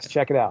on the list.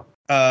 Check it out.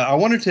 I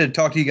wanted to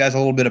talk to you guys a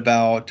little bit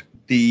about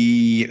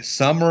the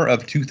summer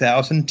of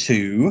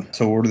 2002.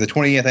 So we're to the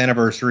 20th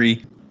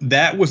anniversary.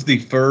 That was the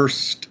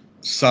first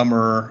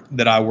summer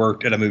that I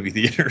worked at a movie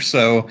theater.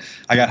 So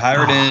I got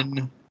hired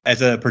in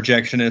as a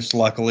projectionist,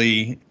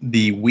 luckily,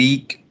 the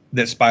week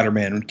that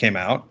Spider-Man came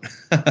out.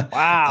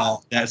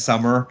 Wow. That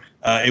summer.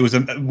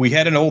 We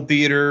had an old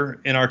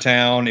theater in our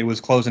town. It was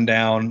closing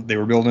down. They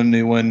were building a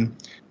new one.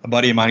 A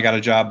buddy of mine got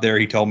a job there.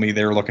 He told me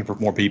they were looking for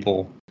more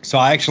people. So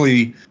I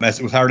actually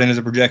was hired in as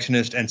a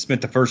projectionist and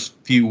spent the first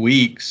few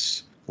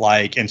weeks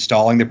like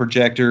installing the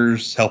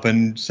projectors,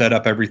 helping set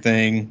up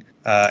everything.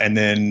 And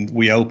then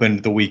we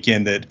opened the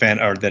weekend that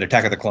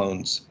Attack of the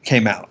Clones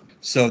came out.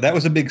 So that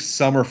was a big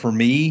summer for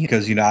me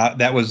because,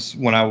 that was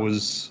when I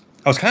was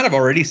kind of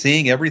already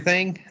seeing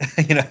everything,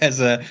 as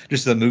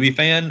just a movie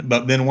fan.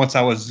 But then once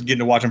I was getting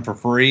to watch them for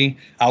free,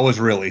 I was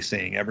really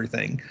seeing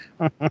everything.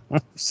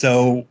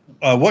 So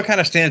what kind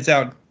of stands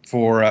out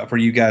for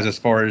you guys as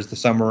far as the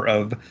summer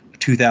of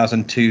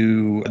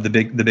 2002, the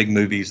big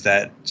movies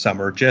that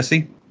summer?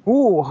 Jesse?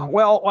 Ooh,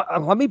 well,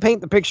 let me paint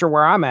the picture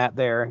where I'm at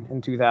there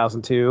in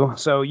 2002.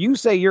 So you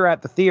say you're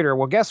at the theater.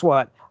 Well, guess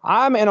what?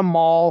 I'm in a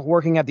mall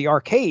working at the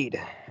arcade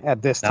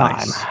at this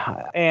time.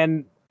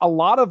 And a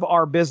lot of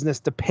our business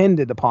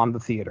depended upon the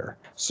theater.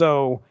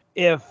 So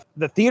if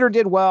the theater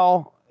did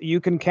well, you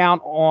can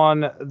count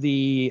on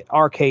the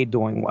arcade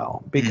doing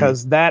well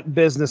because that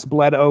business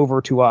bled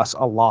over to us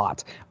a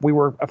lot. We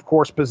were, of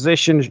course,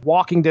 positioned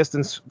walking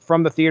distance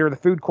from the theater. The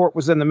food court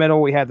was in the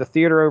middle. We had the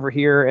theater over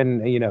here,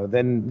 and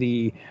then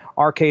the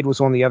arcade was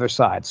on the other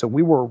side. So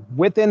we were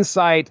within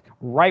sight,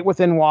 right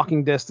within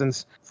walking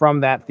distance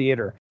from that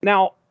theater.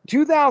 Now,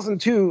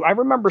 2002, I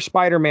remember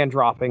Spider-Man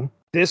dropping.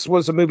 This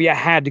was a movie I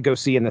had to go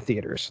see in the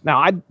theaters. Now,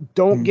 I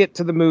don't get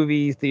to the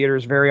movie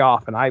theaters very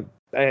often.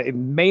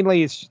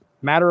 Mainly it's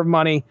matter of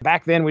money.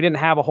 Back then, we didn't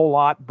have a whole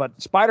lot, but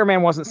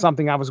Spider-Man wasn't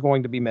something I was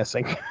going to be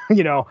missing.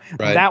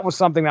 That was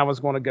something I was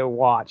going to go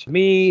watch.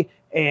 Me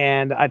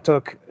and I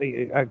took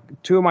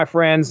 2 of my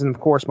friends and,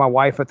 of course, my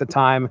wife at the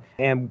time,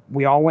 and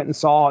we all went and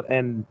saw it.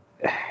 And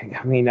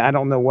I mean, I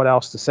don't know what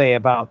else to say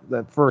about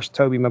the first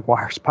Tobey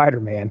Maguire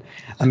Spider-Man.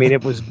 I mean,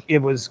 it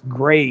was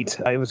great.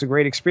 It was a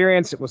great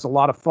experience. It was a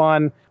lot of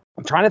fun.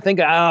 I'm trying to think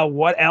of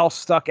what else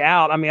stuck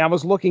out. I mean, I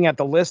was looking at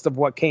the list of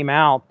what came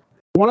out.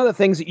 One of the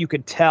things that you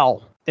could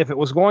tell if it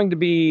was going to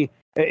be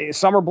a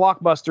summer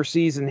blockbuster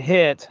season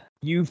hit,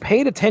 you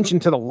paid attention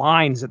to the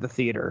lines at the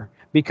theater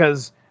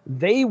because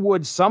they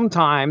would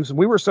sometimes,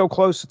 we were so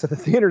close to the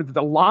theater that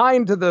the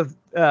line to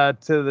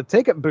the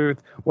ticket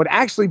booth would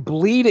actually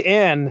bleed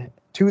in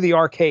to the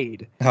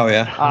arcade. Oh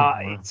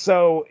yeah.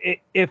 So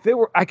if it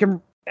were, I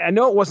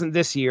know it wasn't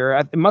this year.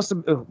 It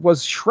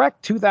was Shrek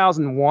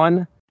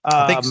 2001.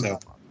 I think so.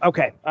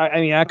 Okay.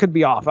 I mean, I could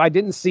be off. I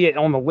didn't see it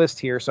on the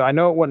list here, so I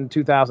know it wasn't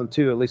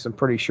 2002, at least I'm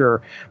pretty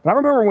sure. But I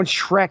remember when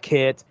Shrek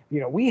hit,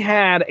 we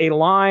had a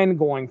line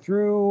going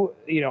through,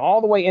 all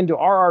the way into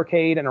our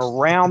arcade and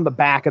around the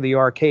back of the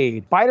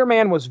arcade.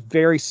 Spider-Man was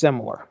very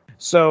similar.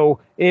 So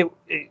you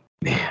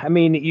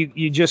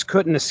just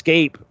couldn't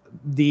escape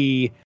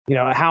the,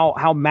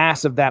 how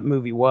massive that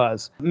movie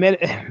was.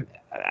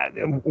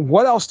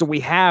 What else do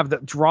we have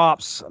that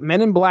drops?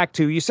 Men in Black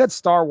 2. You said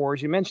Star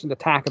Wars. You mentioned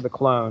Attack of the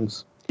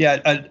Clones.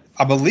 Yeah,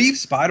 I believe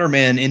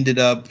Spider-Man ended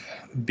up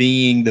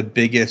being the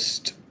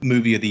biggest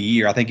movie of the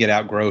year. I think it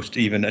outgrossed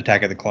even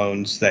Attack of the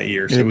Clones that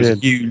year. So it was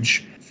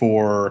huge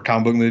for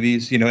comic book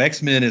movies.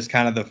 X-Men is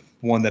kind of the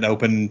one that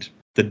opened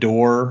the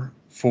door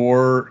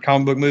for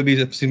comic book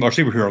movies, or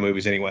superhero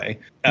movies anyway,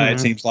 it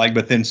seems like.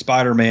 But then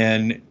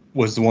Spider-Man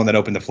was the one that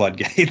opened the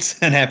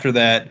floodgates. And after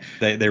that,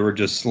 they were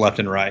just left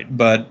and right.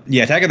 But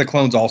yeah, Attack of the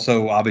Clones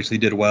also obviously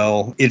did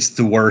well. It's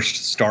the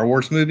worst Star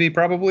Wars movie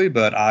probably,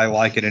 but I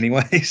like it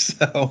anyway.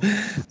 So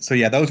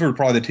yeah, those were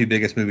probably the 2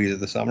 biggest movies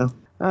of the summer.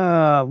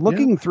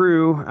 Looking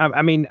through,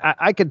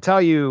 I could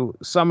tell you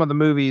some of the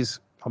movies,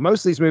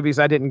 most of these movies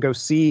I didn't go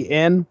see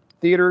in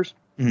theaters.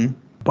 Mm-hmm.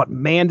 But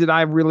man, did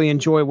I really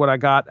enjoy what I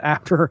got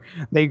after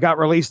they got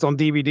released on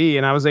DVD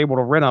and I was able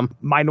to rent them.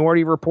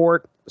 Minority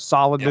Report,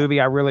 solid movie.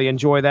 I really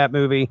enjoy that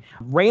movie.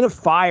 Reign of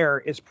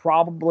Fire is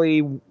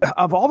probably,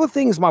 of all the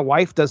things my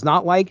wife does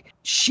not like,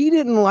 she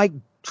didn't like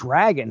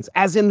dragons,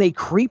 as in they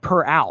creep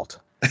her out.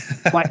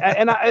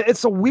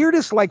 It's the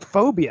weirdest like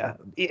phobia.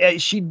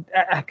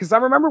 Because I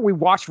remember we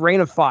watched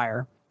Reign of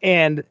Fire,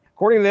 and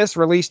according to this,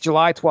 released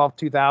July 12th,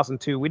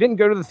 2002. We didn't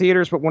go to the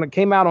theaters, but when it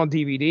came out on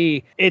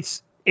DVD,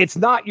 it's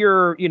not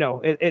your,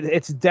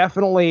 it's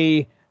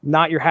definitely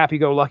not your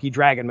happy-go-lucky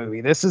dragon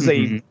movie. This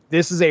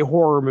is a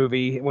horror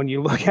movie when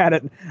you look at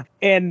it,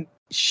 and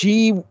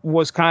she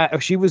was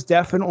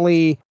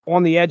definitely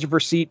on the edge of her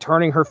seat,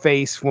 turning her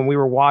face when we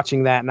were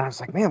watching that. And I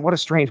was like, man, what a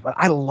strange, but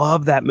I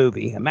love that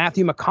movie. And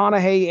Matthew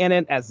McConaughey in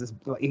it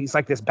he's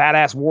like this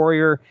badass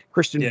warrior,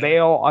 Christian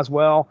Bale as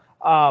well.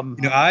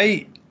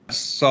 I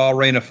saw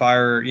Reign of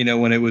Fire,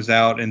 when it was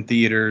out in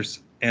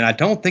theaters, and I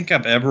don't think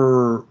I've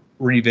ever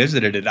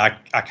revisited it. I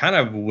kind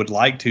of would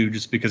like to,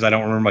 just because I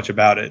don't remember much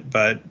about it,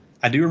 but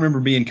I do remember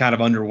being kind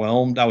of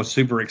underwhelmed. I was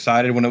super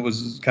excited when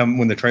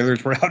when the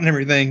trailers were out and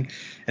everything.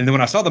 And then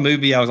when I saw the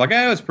movie, I was like,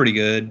 it was pretty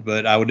good,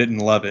 but I didn't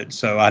love it.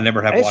 So I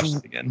never have watched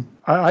it again.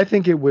 I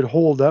think it would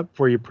hold up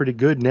for you pretty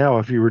good now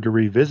if you were to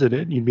revisit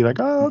it. You'd be like,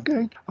 oh,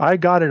 okay. I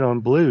got it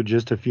on Blue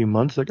just a few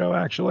months ago,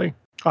 actually.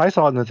 I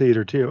saw it in the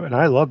theater too, and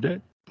I loved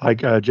it. Like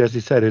Jesse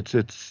said,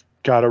 it's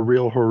got a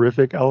real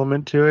horrific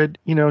element to it.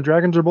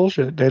 Dragons are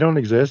bullshit. They don't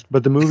exist.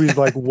 But the movie's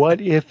like, what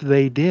if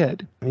they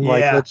did?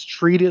 Like, let's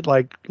treat it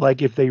like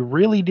if they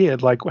really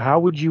did. Like, how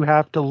would you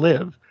have to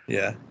live?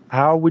 Yeah.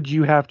 How would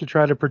you have to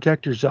try to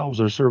protect yourselves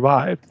or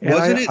survive? And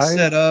wasn't it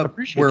set up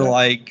where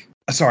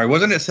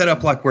wasn't it set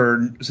up like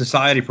where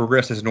society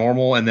progressed as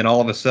normal, and then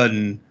all of a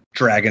sudden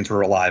dragons were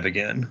alive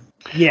again?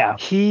 Yeah.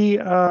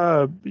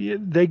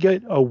 They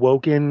get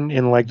awoken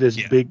in like this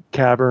big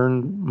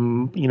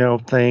cavern,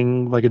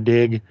 thing, like a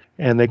dig,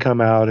 and they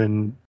come out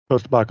and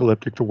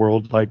post-apocalyptic the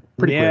world like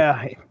pretty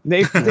quick.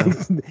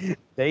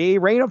 They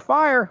Reign of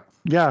Fire.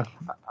 Yeah.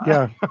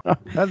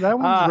 That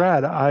one's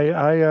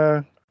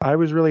rad. I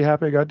was really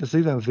happy I got to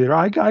see that in the theater.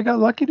 I got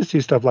lucky to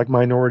see stuff like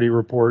Minority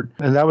Report,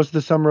 and that was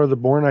the summer of the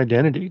Bourne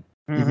Identity,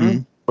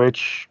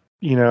 which,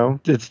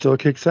 it still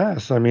kicks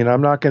ass. I mean,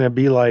 I'm not going to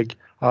be like,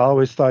 I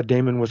always thought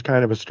Damon was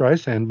kind of a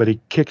Streisand, but he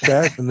kicks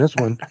ass in this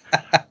one.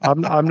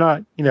 I'm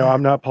not,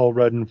 I'm not Paul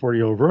Rudd and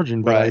 40-Year-Old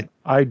Virgin, but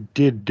I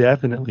did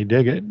definitely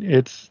dig it.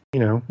 It's,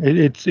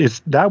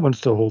 it's that one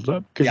still holds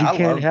up, because you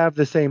can't have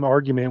the same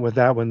argument with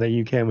that one that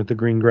you can with the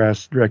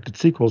Greengrass directed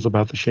sequels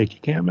about the shaky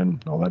cam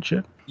and all that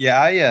shit.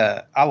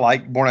 Yeah, I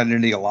like Bourne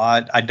Identity a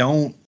lot. I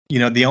don't,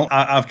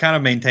 I've kind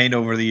of maintained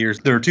over the years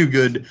there are two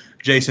good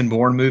Jason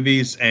Bourne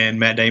movies, and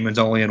Matt Damon's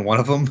only in one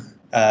of them.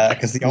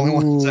 Because the only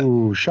ones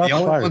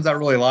I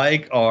really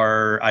like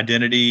are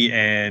Identity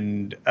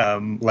and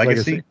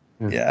Legacy.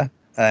 Yeah.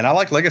 And I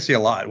like Legacy a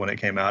lot when it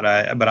came out.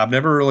 But I've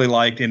never really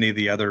liked any of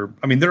the other.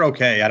 I mean, they're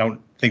okay. I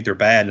don't think they're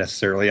bad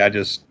necessarily. I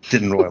just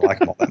didn't really like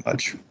them all that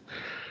much.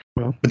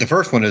 Well, but the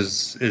first one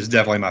is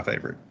definitely my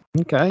favorite.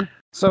 Okay.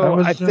 So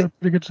that was a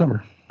pretty good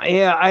summer.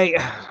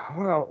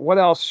 Yeah. What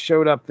else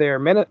showed up there?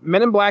 Men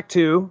in Black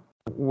 2,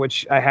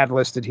 which I had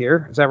listed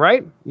here. Is that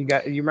right? You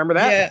remember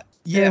that?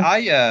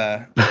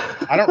 Yeah.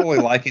 I don't really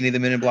like any of the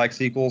Men in Black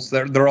sequels.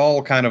 They're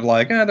all kind of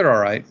like, they're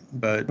all right.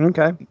 But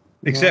okay.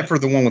 Except for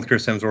the one with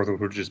Chris Hemsworth, which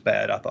was just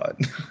bad, I thought.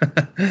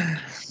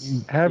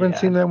 Haven't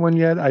seen that one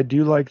yet. I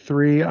do like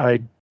 3. I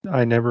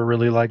never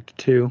really liked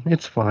 2.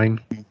 It's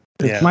fine.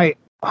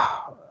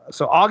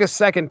 So August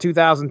 2nd,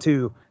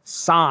 2002,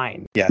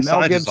 Sign. Yeah,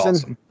 Mel Sign Gibson.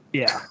 is awesome.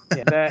 Yeah.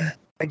 That,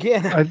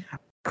 again,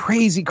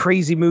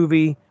 crazy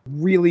movie.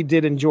 Really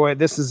did enjoy it.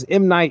 This is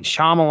M. Night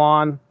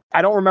Shyamalan.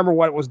 I don't remember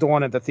what it was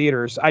doing at the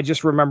theaters. I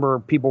just remember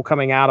people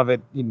coming out of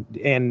it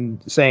and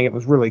saying it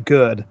was really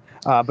good.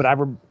 But I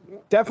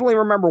definitely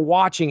remember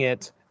watching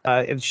it.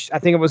 I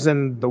think it was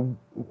in the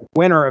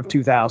winter of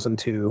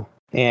 2002,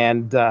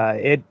 and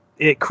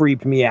it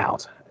creeped me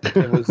out.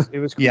 It was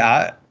creepy.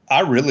 Yeah,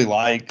 I really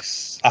like.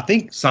 I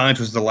think Signs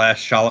was the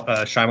last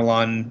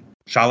Shyamalan.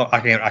 I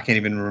can't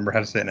even remember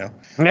how to say it now.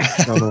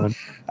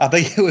 I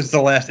think it was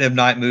the last M.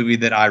 Night movie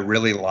that I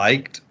really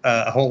liked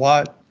a whole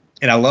lot,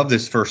 and I love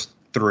this first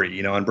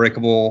 3.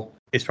 Unbreakable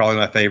is probably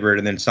my favorite,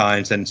 and then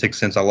Signs and Sixth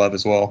Sense I love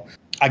as well.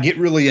 I get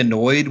really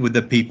annoyed with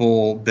the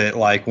people that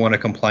like want to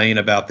complain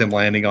about them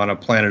landing on a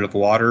planet of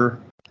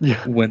water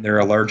when they're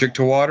allergic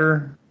to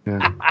water.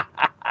 Yeah.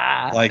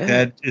 Like,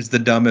 that is the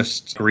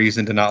dumbest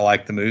reason to not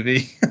like the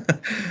movie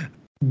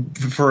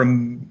for a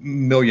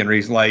million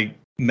reasons. Like,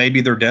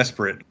 maybe they're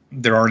desperate.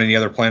 There aren't any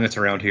other planets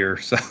around here,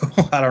 so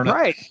I don't know.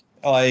 Right.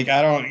 Like,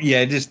 I don't.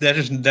 Yeah,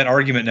 that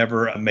argument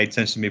never made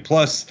sense to me.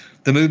 Plus,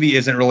 the movie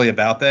isn't really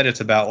about that.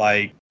 It's about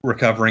like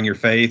recovering your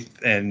faith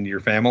and your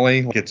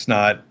family. Like, it's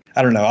not.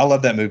 I don't know. I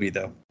love that movie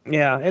though.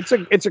 Yeah, it's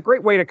a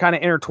great way to kind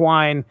of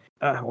intertwine.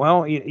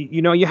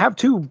 You have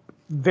two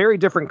very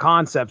different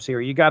concepts here.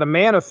 You got a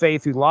man of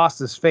faith who lost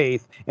his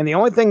faith, and the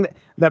only thing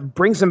that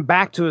brings him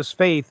back to his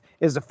faith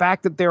is the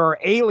fact that there are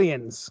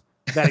aliens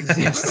that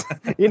exist.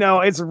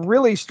 It's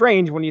really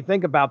strange when you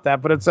think about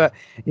that, but it's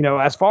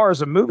as far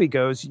as a movie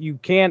goes, you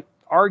can't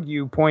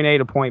argue point A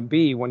to point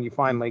B when you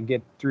finally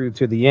get through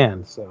to the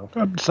end. So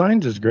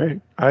Signs is great.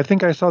 I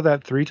think I saw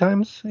that 3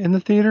 times in the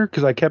theater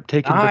because I kept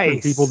taking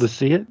different people to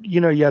see it.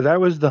 Yeah, that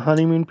was the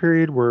honeymoon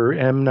period where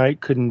M.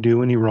 Night couldn't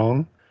do any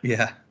wrong.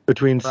 Yeah.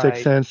 Between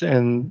Sixth Sense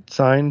and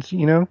Signs,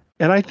 And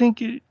I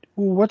think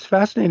what's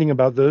fascinating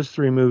about those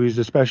 3 movies,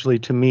 especially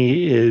to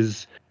me,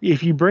 is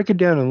if you break it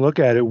down and look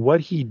at it, what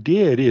he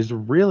did is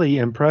really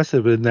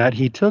impressive in that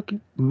he took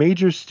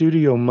major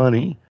studio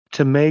money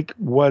to make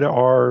what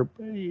are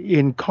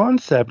in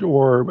concept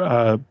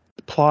or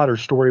plot or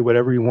story,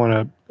 whatever you want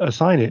to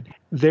assign it.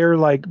 They're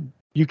like,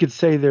 you could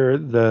say they're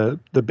the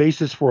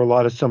basis for a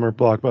lot of summer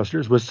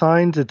blockbusters. With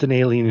Signs, it's an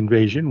alien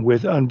invasion.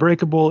 With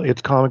Unbreakable,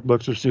 it's comic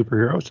books or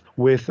superheroes.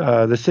 With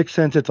The Sixth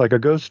Sense, it's like a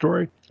ghost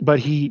story. But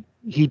he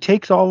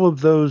takes all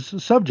of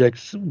those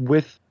subjects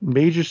with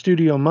major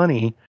studio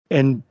money,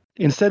 and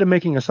instead of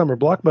making a summer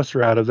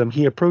blockbuster out of them,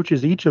 he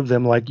approaches each of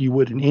them like you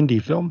would an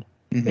indie film.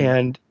 Mm-hmm.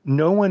 And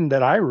no one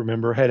that I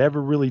remember had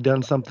ever really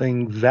done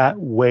something that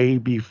way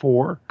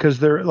before. Because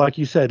they're, like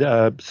you said,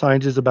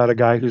 Signs is about a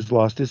guy who's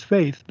lost his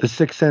faith. The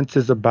Sixth Sense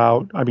is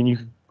about, you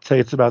could say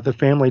it's about the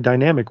family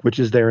dynamic, which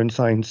is there in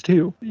Signs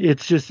too.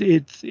 It's just,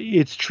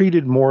 it's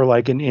treated more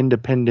like an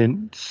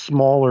independent,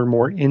 smaller,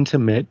 more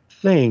intimate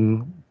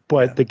thing.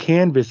 But the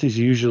canvas is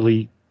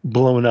usually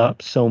blown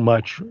up so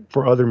much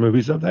for other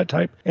movies of that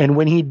type. And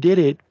when he did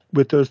it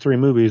with those 3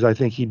 movies, I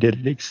think he did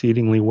it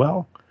exceedingly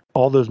well.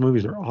 All those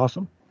movies are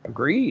awesome.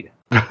 Agreed.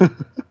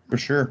 For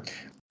sure.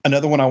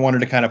 Another one I wanted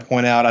to kind of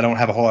point out, I don't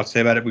have a whole lot to say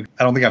about it.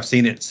 I don't think I've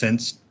seen it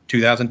since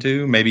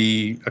 2002.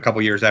 Maybe a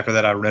couple years after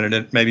that I rented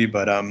it, maybe.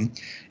 But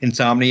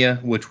Insomnia,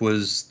 which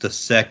was the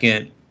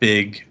second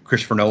big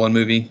Christopher Nolan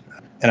movie.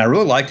 And I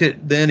really liked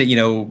it then.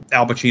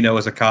 Al Pacino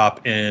is a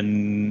cop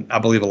in, I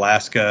believe,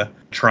 Alaska,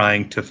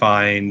 trying to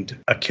find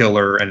a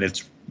killer, and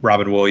it's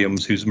Robin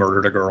Williams who's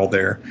murdered a girl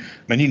there.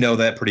 And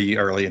that pretty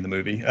early in the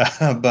movie.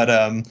 But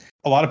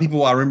a lot of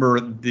people, I remember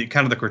the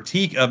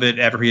critique of it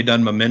after he had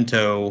done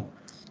Memento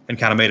and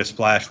kind of made a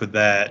splash with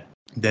that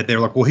they're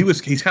like, well,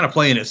 he's kind of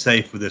playing it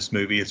safe with this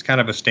movie. It's kind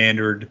of a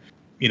standard,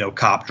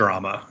 cop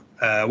drama.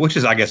 Which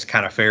is, I guess,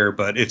 kind of fair,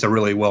 but it's a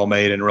really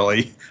well-made and a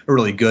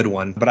really good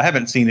one. But I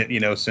haven't seen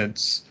it,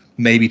 since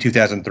maybe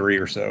 2003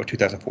 or so,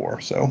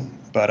 2004. So,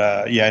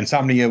 but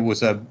Insomnia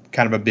was a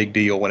kind of a big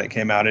deal when it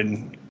came out,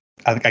 and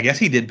I guess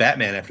he did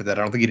Batman after that.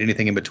 I don't think he did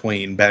anything in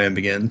between. Batman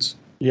Begins.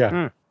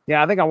 Yeah.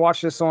 Yeah, I think I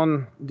watched this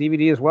on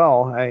DVD as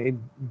well. I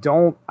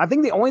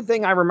think the only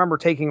thing I remember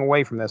taking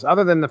away from this,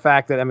 other than the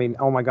fact that,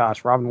 oh my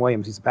gosh, Robin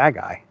Williams, he's a bad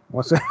guy.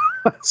 What's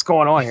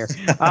going on here?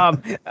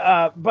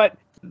 But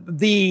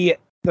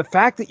the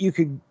fact that you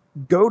could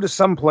go to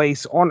some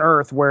place on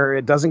Earth where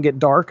it doesn't get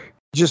dark,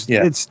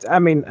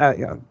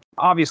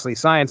 obviously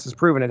science has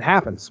proven it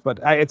happens, but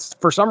it's,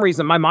 for some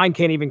reason, my mind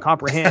can't even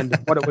comprehend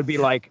what it would be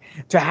like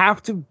to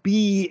have to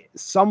be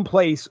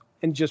someplace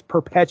in just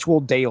perpetual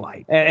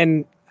daylight.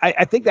 And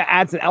I think that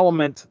adds an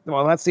element.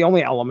 Well, that's the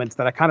only element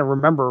that I kind of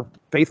remember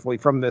faithfully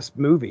from this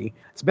movie.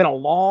 It's been a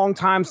long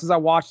time since I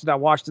watched it. I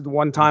watched it the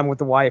one time with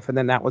the wife, and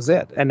then that was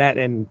it.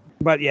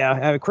 But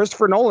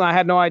Christopher Nolan, I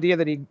had no idea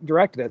that he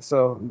directed it.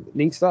 So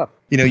neat stuff.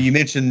 You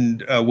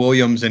mentioned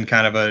Williams in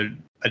kind of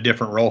a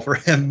different role for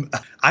him.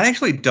 I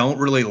actually don't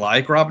really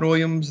like Robin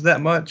Williams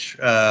that much.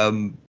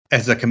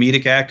 As a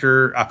comedic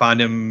actor, I find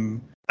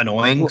him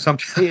annoying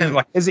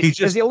sometimes. Is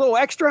he a little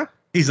extra?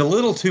 He's a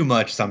little too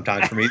much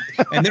sometimes for me.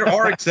 And there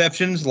are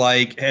exceptions,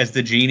 like as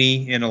the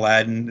genie in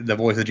Aladdin, the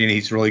voice of the genie,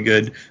 he's really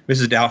good.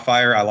 Mrs.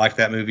 Doubtfire, I liked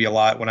that movie a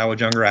lot when I was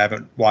younger. I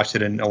haven't watched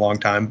it in a long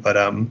time.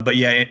 But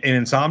yeah, in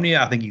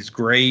Insomnia, I think he's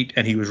great.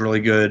 And he was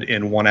really good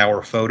in 1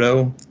 Hour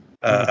Photo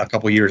a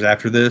couple years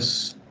after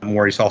this,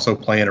 where he's also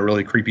playing a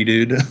really creepy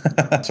dude.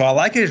 So I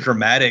like his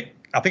dramatic.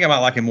 I think I might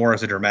like him more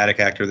as a dramatic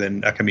actor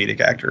than a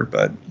comedic actor,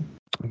 but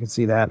I can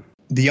see that.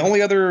 The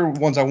only other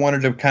ones I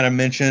wanted to kind of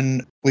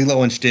mention,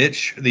 Lilo and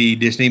Stitch, the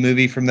Disney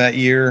movie from that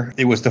year.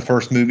 It was the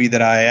first movie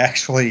that I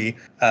actually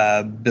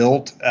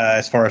built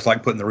as far as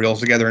like putting the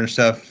reels together and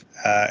stuff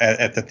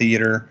at the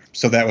theater.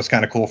 So that was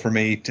kind of cool for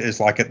me.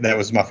 That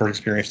was my first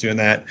experience doing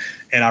that.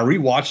 And I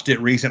rewatched it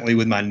recently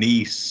with my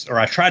niece, or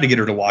I tried to get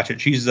her to watch it.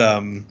 She's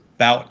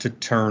about to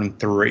turn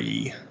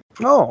 3.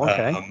 Oh,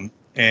 okay.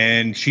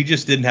 And she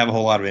just didn't have a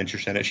whole lot of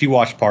interest in it. She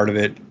watched part of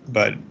it,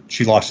 but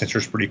she lost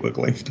interest pretty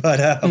quickly.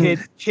 But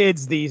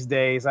kids these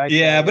days, but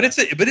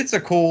it's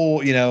a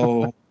cool,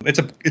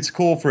 it's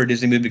cool for a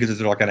Disney movie because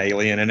there's like an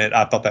alien in it.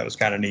 I thought that was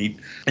kind of neat.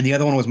 And the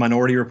other one was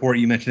Minority Report.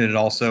 You mentioned it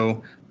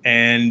also,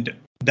 and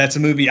that's a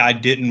movie I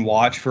didn't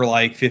watch for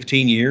like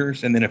 15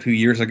 years, and then a few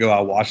years ago I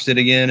watched it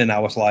again, and I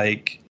was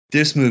like,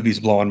 this movie's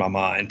blowing my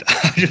mind.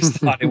 I just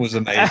thought it was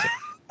amazing.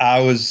 I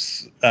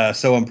was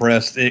so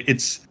impressed.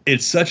 It's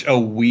such a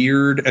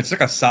weird, it's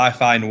like a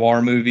sci-fi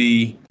noir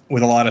movie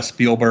with a lot of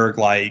Spielberg,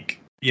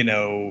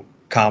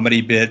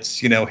 comedy bits,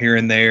 here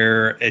and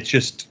there.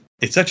 It's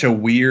such a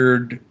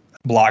weird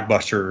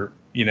blockbuster,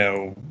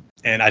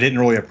 and I didn't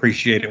really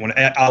appreciate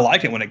it I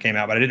liked it when it came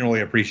out, but I didn't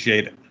really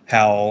appreciate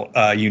how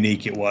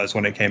unique it was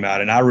when it came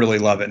out, and I really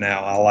love it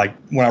now. I like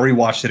when I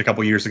rewatched it a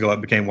couple years ago,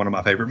 it became one of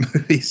my favorite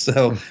movies.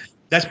 So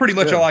that's pretty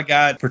much all I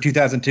got for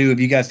 2002. If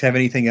you guys have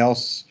anything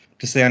else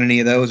to say on any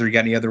of those, or you got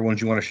any other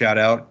ones you want to shout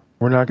out?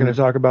 We're not going to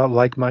talk about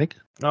Like Mike.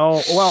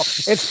 Oh, well,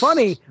 it's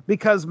funny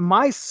because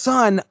my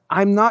son,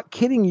 I'm not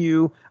kidding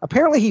you,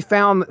 apparently he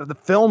found the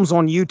films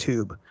on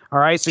YouTube. All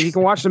right, so he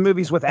can watch the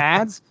movies with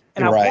ads.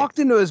 And I walked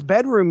into his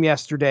bedroom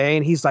yesterday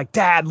and he's like,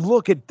 Dad,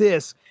 look at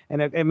this.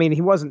 And I mean,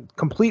 he wasn't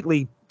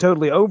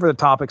totally over the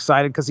top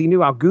excited because he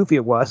knew how goofy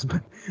it was.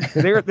 But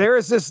there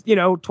is this,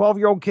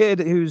 12-year-old kid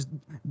who's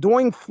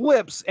doing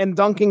flips and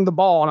dunking the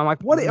ball. And I'm like,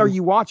 what are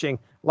you watching?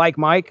 Like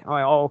Mike? I'm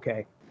like, oh,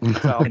 okay.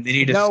 So, and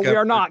then no, we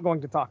are not going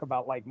to talk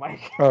about Like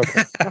Mike.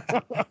 Okay.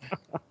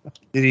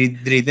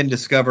 Did he then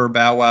discover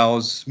Bow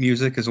Wow's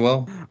music as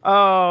well?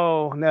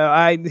 Oh, no,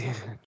 I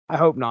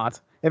hope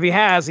not. If he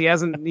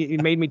hasn't he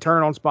made me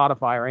turn on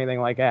Spotify or anything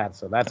like that.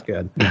 So that's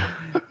good.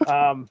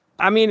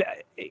 I mean,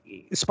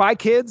 Spy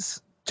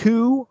Kids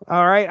 2.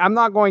 All right. I'm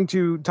not going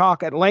to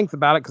talk at length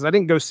about it because I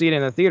didn't go see it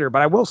in the theater,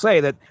 but I will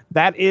say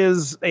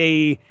that's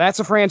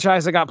a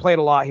franchise that got played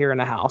a lot here in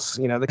the house.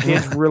 The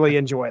kids really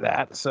enjoy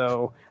that.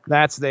 So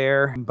that's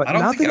there, but I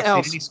don't nothing think I've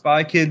else. seen any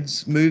Spy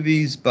Kids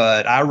movies,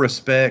 but I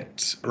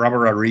respect Robert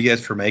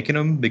Rodriguez for making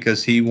them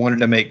because he wanted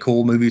to make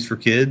cool movies for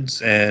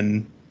kids,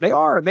 and they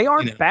aren't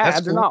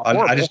bad. They're cool. not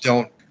horrible.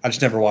 I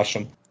just never watched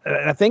them.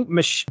 I think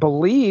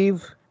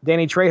believe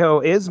Danny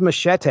Trejo is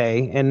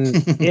Machete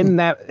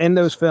in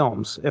those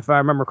films, if I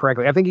remember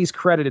correctly. I think he's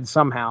credited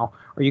somehow,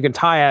 or you can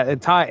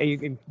you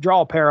can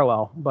draw a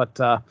parallel. But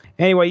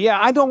anyway, yeah,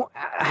 I don't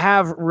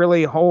have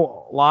really a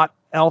whole lot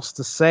else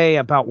to say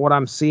about what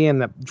I'm seeing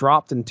that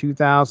dropped in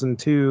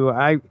 2002.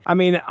 I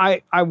mean,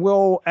 I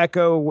will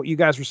echo what you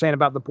guys were saying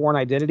about the Bourne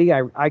Identity.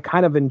 I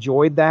kind of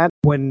enjoyed that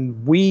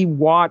when we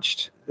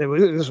watched. It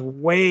was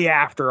way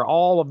after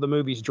all of the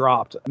movies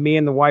dropped. Me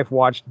and the wife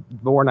watched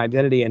Bourne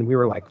Identity, and we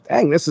were like,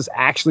 dang, this is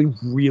actually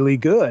really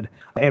good.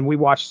 And we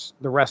watched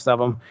the rest of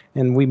them,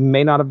 and we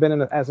may not have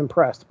been as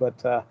impressed.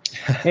 But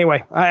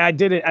anyway, I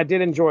did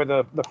enjoy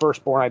the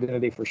first Bourne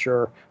Identity for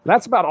sure.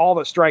 That's about all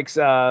that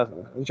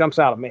jumps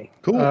out at me.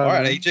 Cool. All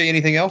right, AJ,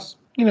 anything else?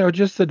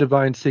 Just the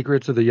divine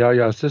secrets of the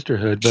Yaya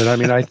sisterhood. But I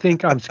mean, I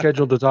think I'm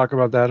scheduled to talk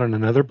about that on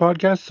another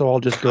podcast, so I'll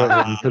just go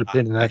ahead and put a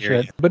pin in that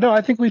shit. But no,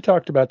 I think we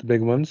talked about the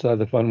big ones,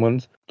 the fun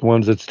ones, the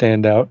ones that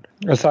stand out.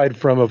 Aside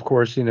from, of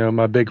course,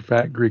 my big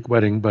fat Greek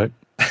wedding. But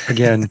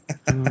again,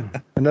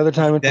 another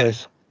time and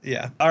place.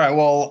 Yeah. All right.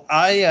 Well,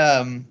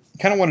 I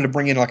kind of wanted to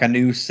bring in like a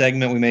new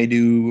segment we may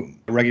do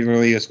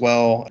regularly as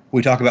well.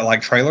 We talk about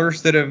like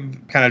trailers that have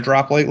kind of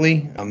dropped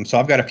lately. So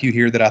I've got a few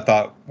here that I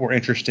thought were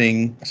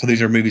interesting. So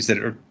these are movies that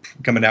are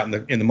coming out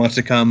in the months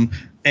to come,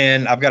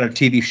 and I've got a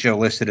TV show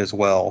listed as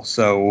well.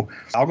 So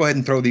I'll go ahead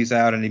and throw these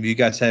out, and if you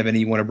guys have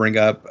any you want to bring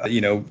up,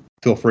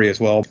 feel free as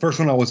well. First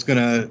one I was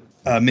gonna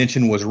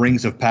mention was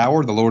Rings of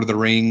Power, the Lord of the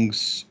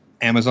Rings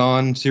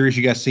Amazon series.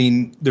 You guys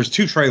seen? There's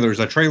two trailers.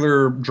 A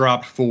trailer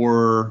dropped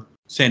for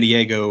San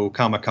Diego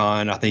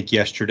Comic-Con, I think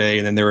yesterday,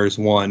 and then there was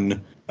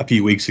one a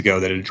few weeks ago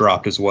that had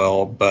dropped as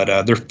well.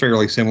 But they're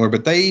fairly similar,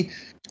 but they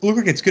look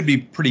like it's going to be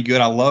pretty good.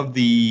 I love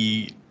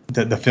the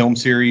film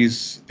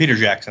series, Peter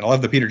Jackson. I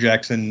love the Peter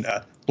Jackson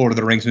Lord of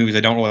the Rings movies. I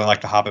don't really like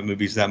the Hobbit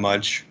movies that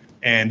much.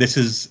 And this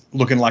is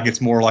looking like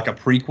it's more like a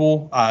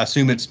prequel. I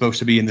assume it's supposed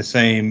to be in the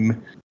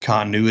same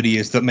continuity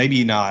as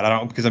maybe not. I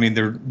don't, because I mean,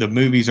 the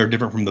movies are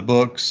different from the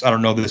books. I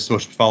don't know if this is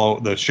supposed to follow,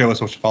 the show is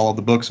supposed to follow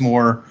the books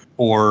more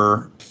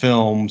or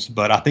films,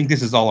 but I think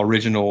this is all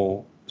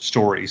original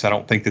stories. I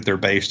don't think that they're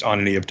based on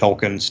any of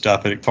Tolkien's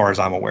stuff as far as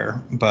I'm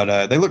aware,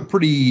 but they look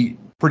pretty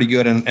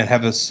good and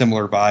have a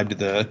similar vibe to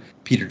the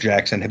Peter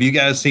Jackson. Have you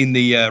guys seen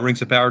the Rings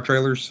of Power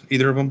trailers,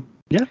 either of them?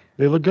 Yeah,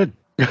 they look good.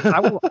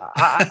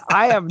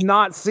 I have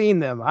not seen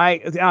them.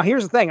 Now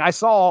here's the thing. I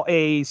saw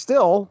a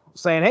still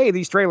saying, "Hey,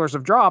 these trailers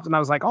have dropped," and I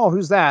was like, "Oh,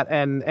 who's that?"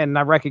 And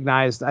I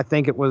recognized. I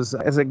think is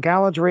it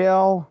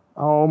Galadriel?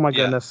 Oh my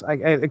goodness.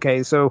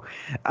 Okay, so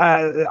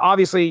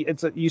obviously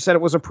you said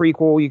it was a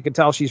prequel. You could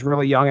tell she's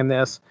really young in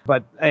this,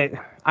 but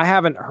I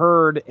haven't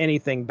heard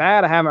anything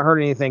bad. I haven't heard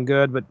anything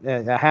good, but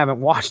I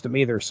haven't watched them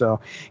either. So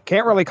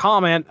can't really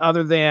comment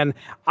other than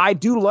I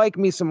do like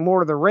me some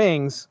Lord of the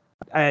Rings.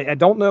 I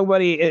don't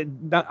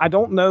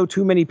know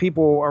too many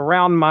people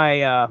around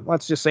my,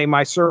 let's just say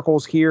my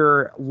circles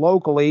here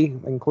locally,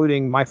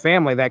 including my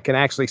family, that can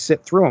actually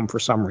sit through them for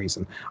some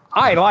reason.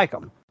 I like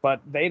them,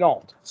 but they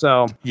don't.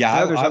 So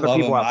yeah, there's I other love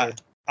people them. out there.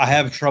 I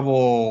have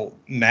trouble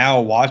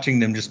now watching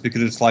them just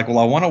because it's like, well,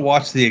 I want to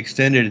watch the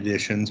extended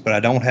editions, but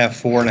I don't have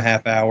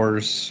 4.5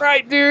 hours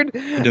right, dude,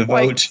 to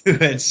devote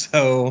to it.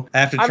 So I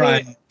have to try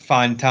and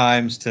find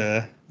times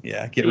to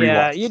get rewatched.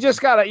 Yeah, you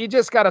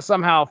just gotta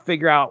somehow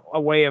figure out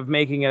a way of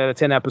making it a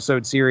 10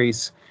 episode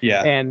series.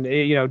 Yeah, and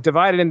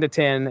divide it into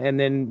 10, and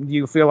then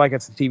you feel like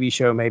it's a TV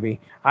show. Maybe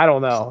I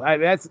don't know.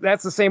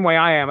 That's the same way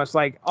I am. It's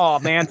like, oh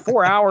man,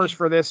 4 hours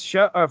for this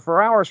show,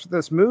 4 hours for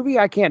this movie.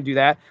 I can't do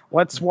that.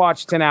 Let's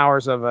watch 10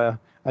 hours of a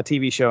a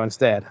TV show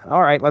instead.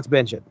 All right, let's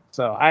binge it.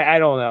 So I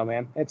don't know,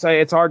 man.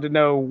 It's hard to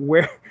know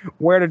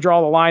where to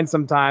draw the line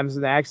sometimes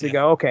and actually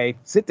go, okay,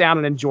 sit down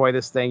and enjoy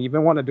this thing. You've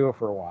been wanting to do it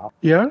for a while.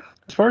 Yeah.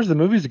 As far as the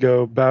movies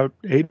go, about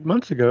 8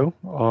 months ago,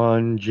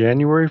 on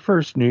January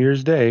 1st, New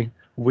Year's Day,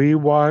 we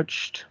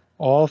watched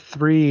all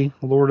 3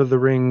 Lord of the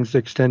Rings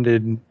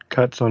extended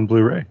cuts on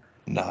Blu-ray.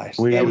 Nice.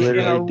 We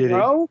literally did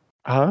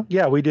it.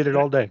 Yeah, we did it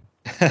all day.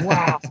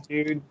 Wow,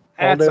 dude.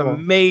 That's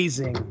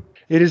amazing.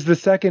 It is the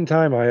second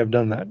time I have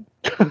done that.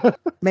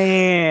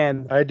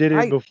 Man. I did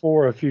it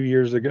before a few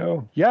years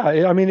ago. Yeah,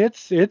 I mean,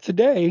 it's a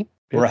day.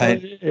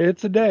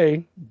 It's a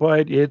day,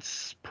 but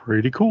it's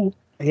pretty cool.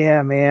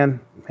 Yeah, man.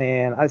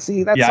 I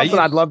see. That's something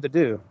I'd love to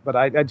do, but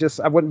I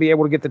wouldn't be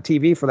able to get the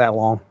TV for that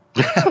long.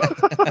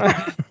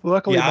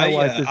 Luckily, my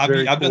wife is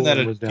very I've done that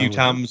a few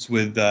times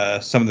with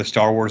some of the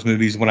Star Wars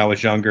movies when I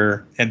was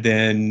younger, and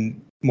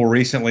then more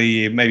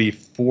recently, maybe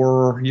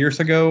 4 years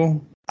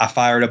ago, I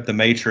fired up The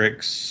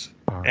Matrix,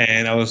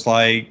 and I was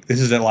like,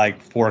 "This is at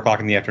like 4:00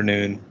 in the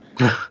afternoon."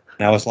 And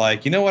I was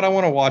like, you know what? I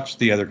want to watch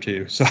the other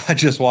 2, so I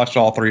just watched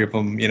all 3 of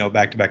them,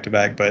 back to back to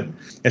back. But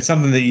it's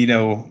something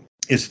that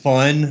is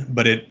fun,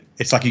 but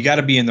it's like you got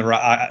to be in the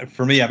right.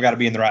 For me, I've got to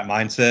be in the right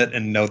mindset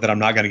and know that I'm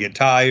not going to get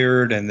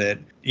tired, and that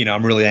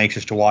I'm really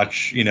anxious to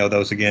watch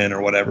those again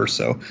or whatever.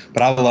 So,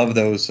 but I love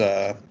those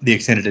the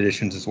extended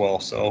editions as well.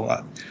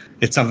 So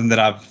it's something that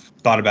I've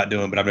thought about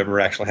doing, but I've never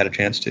actually had a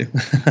chance to.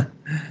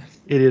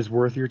 It is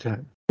worth your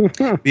time.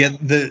 Yeah,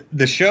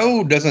 the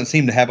show doesn't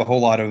seem to have a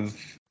whole lot of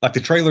like the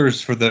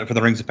trailers for the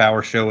Rings of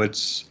Power show.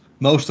 It's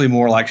mostly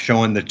more like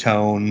showing the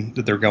tone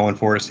that they're going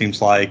for. It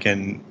seems like,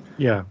 and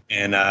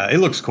it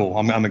looks cool.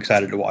 I'm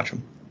excited to watch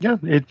them. Yeah,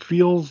 it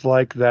feels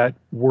like that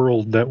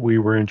world that we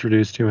were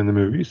introduced to in the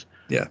movies.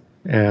 Yeah,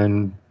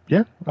 and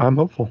yeah, I'm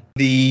hopeful.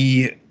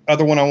 The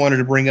other one I wanted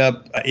to bring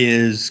up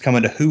is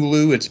coming to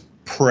Hulu. It's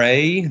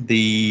Prey,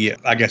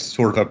 I guess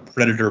sort of a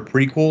Predator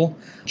prequel.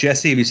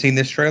 Jesse, have you seen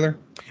this trailer?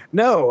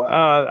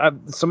 No.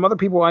 Some other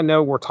people I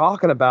know were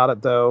talking about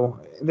it though.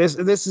 This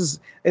is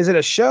it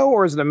a show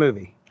or is it a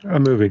movie? A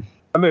movie.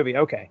 A movie.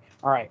 Okay.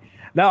 All right.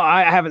 No,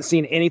 I haven't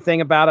seen anything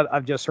about it.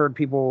 I've just heard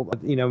people,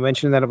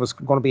 mention that it was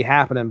going to be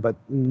happening, but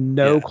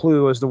no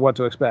clue as to what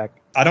to expect.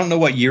 I don't know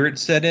what year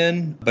it's set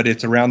in, but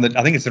it's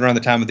I think it's around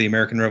the time of the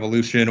American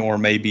Revolution, or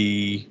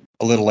maybe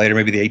a little later,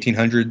 maybe the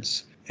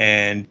 1800s.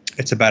 And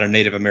it's about a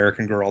Native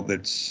American girl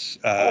that's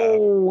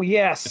defending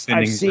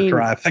the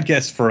tribe, I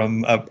guess,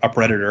 from a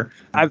predator.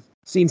 I've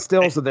seen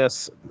stills of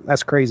this.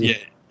 That's crazy. Yeah,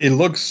 it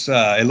looks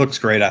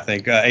great. I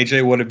think.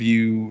 AJ, what have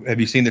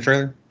you seen the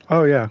trailer?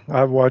 Oh yeah,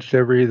 I've watched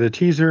the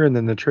teaser and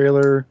then the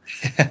trailer.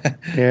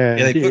 And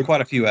they put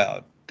quite a few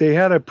out. They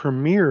had a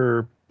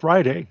premiere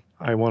Friday,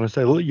 I want to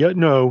say.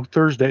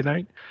 Thursday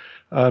night,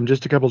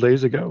 just a couple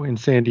days ago in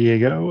San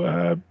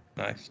Diego.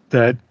 Nice.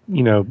 That,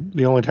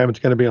 the only time it's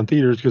going to be on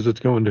theaters because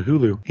it's going to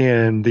Hulu.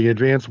 And the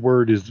advance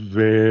word is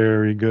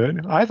very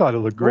good. I thought it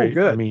looked great.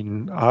 Good. I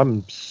mean,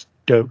 I'm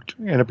stoked.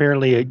 And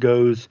apparently it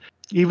goes,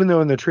 even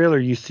though in the trailer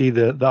you see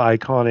the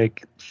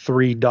iconic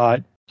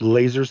 3-dot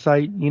laser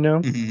sight,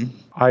 Mm-hmm.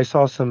 I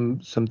saw some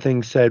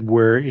things said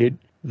where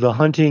the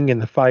hunting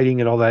and the fighting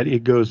and all that,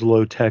 it goes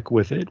low tech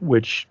with it,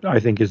 which I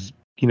think is,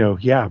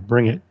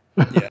 bring it.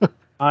 Yeah.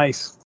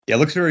 Nice. Yeah, it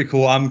looks very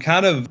cool. I'm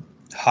kind of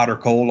hot or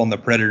cold on the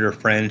Predator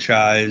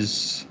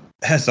franchise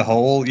as a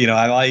whole.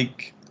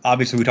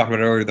 Obviously we talked about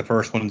it earlier, the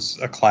first one's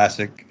a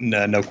classic,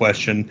 no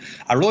question.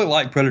 I really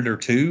like Predator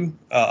 2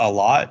 a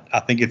lot. I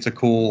think it's a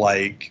cool,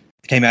 it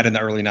came out in the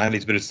early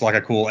 90s, but it's like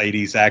a cool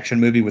 80s action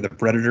movie with a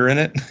Predator in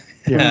it.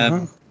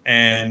 Yeah.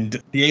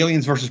 And the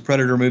Aliens versus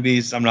Predator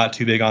movies, I'm not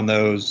too big on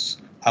those.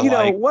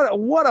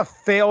 What a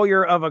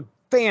failure of a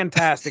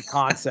fantastic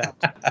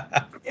concept.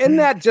 Isn't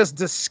that just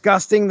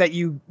disgusting that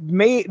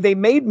they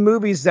made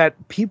movies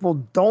that people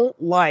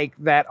don't like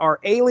that are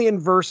Alien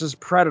versus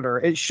Predator?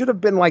 It should have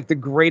been like the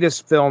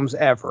greatest films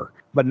ever.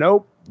 But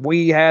nope,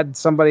 they had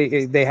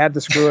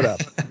to screw it up.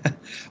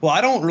 Well,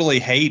 I don't really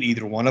hate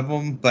either one of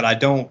them, but I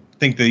don't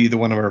think that either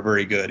one of them are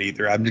very good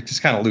either. I'm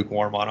just kind of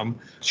lukewarm on them.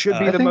 Should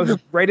be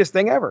the greatest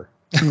thing ever.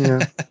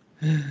 Yeah.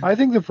 I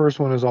think the first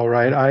one is all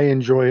right. I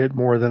enjoy it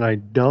more than I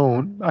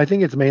don't. I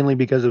think it's mainly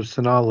because of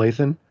Sanaa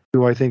Lathan,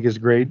 who I think is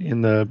great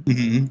in the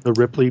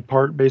Ripley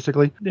part,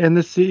 basically. And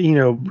this,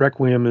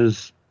 Requiem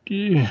is,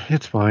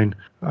 it's fine.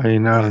 I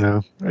mean, I don't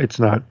know. It's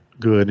not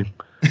good.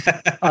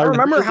 I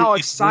remember how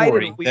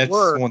excited we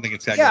were. That's one thing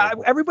it's got. Yeah,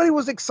 everybody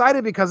was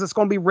excited because it's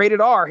going to be rated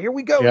R. Here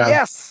we go. Yeah.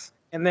 Yes.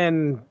 And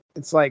then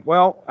it's like,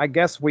 well, I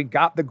guess we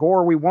got the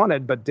gore we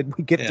wanted, but did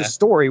we get the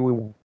story we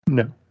wanted?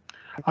 No.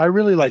 I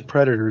really like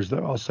Predators,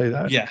 though. I'll say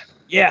that. Yeah.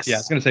 Yes. Yeah, I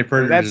was going to say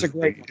Predator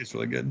it's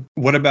really good.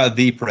 What about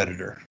The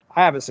Predator?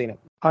 I haven't seen it.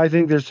 I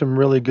think there's some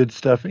really good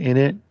stuff in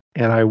it,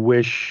 and I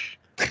wish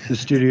the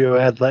studio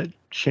had let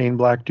Shane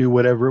Black do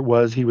whatever it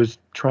was he was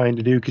trying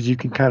to do, because you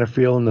can kind of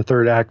feel in the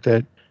third act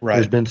that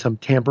there's been some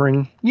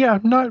tampering. Yeah,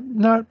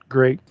 not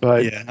great,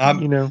 but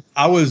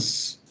I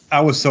was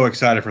so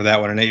excited for that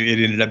one, and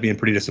it ended up being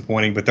pretty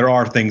disappointing. But there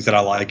are things that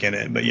I like in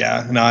it. But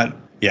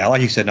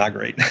like you said, not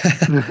great.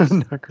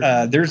 Not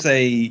great. There's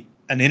a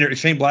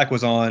Shane Black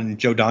was on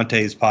Joe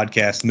Dante's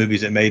podcast,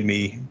 Movies That Made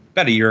Me,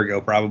 about a year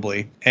ago,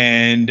 probably.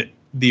 And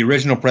the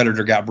original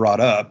Predator got brought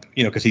up,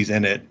 because he's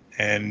in it.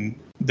 And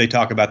they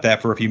talk about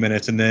that for a few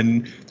minutes. And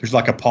then there's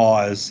like a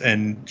pause.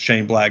 And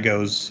Shane Black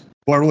goes,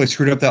 "Well, I really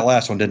screwed up that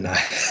last one, didn't I?"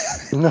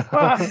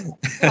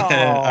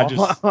 I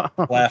just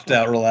laughed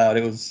out real loud.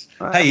 It was,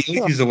 hey, at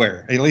least he's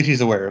aware. At least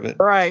he's aware of it.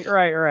 Right.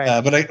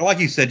 But like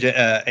you said,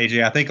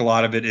 AJ, I think a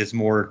lot of it is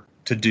more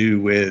to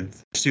do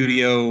with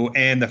studio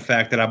and the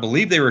fact that I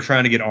believe they were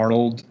trying to get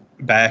Arnold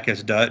back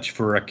as Dutch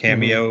for a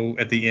cameo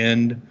at the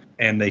end,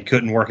 and they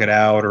couldn't work it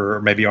out, or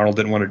maybe Arnold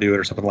didn't want to do it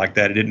or something like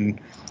that. It didn't,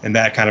 and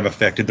that kind of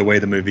affected the way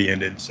the movie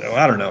ended. So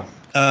I don't know.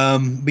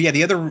 But yeah,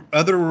 the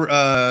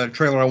other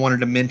trailer I wanted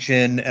to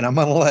mention, and I'm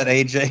gonna let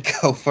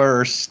AJ go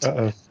first,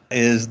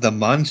 is The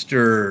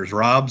Munsters.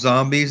 Rob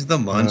Zombie's The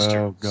Munsters.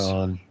 Oh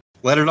God!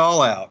 Let it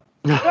all out.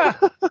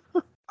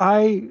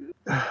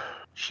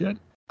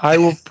 I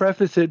will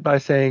preface it by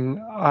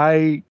saying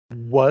I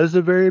was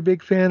a very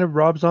big fan of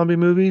Rob Zombie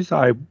movies.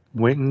 I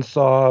went and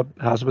saw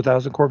House of a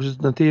Thousand Corpses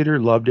in the theater,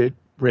 loved it,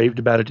 raved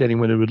about it to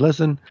anyone who would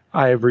listen.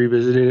 I have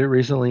revisited it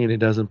recently, and it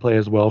doesn't play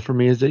as well for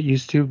me as it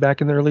used to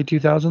back in the early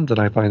 2000s, and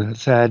I find that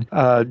sad.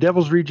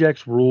 Devil's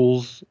Rejects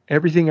rules.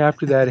 Everything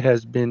after that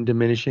has been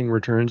diminishing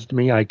returns to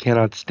me. I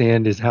cannot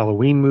stand his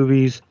Halloween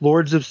movies.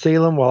 Lords of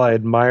Salem, while I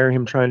admire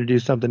him trying to do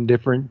something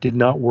different, did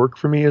not work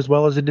for me as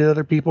well as it did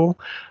other people.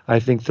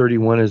 I think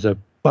 31 is a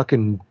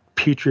fucking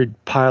putrid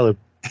pile of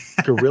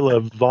gorilla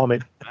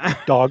vomit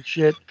dog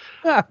shit.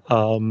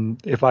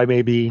 If I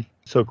may be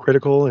so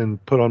critical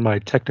and put on my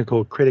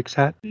technical critics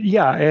hat.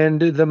 Yeah,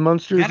 and The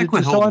Munsters.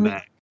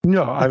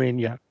 No, I mean,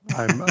 yeah,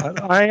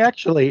 I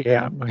actually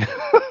am.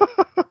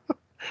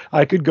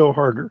 I could go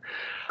harder.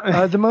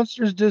 The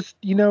Munsters just,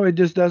 it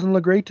just doesn't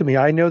look great to me.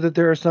 I know that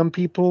there are some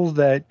people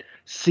that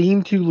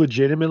seem to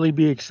legitimately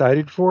be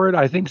excited for it.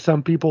 I think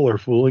some people are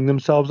fooling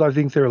themselves. I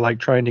think they're like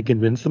trying to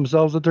convince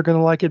themselves that they're going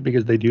to like it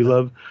because they do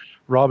love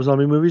Rob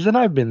Zombie movies. And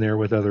I've been there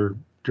with other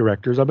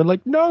directors. I've been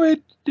like, no,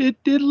 it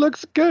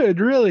looks good.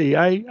 Really.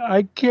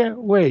 I can't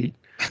wait.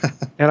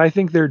 And I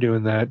think they're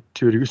doing that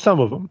to a degree, some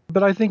of them.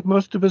 But I think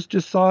most of us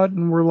just saw it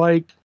and were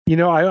like,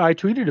 I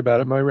tweeted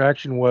about it. My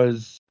reaction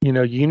was,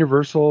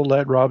 Universal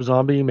let Rob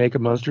Zombie make a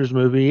Munsters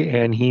movie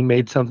and he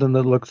made something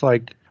that looks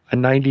like a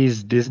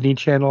 90s Disney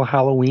Channel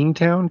Halloween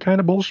Town kind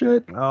of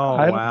bullshit. Oh,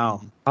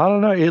 wow. I don't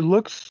know. It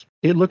looks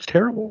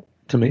terrible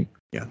to me.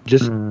 Yeah.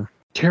 Just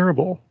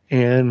terrible.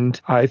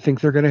 And I think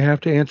they're going to have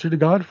to answer to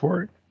God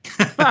for it.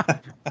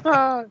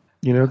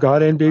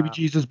 God and baby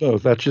Jesus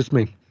both. That's just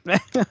me.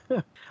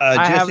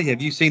 Jesse,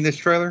 have you seen this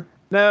trailer?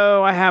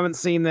 No, I haven't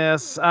seen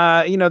this.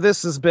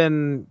 This has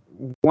been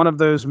one of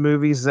those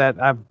movies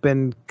that I've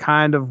been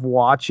kind of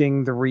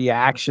watching the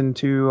reaction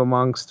to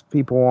amongst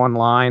people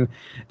online,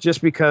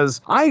 just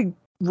because I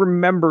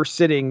remember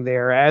sitting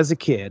there as a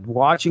kid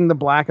watching the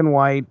black and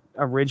white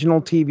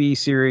original TV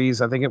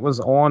series. I think it was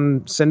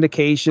on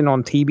syndication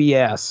on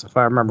TBS, if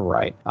I remember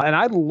right. And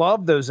I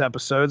love those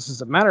episodes.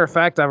 As a matter of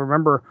fact, I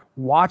remember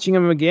watching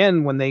them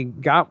again when they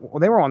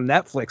were on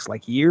Netflix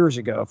like years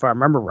ago, if I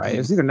remember right. It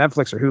was either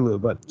Netflix or Hulu.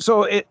 But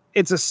so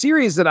it's a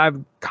series that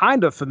I'm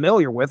kind of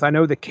familiar with. I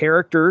know the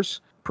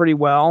characters pretty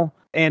well.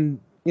 And,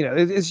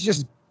 it's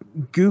just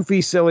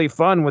goofy, silly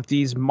fun with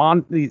these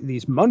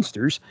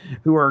monsters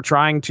who are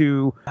trying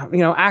to,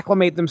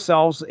 acclimate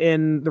themselves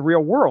in the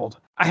real world.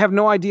 I have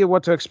no idea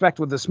what to expect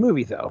with this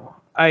movie, though.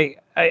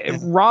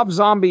 Rob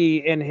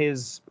Zombie in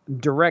his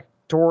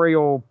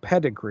directorial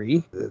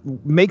pedigree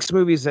makes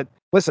movies that,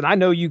 listen, I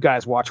know you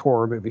guys watch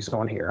horror movies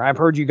on here. I've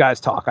heard you guys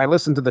talk. I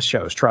listen to the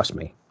shows, trust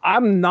me.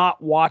 I'm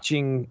not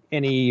watching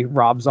any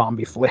Rob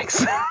Zombie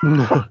flicks.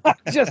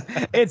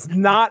 It's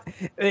not,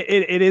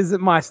 it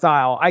isn't my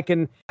style. I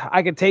can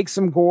take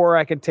some gore,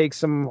 I can take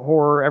some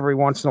horror every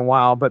once in a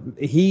while, but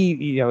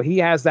he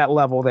has that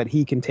level that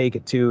he can take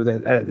it to,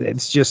 that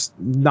it's just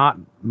not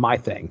my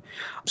thing.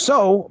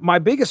 So my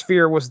biggest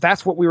fear was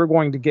that's what we were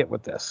going to get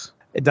with this.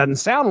 It doesn't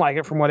sound like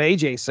it from what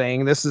AJ's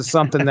saying. This is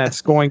something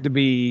that's going to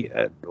be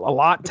a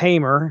lot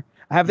tamer.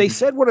 Have they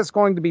said what it's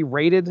going to be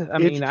rated?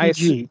 It's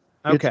PG.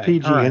 Okay, it's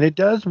PG, right. and it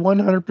does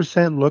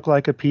 100% look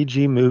like a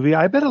PG movie.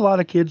 I bet a lot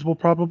of kids will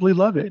probably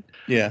love it.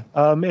 Yeah.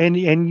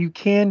 And you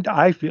can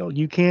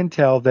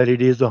tell that it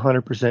is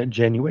 100%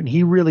 genuine.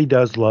 He really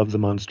does love the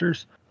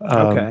Munsters.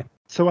 Okay.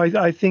 So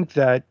I think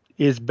that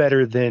is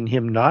better than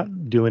him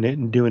not doing it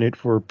and doing it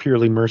for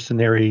purely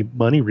mercenary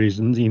money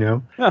reasons.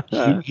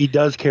 He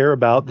does care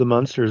about the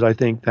Munsters. I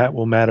think that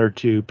will matter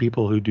to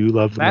people who do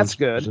love the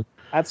Munsters.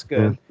 That's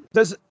good.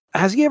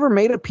 Has he ever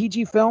made a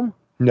PG film?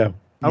 No.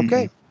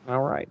 Okay.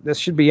 All right. This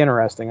should be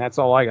interesting. That's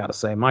all I got to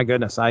say. My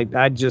goodness. I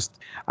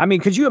mean,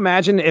 could you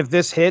imagine if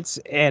this hits,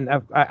 and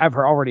I've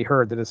already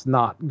heard that it's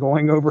not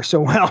going over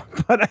so well,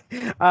 but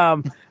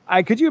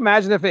could you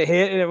imagine if it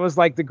hit and it was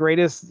like the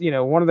greatest,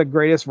 one of the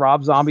greatest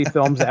Rob Zombie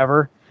films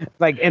ever?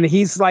 And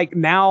he's like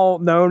now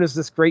known as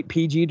this great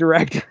PG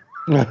director.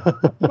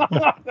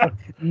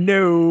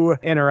 No,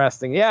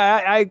 interesting.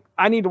 Yeah,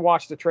 I need to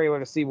watch the trailer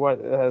to see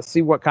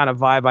what kind of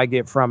vibe I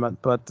get from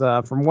it. But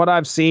from what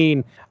I've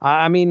seen,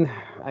 I mean,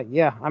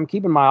 yeah, I'm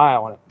keeping my eye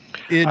on it.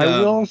 I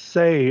will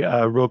say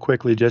real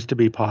quickly, just to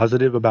be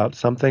positive about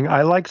something,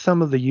 I like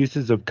some of the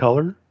uses of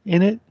color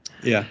in it.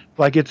 Yeah.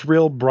 Like it's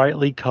real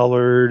brightly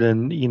colored,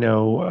 and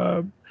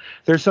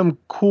there's some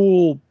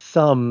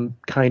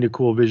kind of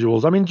cool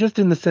visuals. I mean, just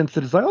in the sense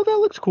that it's like, oh, that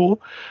looks cool,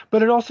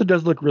 but it also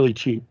does look really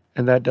cheap,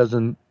 and that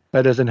doesn't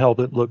help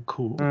it look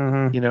cool.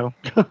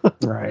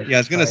 Right. Yeah, I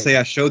was gonna say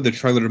I showed the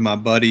trailer to my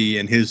buddy,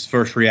 and his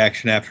first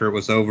reaction after it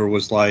was over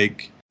was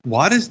like,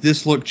 "Why does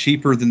this look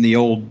cheaper than the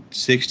old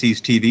 '60s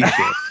TV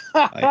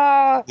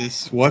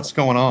show? What's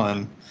going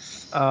on?"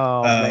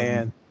 Oh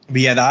man. But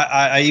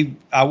yeah,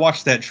 I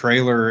watched that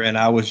trailer and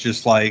I was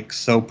just like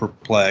so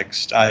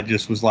perplexed. I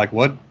just was like,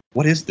 what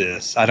is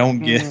this? I don't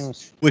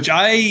get. Which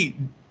I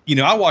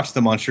watched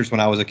the Munsters when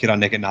I was a kid on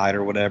Nick at Night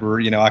or whatever.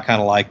 I kind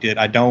of liked it.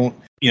 I don't,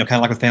 kind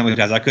of like with Family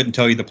Ties, I couldn't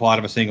tell you the plot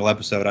of a single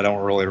episode. I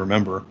don't really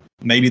remember.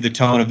 Maybe the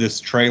tone of this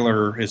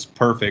trailer is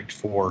perfect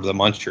for the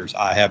Munsters.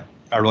 I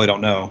really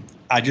don't know.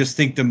 I just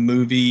think the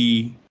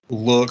movie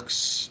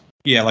looks,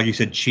 like you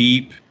said,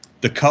 cheap.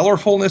 The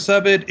colorfulness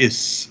of it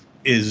is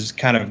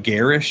kind of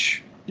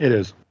garish. It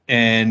is.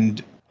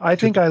 And I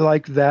think I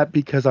like that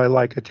because I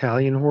like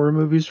Italian horror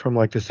movies from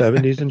like the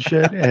 70s and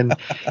shit. And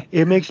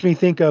it makes me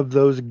think of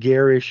those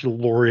garish,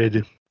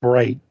 lurid,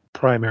 bright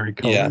primary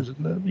colors.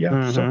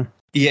 So.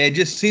 Yeah, it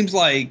just seems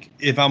like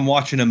if I'm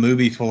watching a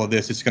movie full of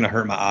this, it's going to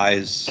hurt my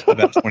eyes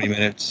about 20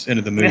 minutes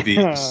into the movie.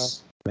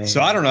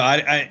 So I don't know.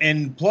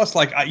 And plus,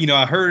 like,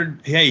 I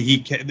heard, hey,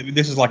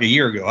 this is like a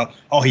year ago.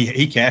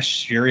 He cast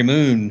Sherry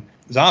Moon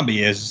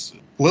Zombie as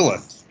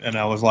Lilith. And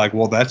I was like,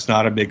 well, that's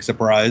not a big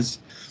surprise.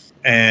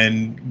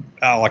 And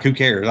who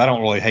cares? I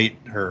don't really hate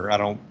her. I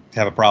don't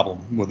have a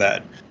problem with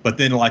that. But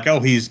then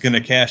he's going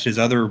to cast his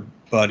other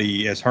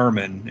buddy as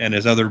Herman and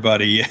his other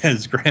buddy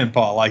as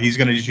Grandpa. Like he's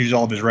going to just use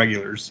all of his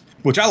regulars,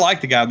 which I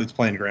like the guy that's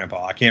playing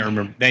Grandpa. I can't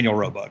remember. Daniel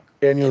Roebuck.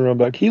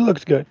 He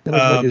looks good. He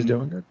looks like he's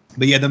doing good.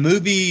 But yeah, the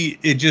movie,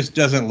 it just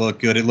doesn't look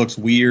good. It looks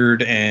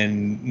weird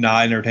and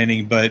not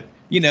entertaining, but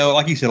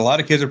like you said, a lot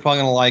of kids are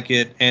probably going to like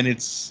it. And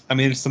it's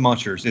the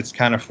Munsters. It's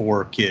kind of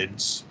for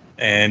kids.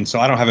 And so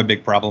I don't have a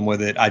big problem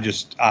with it.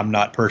 I'm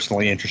not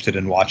personally interested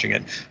in watching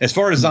it. As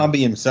far as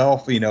Zombie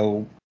himself,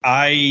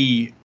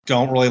 I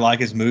don't really like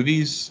his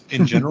movies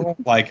in general.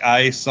 Like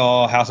I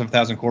saw House of a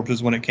Thousand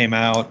Corpses when it came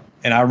out.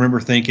 And I remember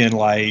thinking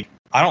I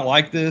don't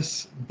like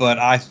this, but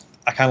I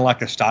kind of like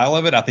the style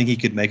of it. I think he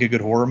could make a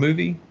good horror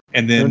movie.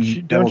 And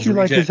then don't you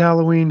like his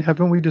Halloween?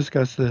 Haven't we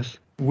discussed this?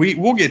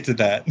 We'll get to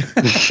that.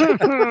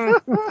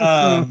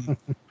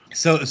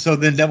 So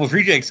then Devil's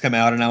Rejects come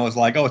out, and I was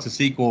like, oh, it's a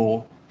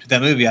sequel to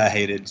that movie I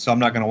hated, so I'm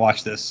not going to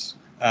watch this.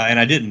 And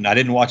I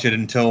didn't watch it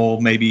until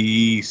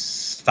maybe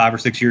 5 or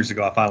 6 years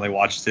ago. I finally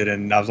watched it,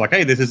 and I was like,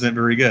 hey, this isn't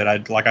very good. I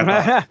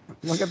thought.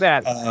 Look at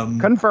that.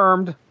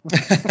 Confirmed.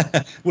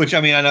 Which,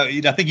 I know,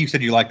 I think you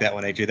said you like that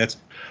one, AJ.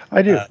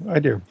 I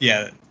do.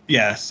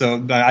 Yeah.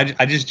 So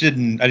I just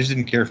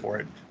didn't care for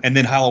it. And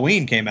then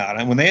Halloween came out,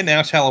 and when they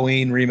announced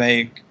Halloween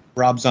remake,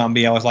 Rob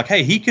Zombie, I was like,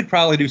 hey, he could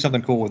probably do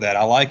something cool with that.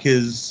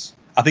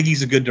 I think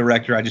he's a good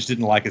director. I just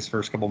didn't like his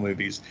first couple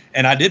movies.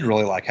 And I did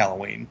really like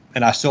Halloween.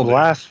 And I still do.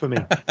 Blasphemy.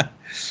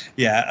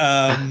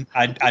 Yeah.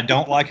 I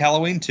don't like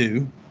Halloween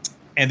 2.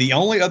 And the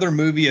only other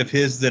movie of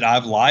his that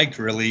I've liked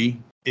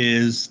really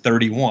is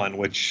 31,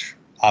 which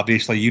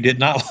obviously you did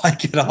not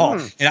like at all.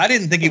 And I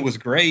didn't think it was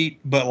great.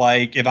 But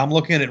if I'm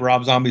looking at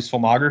Rob Zombie's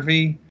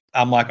filmography,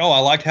 I'm like, oh, I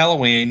liked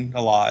Halloween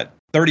a lot.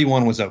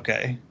 31 was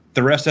okay.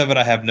 The rest of it,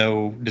 I have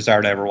no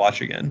desire to ever watch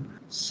again.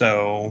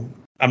 So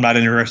I'm not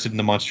interested in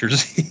the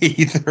Munsters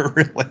either,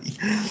 really.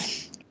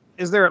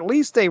 Is there at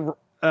least a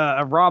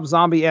Rob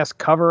Zombie-esque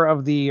cover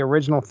of the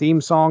original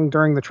theme song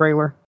during the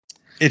trailer?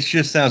 It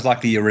just sounds like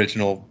the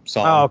original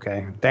song. Oh,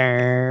 okay.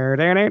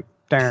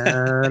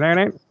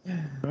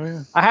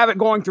 I have it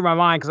going through my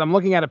mind because I'm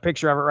looking at a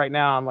picture of it right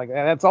now. I'm like,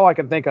 that's all I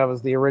can think of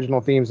is the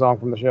original theme song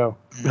from the show.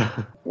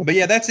 But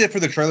yeah, that's it for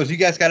the trailers. You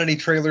guys got any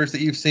trailers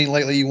that you've seen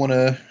lately you want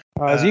to?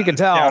 As you can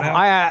tell,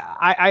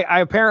 I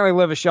apparently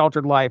live a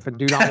sheltered life and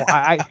do not.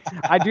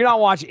 I do not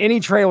watch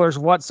any trailers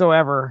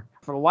whatsoever.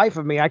 For the life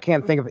of me, I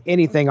can't think of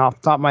anything off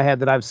the top of my head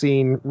that I've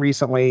seen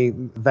recently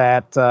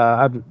that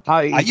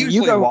I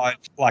usually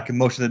watch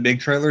most of the big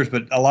trailers,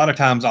 but a lot of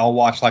times I'll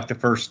watch the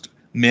first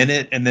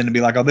minute and then be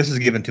like, oh, this is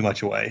giving too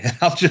much away.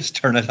 I'll just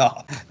turn it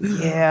off.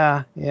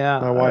 Yeah.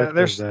 My wife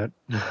does that.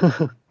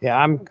 Yeah,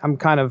 I'm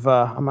kind of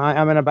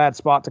I'm in a bad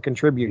spot to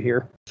contribute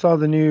here. Saw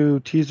the new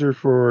teaser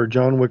for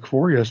John Wick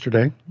 4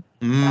 yesterday.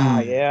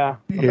 Yeah.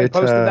 Somebody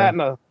posted that in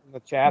the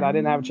chat. I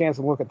didn't have a chance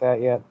to look at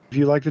that yet. If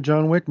you like the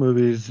John Wick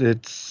movies,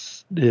 it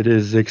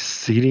is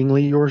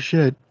exceedingly your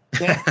shit.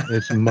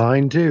 It's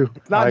mine too.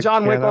 It's not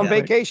John Wick on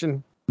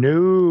vacation.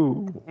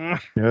 No,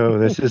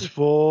 this is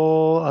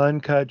full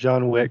uncut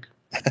John Wick.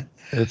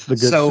 It's the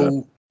good stuff.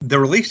 So the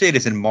release date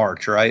is in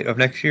March, right, of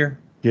next year?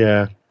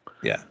 Yeah.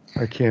 Yeah.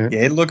 I can't.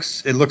 Yeah, it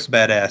looks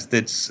badass.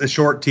 It's a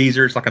short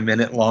teaser. It's like a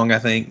minute long, I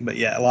think. But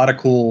yeah, a lot of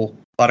cool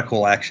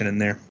action in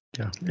there.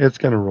 Yeah, it's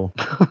gonna roll.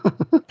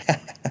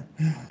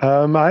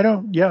 I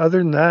don't. Yeah, other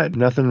than that,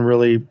 nothing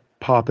really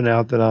popping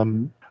out that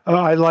I'm.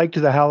 I liked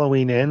the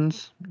Halloween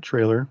Ends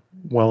trailer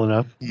well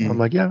enough. I'm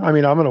like, yeah. I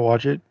mean, I'm gonna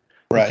watch it.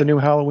 It's a new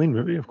Halloween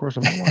movie. Of course,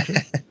 I'm gonna watch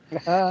it.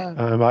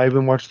 I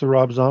even watched the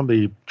Rob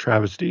Zombie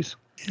travesties.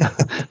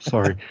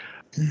 Sorry.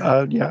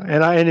 Yeah,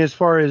 and as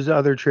far as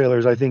other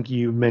trailers, I think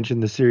you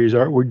mentioned the series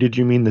art. Did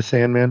you mean the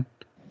Sandman?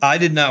 I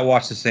did not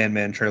watch the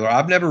Sandman trailer.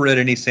 I've never read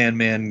any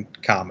Sandman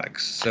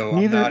comics, so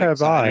Neither I'm not have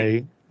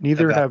excited. I.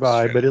 Neither have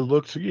I. But it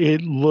looks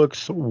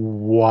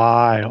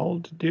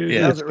wild, dude.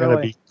 Yeah. It's gonna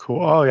be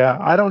cool. Oh yeah,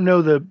 I don't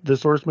know the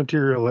source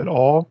material at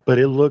all, but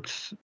it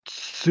looks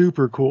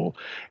super cool.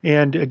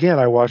 And again,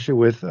 I watched it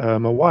with my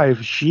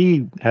wife.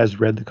 She has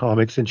read the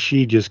comics, and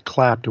she just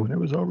clapped when it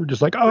was over,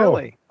 just like, oh,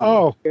 Really?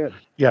 oh, Good.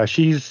 yeah.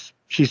 She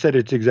said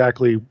it's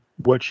exactly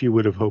what she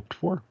would have hoped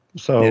for.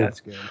 So Yeah, that's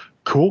good.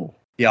 Cool.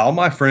 Yeah, all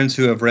my friends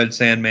who have read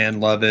Sandman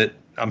love it.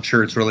 I'm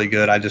sure it's really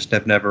good. I just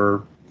have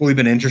never really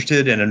been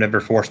interested, and I've never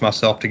forced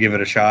myself to give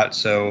it a shot.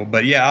 So,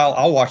 but yeah,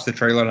 I'll watch the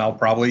trailer, and I'll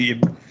probably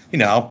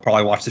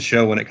watch the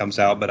show when it comes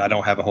out. But I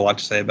don't have a whole lot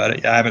to say about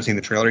it. I haven't seen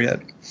the trailer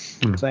yet.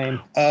 Same.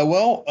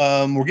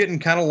 We're getting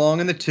kind of long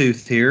in the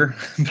tooth here.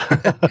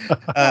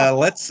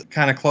 Let's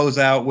kind of close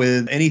out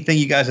with anything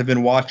you guys have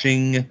been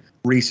watching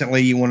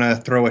recently. You want to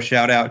throw a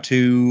shout out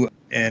to,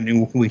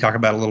 and we talk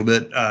about it a little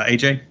bit.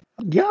 AJ.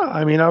 Yeah,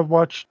 I mean, I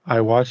watched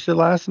it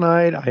last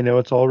night. I know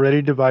it's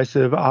already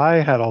divisive. I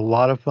had a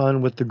lot of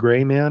fun with The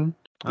Gray Man.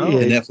 The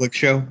Netflix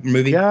show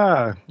movie.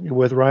 Yeah,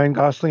 with Ryan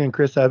Gosling and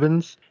Chris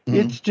Evans.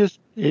 Mm-hmm.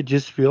 It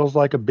just feels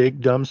like a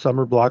big dumb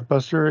summer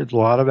blockbuster. It's a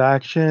lot of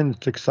action.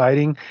 It's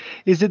exciting.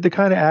 Is it the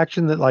kind of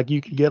action that like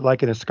you could get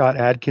like in a Scott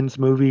Adkins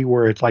movie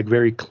where it's like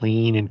very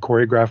clean and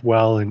choreographed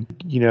well? And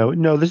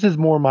no, this is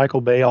more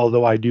Michael Bay,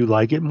 although I do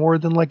like it more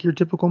than like your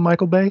typical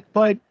Michael Bay.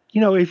 But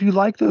if you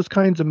like those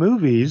kinds of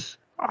movies,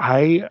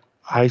 I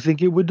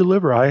think it would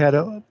deliver. I had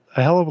a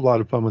hell of a lot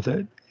of fun with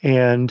it.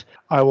 And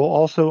I will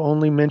also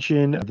only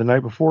mention the night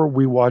before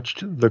we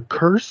watched The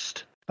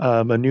Cursed,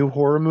 a new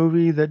horror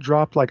movie that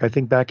dropped I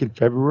think back in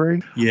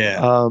February.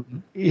 Yeah.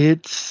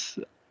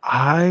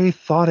 I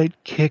thought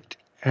it kicked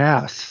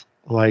ass.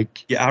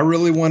 Yeah, I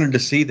really wanted to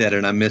see that,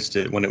 and I missed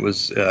it when it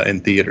was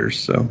in theaters.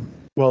 So.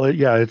 Well,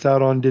 it's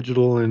out on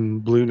digital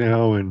and Blue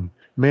now, and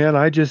man,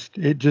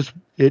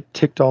 it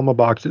ticked all my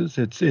boxes.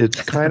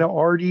 It's kind of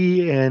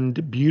arty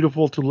and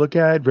beautiful to look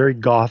at, very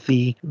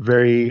gothy,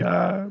 very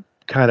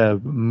kind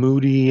of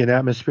moody and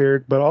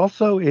atmospheric, but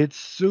also it's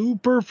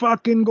super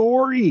fucking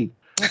gory.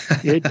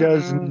 It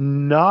does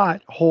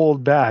not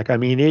hold back. I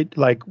mean,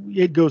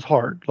 it goes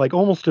hard,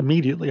 almost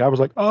immediately. I was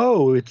like,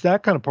 oh, it's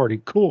that kind of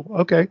party. Cool.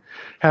 Okay.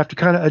 Have to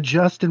kind of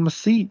adjust in my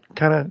seat,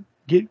 kind of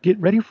get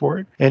ready for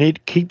it. And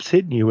it keeps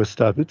hitting you with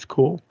stuff. It's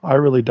cool. I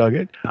really dug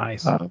it.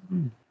 Nice.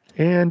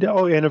 And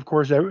of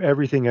course,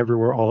 Everything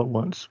Everywhere All at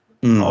Once.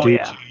 Oh,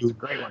 yeah. It's a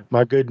great one.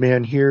 My good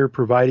man here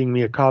providing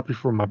me a copy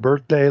for my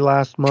birthday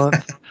last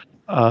month.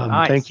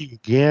 Nice. Thank you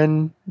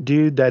again,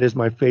 dude. That is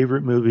my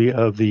favorite movie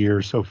of the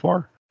year so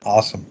far.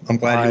 Awesome. I'm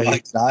glad you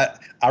liked it.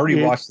 I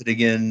rewatched it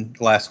again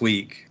last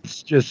week.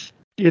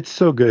 It's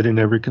so good in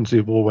every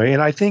conceivable way.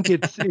 And I think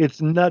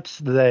it's nuts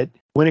that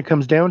when it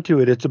comes down to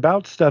it, it's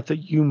about stuff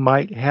that you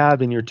might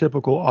have in your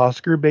typical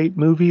Oscar bait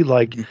movie,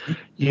 like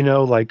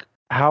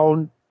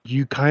how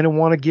you kind of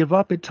want to give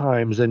up at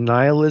times, and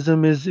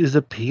nihilism is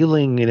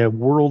appealing in a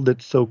world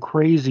that's so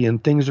crazy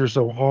and things are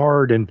so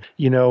hard, and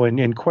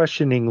and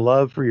questioning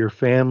love for your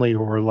family,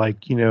 or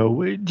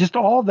just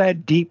all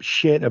that deep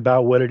shit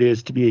about what it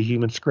is to be a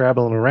human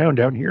scrabbling around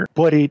down here.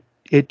 But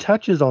it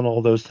touches on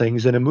all those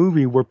things in a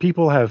movie where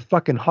people have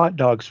fucking hot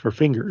dogs for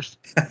fingers.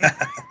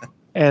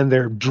 And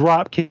they're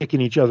drop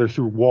kicking each other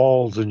through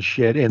walls and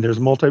shit. And there's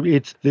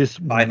it's this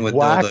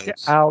whacked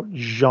out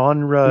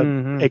genre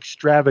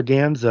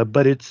extravaganza,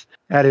 but it's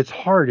at its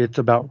heart, it's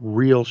about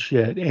real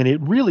shit. And it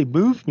really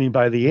moved me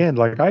by the end.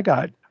 I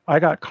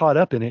got caught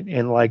up in it,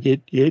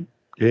 and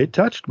it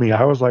touched me.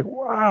 I was like,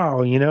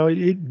 wow,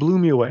 it blew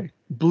me away.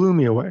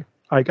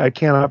 I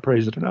cannot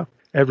praise it enough.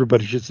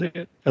 Everybody should see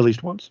it at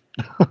least once.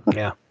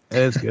 Yeah, it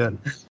is good.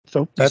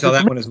 So you saw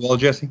that one as well,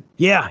 Jesse?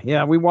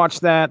 Yeah, we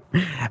watched that.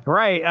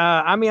 Right.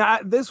 I mean,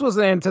 this was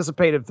an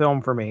anticipated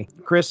film for me.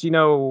 Chris, you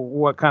know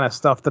what kind of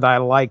stuff that I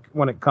like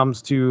when it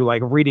comes to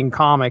reading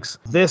comics.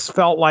 This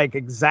felt like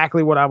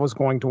exactly what I was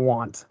going to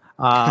want.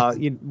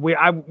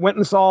 I went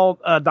and saw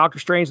Doctor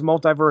Strange: The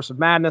Multiverse of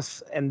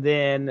Madness, and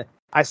then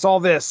I saw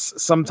this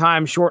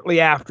sometime shortly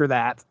after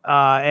that,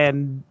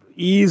 and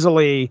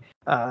easily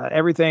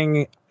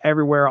Everything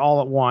Everywhere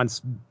All at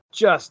Once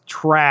just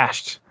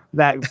trashed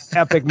that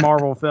epic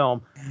Marvel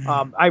film.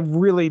 I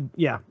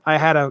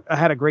had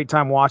a great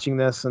time watching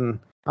this, and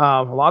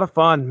a lot of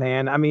fun,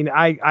 man. I mean,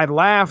 I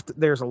laughed.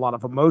 There's a lot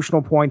of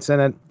emotional points in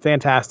it.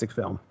 Fantastic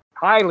film.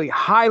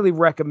 Highly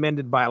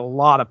recommended by a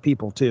lot of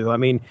people too. I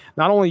mean,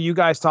 not only you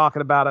guys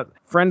talking about it,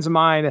 friends of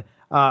mine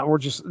or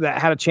just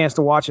that had a chance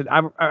to watch it.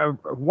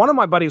 One of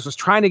my buddies was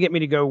trying to get me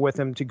to go with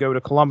him to go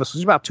to Columbus, which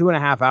is about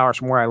 2.5 hours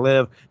from where I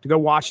live, to go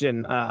watch it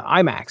in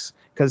IMAX.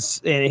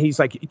 And he's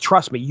like,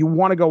 trust me, you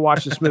want to go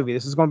watch this movie.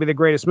 This is going to be the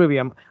greatest movie.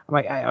 I'm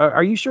like,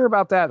 are you sure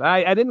about that?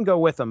 I didn't go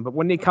with him, but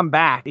when they come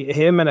back,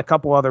 him and a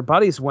couple other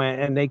buddies went,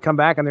 and they come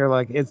back and they're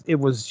like, it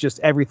was just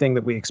everything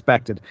that we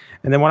expected.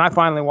 And then when I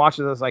finally watched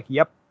it, I was like,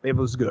 yep, it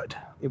was good.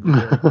 It was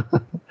good.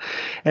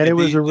 And it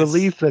was a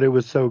relief that it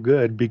was so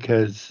good,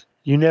 because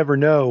you never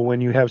know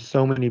when you have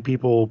so many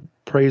people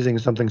praising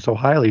something so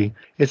highly.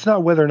 It's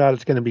not whether or not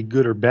it's going to be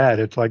good or bad.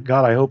 It's like,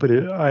 God, I hope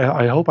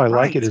I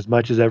like it as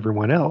much as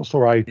everyone else,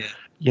 or I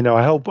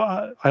hope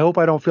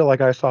I don't feel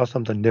like I saw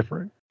something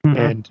different. Mm-hmm.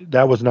 And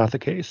that was not the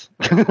case.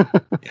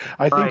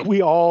 I think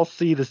we all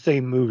see the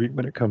same movie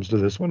when it comes to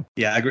this one.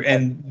 Yeah, I agree.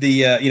 And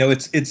the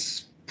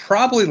it's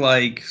probably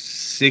like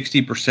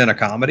 60% a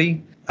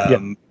comedy.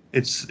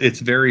 It's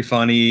very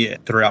funny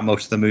throughout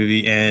most of the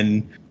movie,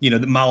 and the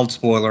mild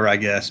spoiler, I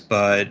guess,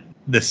 but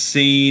the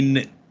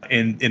scene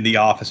in the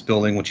office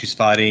building when she's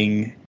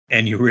fighting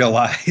and you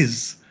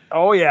realize,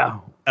 oh yeah,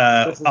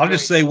 I'll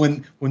just say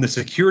when the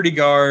security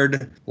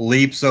guard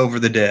leaps over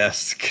the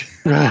desk.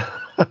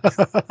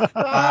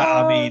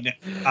 I mean,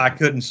 I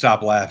couldn't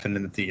stop laughing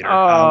in the theater.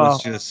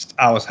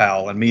 I was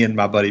howling. Me and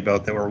my buddy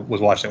both that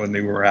was watching it with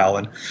me were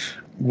howling.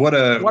 What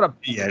a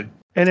yeah.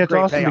 And it's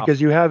awesome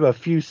because you have a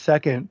few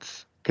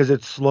seconds, because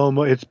it's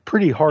slow-mo. It's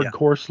pretty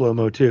hardcore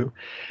slow-mo too.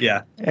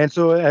 Yeah. And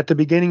so at the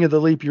beginning of the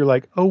leap, you're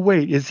like, oh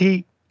wait, is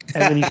he?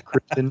 And then he's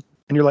cruising,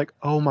 and you're like,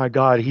 oh my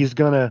God, he's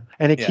gonna,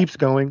 and it keeps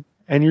going.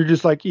 And you're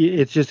just like,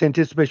 it's just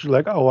anticipation. You're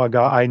like, oh my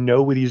God, I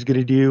know what he's going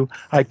to do.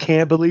 I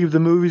can't believe the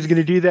movie's going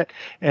to do that.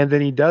 And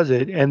then he does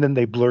it. And then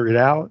they blur it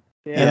out.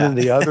 Yeah. And then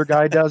the other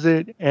guy does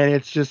it. And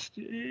it's just,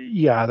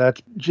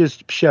 that's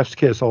just chef's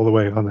kiss all the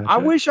way on that. I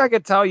wish I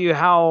could tell you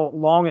how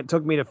long it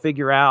took me to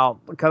figure out,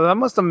 because I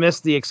must have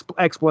missed the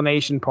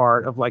explanation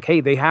part of like,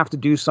 hey, they have to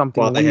do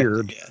something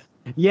weird.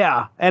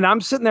 Yeah. And I'm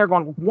sitting there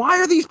going, why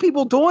are these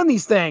people doing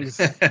these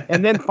things?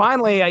 And then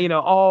finally,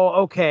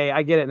 okay,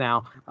 I get it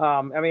now.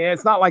 I mean,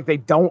 it's not like they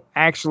don't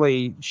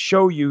actually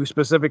show you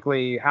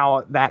specifically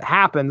how that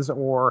happens,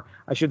 or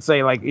I should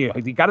say, like, you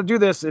got to do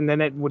this, and then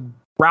it would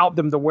route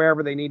them to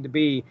wherever they need to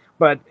be.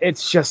 But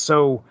it's just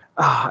so,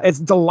 it's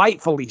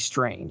delightfully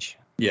strange.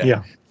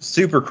 Yeah.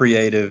 Super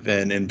creative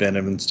and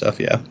inventive and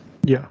stuff. Yeah.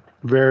 Yeah.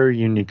 Very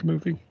unique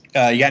movie.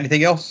 You got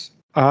anything else?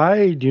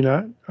 I do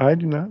not.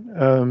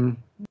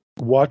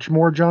 Watch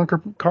more John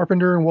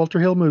Carpenter and Walter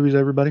Hill movies,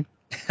 everybody.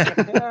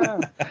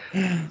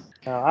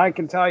 I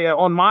can tell you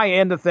on my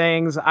end of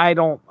things, I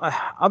don't,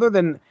 other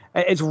than,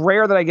 it's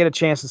rare that I get a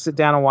chance to sit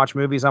down and watch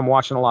movies. I'm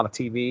watching a lot of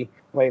TV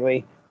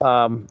lately.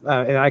 And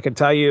I can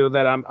tell you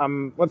that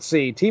I'm let's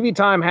see, TV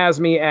Time has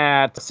me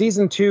at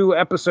season 2,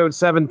 episode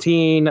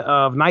 17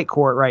 of Night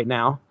Court right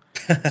now.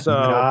 So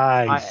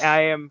nice.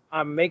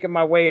 I'm making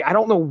my way. I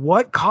don't know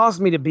what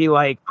caused me to be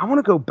like, I want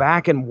to go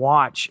back and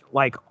watch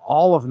like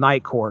all of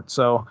Night Court.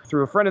 So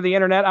through a friend of the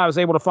internet, I was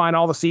able to find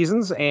all the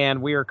seasons,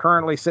 and we are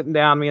currently sitting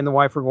down. Me and the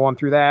wife are going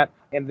through that.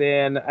 And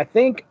then I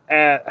think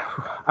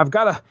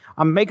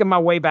I'm making my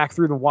way back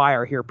through The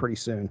Wire here pretty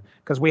soon,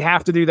 because we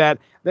have to do that.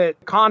 The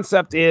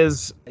concept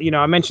is,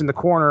 I mentioned The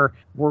Corner.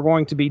 We're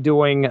going to be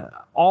doing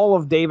all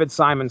of David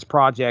Simon's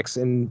projects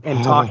and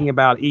talking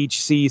about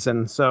each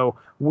season. So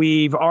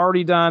we've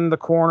already done The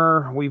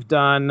Corner. We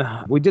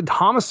did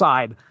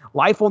Homicide,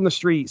 Life on the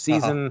Street,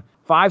 season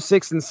 5,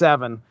 6, and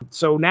 7.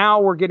 So now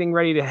we're getting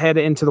ready to head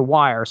into The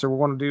Wire. So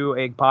we're going to do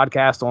a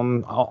podcast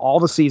on all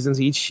the seasons.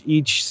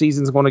 Each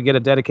season's going to get a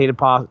dedicated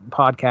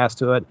podcast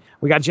to it.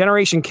 We got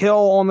Generation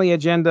Kill on the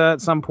agenda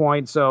at some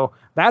point. So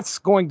that's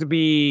going to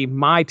be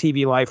my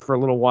TV life for a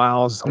little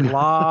while. It's a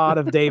lot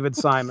of David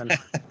Simon.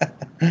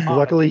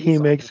 Luckily, he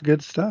makes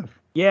good stuff.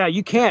 Yeah,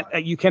 you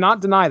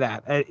cannot deny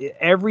that.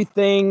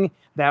 Everything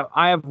that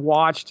I have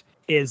watched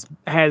has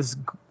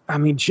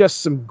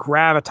just some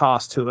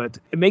gravitas to it.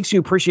 It makes you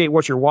appreciate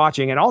what you're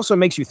watching, and also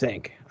makes you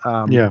think.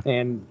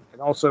 And it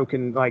also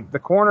can, like, The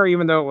Corner,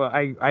 even though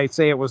I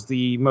say it was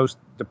the most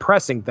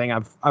depressing thing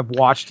I've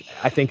watched,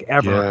 I think,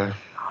 ever.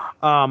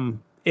 Yeah.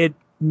 It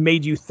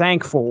made you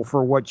thankful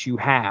for what you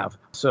have.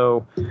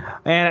 So,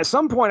 and at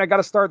some point I got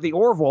to start The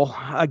Orville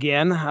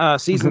again.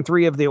 Season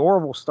 3 of The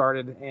Orville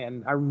started,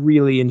 and I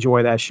really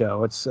enjoy that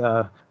show. It's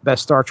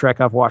best Star Trek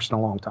I've watched in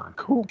a long time.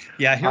 Cool.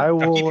 Yeah, I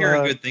keep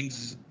hearing good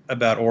things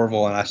about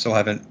Orville, and I still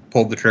haven't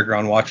pulled the trigger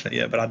on watching it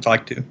yet, but I'd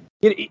like to.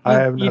 I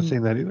have not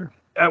seen that either.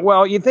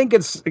 Well, you think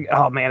it's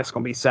going to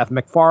be Seth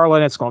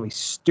MacFarlane. It's going to be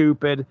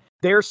stupid.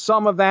 There's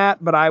some of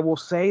that, but I will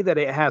say that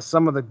it has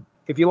some of the,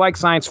 if you like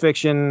science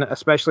fiction,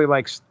 especially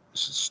like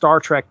Star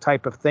Trek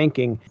type of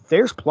thinking,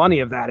 there's plenty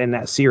of that in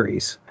that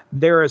series.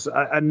 There is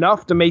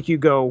enough to make you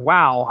go,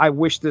 wow, I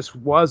wish this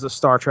was a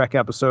Star Trek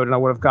episode and I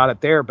would have got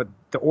it there, but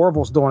the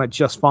Orville's doing it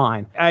just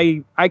fine.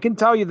 I can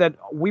tell you that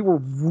we were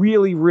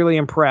really, really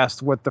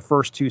impressed with the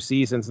first 2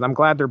 seasons, and I'm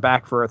glad they're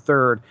back for a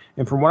third.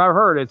 And from what I've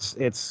heard,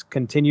 it's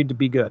continued to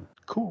be good.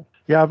 Cool.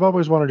 Yeah, I've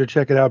always wanted to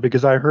check it out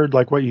because I heard,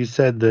 like what you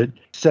said, that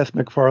Seth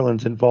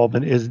MacFarlane's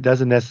involvement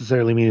doesn't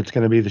necessarily mean it's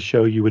going to be the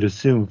show you would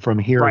assume from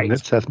hearing Right.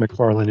 that Seth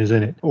MacFarlane is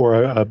in it,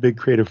 or a big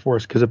creative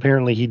force, because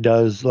apparently he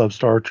does love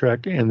Star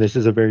Trek, and this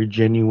is a very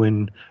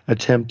genuine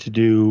attempt to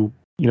do,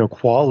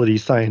 quality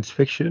science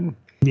fiction.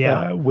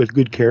 Yeah. With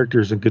good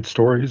characters and good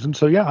stories. And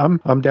so, yeah,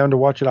 I'm down to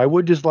watch it. I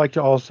would just like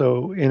to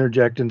also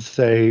interject and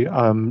say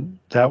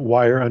that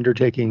Wire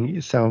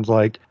undertaking sounds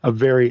like a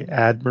very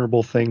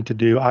admirable thing to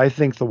do. I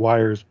think The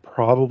Wire is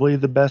probably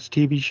the best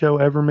TV show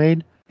ever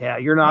made. Yeah,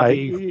 you're not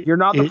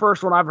the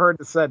first one I've heard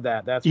that said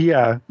that. That's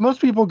yeah.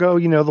 Most people go,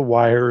 The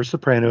Wire or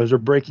Sopranos or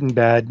Breaking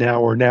Bad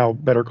now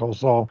Better Call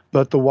Saul.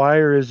 But The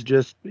Wire is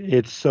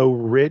it's so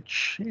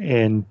rich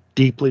and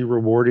deeply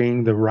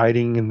rewarding. The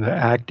writing and the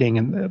acting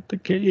and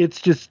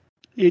it's just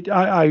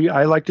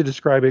I like to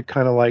describe it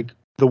kind of like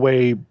the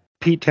way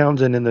Pete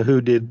Townsend and the Who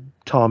did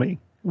Tommy,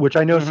 which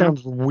I know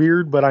sounds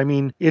weird, but I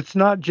mean, it's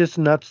not just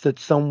nuts that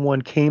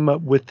someone came up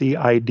with the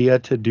idea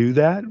to do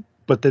that,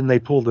 but then they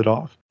pulled it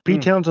off.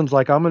 Pete Townsend's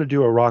like, I'm going to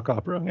do a rock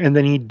opera. And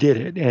then he did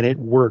it, and it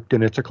worked,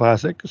 and it's a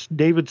classic.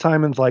 David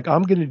Simon's like,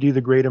 I'm going to do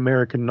the great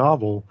American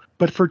novel,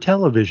 but for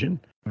television.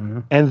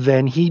 And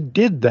then he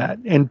did that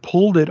and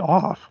pulled it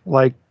off.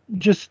 Like,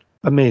 just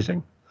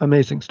amazing.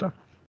 Amazing stuff.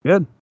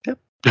 good. Yep.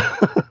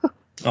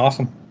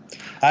 Awesome.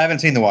 I haven't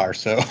seen The Wire,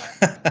 so.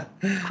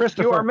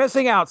 Christopher. You are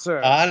missing out,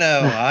 sir. I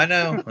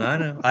know.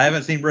 I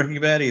haven't seen Breaking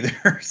Bad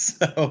either,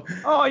 so.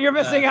 Oh, you're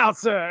missing out,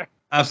 sir.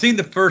 I've seen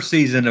the first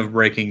season of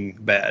Breaking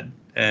Bad.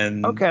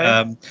 And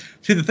Okay.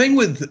 see, the thing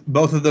with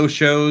both of those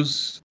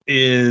shows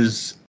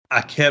is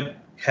I kept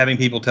having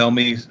people tell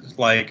me,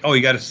 like, oh,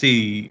 you got to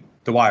see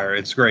The Wire.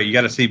 It's great. You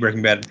got to see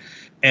Breaking Bad.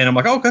 And I'm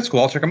like, oh, that's cool.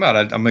 I'll check them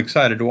out. I'm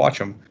excited to watch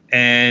them.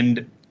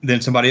 And then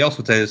somebody else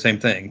would say the same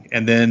thing.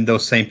 And then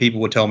those same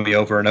people would tell me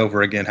over and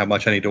over again how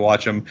much I need to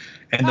watch them.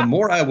 And the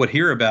more I would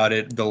hear about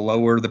it, the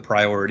lower the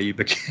priority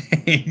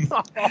became,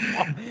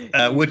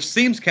 which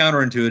seems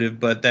counterintuitive,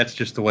 but that's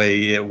just the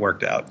way it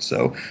worked out.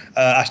 So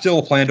I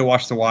still plan to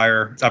watch The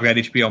Wire. I've got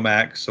HBO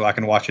Max, so I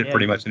can watch it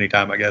pretty much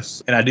anytime, I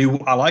guess. And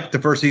I like the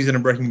first season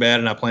of Breaking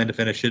Bad, and I plan to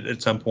finish it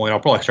at some point. I'll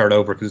probably start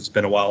over because it's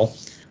been a while.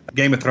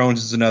 Game of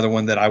Thrones is another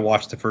one that I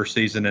watched the first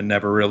season and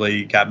never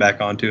really got back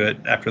onto it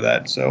after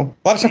that. So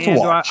a lot of stuff to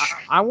watch.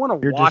 I want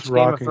to watch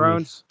Game of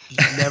Thrones.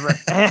 Never.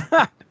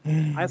 I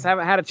just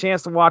haven't had a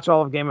chance to watch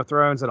all of Game of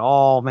Thrones at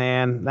all,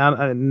 man.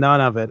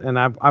 None of it, and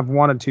I've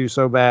wanted to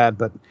so bad,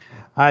 but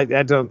I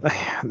don't.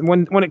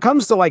 When it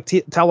comes to like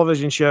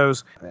television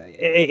shows,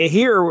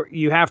 here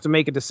you have to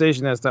make a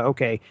decision as to,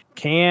 okay,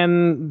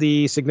 can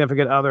the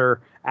significant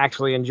other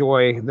actually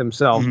enjoy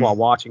themselves while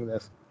watching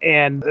this?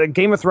 And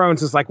Game of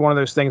Thrones is like one of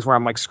those things where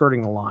I'm like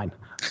skirting the line.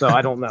 So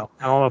I don't know.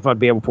 I don't know if I'd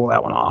be able to pull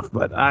that one off.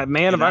 But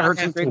man, have I heard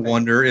some great things. I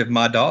wonder if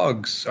my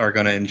dogs are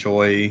going to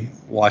enjoy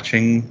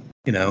watching,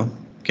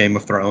 Game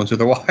of Thrones or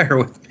The Wire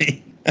with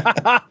me.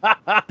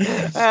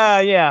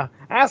 Yeah.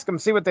 Ask them,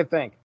 see what they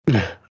think.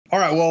 All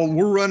right. Well,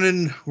 we're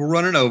running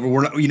over.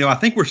 We're not, I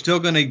think we're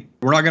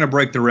not gonna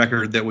break the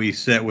record that we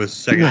set with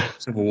Second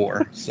Civil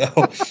War. So,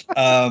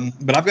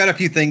 but I've got a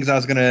few things I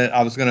was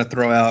gonna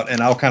throw out,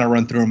 and I'll kind of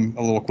run through them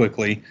a little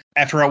quickly.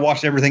 After I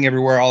watched Everything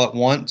Everywhere All at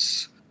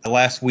Once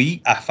last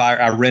week,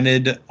 I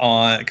rented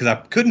on because I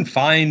couldn't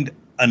find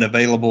an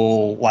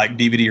available like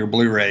DVD or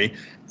Blu-ray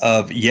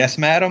of Yes,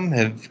 Madam.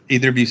 Have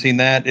either of you seen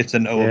that? It's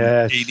an old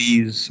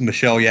 80s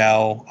Michelle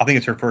Yeoh. I think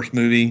it's her first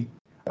movie.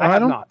 I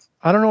have not.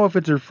 I don't know if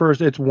it's her first.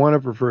 It's one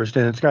of her first,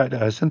 and it's got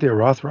Cynthia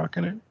Rothrock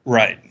in it.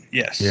 Right.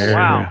 Yes. Yeah.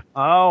 Wow.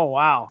 Oh,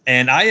 wow.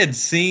 And I had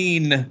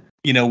seen,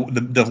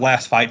 the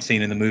last fight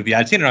scene in the movie.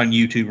 I'd seen it on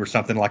YouTube or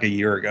something like a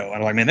year ago. And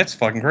I'm like, man, that's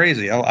fucking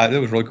crazy.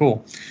 It was really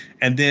cool.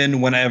 And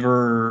then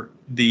whenever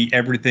the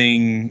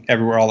Everything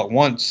Everywhere All at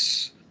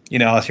Once,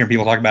 I was hearing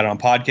people talk about it on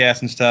podcasts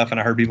and stuff, and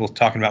I heard people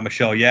talking about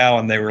Michelle Yeoh,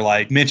 and they were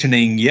like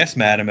mentioning Yes,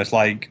 Madam as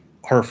like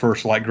her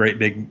first like great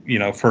big,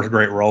 first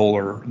great role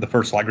or the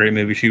first like great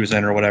movie she was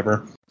in or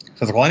whatever. So I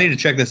was like, well, I need to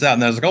check this out.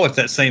 And I was like, oh, it's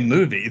that same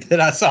movie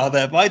that I saw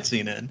that fight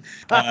scene in.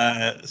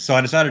 So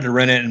I decided to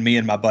rent it, and me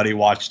and my buddy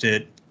watched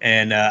it.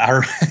 And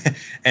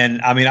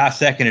I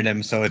seconded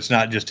him, so it's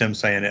not just him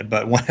saying it.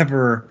 But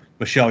whenever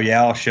Michelle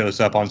Yeoh shows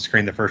up on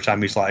screen the first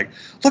time, he's like,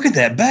 look at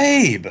that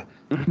babe.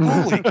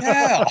 Holy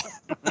cow.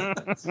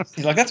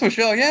 He's like, that's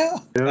Michelle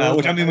Yeoh.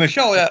 Which,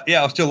 Michelle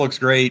Yeoh still looks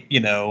great,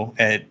 in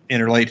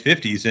her late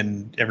 50s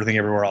and Everything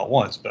Everywhere All at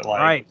Once. But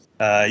like,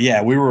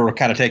 we were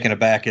kind of taken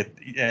aback at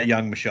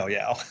young Michelle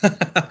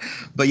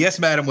Yeoh. But Yes,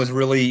 Madam was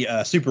really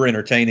super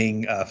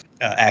entertaining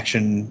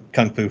action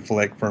kung fu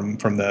flick from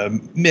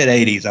the mid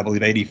 80s, I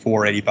believe,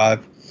 84,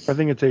 85. I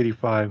think it's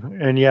 85.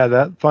 And yeah,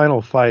 that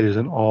final fight is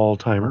an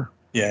all-timer.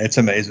 Yeah, it's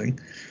amazing.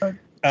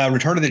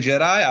 Return of the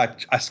Jedi,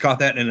 I caught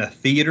that in a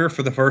theater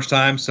for the first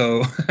time,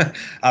 so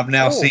I've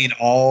now seen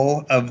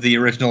all of the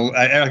original.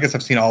 I guess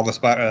I've seen all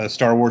the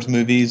Star Wars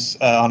movies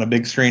on a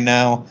big screen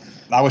now.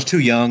 I was too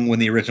young when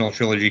the original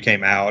trilogy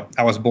came out.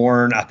 I was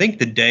born, I think,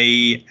 the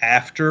day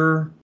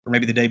after, or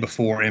maybe the day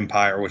before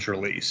Empire was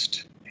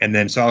released. And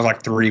then, so I was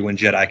like 3 when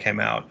Jedi came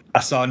out. I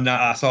saw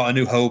A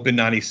New Hope in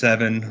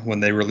 '97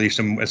 when they released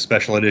them as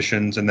special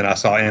editions, and then I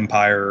saw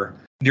Empire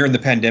during the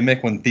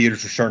pandemic when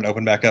theaters were starting to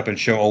open back up and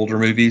show older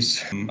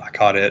movies. I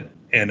caught it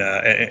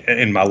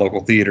in my local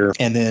theater,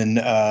 and then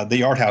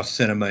the Art House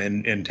Cinema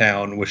in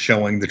town was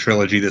showing the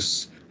trilogy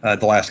the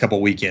last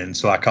couple weekends.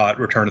 So I caught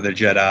Return of the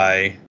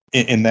Jedi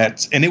in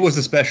that, and it was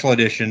a special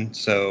edition,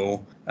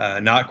 so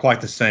not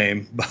quite the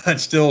same, but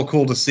still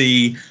cool to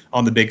see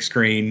on the big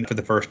screen for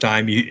the first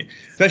time.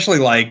 Especially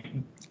like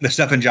the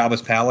stuff in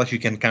Jabba's palace, you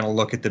can kind of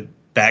look at the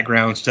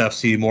background stuff,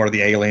 see more of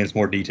the aliens,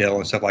 more detail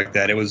and stuff like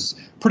that. It was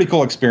a pretty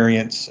cool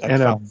experience.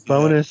 And a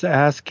bonus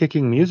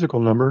ass-kicking musical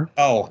number.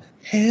 Oh,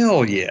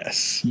 hell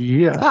yes.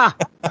 Yeah.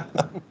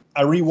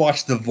 I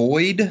rewatched The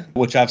Void,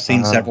 which I've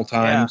seen several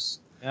times.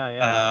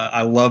 Yeah.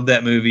 I love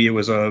that movie. It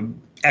was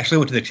actually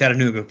went to the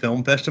Chattanooga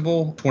Film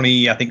Festival,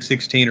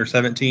 2016 or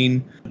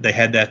 17. They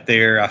had that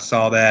there. I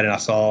saw that, and I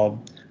saw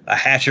a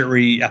Hatchet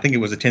I think it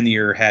was a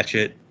 10-year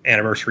Hatchet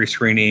anniversary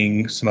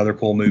screening, some other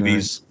cool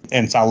movies. Nice.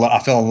 And so I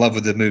fell in love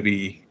with the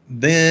movie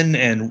then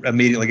and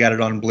immediately got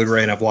it on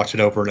Blu-ray, and I've watched it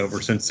over and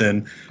over since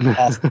then.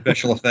 Awesome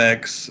special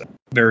effects.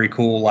 Very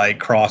cool, like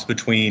cross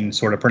between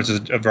sort of Princess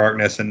of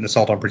Darkness and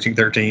Assault on Precinct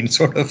 13,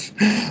 sort of.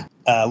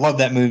 Love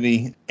that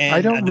movie. And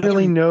I don't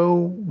really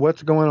know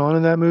what's going on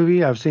in that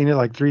movie. I've seen it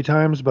like 3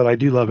 times, but I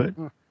do love it.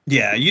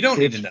 Yeah, you don't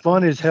need to know. It's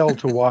fun as hell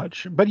to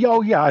watch. But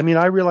yeah, I mean,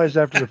 I realized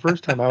after the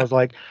first time, I was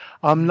like,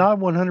 I'm not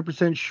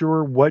 100%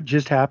 sure what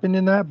just happened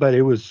in that, but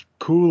it was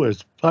cool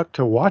as fuck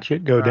to watch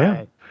it go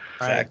down.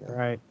 Exactly.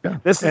 Right. Yeah.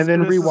 And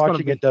then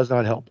rewatching it does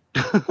not help.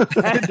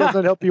 It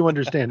doesn't help you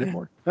understand it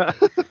more.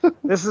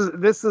 This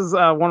is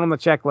one on the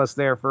checklist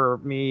there for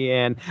me,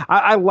 and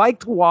I like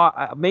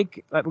to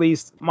make at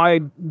least my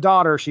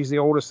daughter. She's the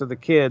oldest of the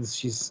kids.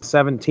 She's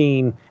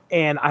 17,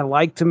 and I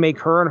like to make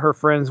her and her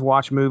friends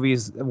watch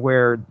movies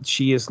where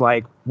she is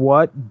like,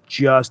 "What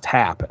just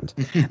happened?"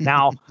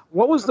 Now,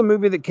 what was the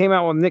movie that came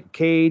out with Nick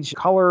Cage?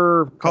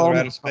 Color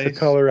Out of Space.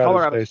 Color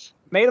Out of Space.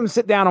 Made them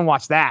sit down and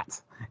watch that.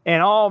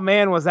 And oh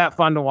man, was that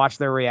fun to watch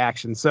their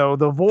reaction. So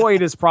The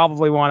Void is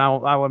probably one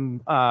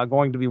I'm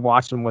going to be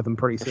watching with them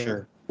pretty soon.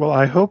 Sure. Well,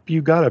 I hope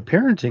you got a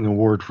parenting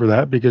award for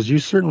that because you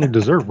certainly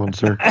deserve one,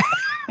 sir.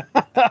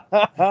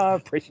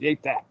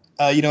 Appreciate that.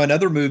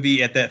 Another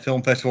movie at that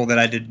film festival that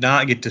I did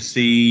not get to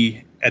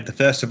see at the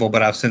festival,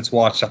 but I've since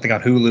watched, I think,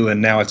 on Hulu,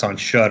 and now it's on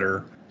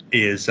Shudder,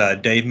 is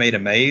Dave Made a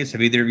Maze.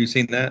 Have either of you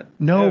seen that?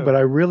 No, but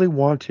I really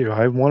want to.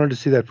 I've wanted to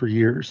see that for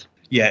years.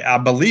 Yeah, I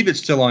believe it's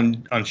still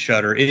on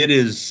Shudder. It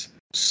is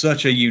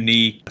such a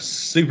unique,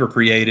 super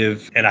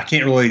creative, and I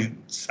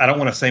don't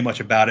want to say much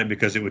about it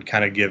because it would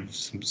kind of give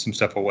some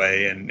stuff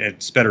away, and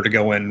it's better to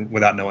go in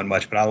without knowing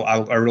much, but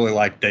I really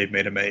like Dave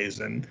Made a Maze,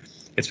 and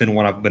it's been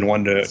one I've been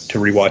wanting to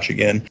rewatch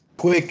again.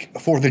 Quick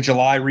 4th of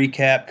July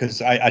recap,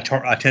 because I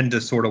tend to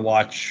sort of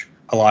watch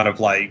a lot of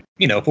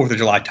 4th of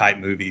July type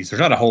movies. There's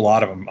not a whole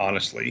lot of them,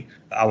 honestly.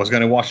 I was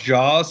going to watch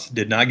Jaws,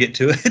 did not get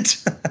to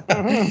it.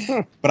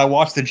 But I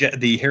watched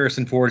the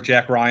Harrison Ford,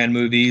 Jack Ryan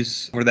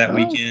movies over that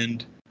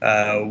weekend.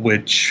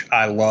 Which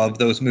I love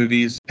those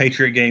movies.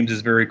 Patriot Games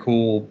is very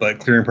cool, but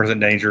Clear and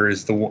Present Danger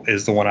is the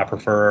one I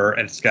prefer.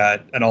 And it's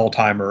got an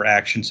all-timer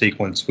action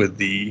sequence with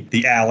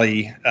the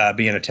alley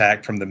being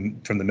attacked from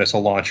the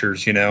missile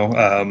launchers.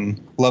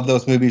 Love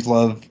those movies.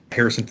 Love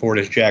Harrison Ford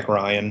as Jack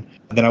Ryan.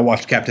 And then I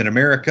watched Captain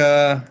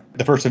America,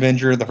 the first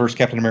Avenger, the first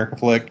Captain America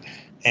flick,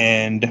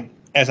 and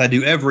as I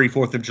do every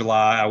 4th of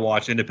July, I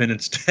watch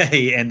Independence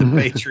Day and The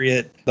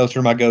Patriot. Those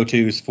are my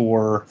go-tos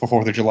for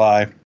 4th of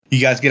July. You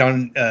guys get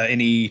on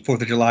any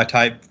 4th of July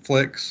type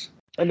flicks?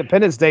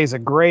 Independence Day is a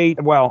great,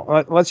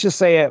 let's just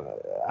say it.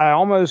 I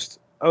almost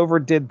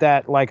overdid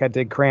that like I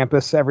did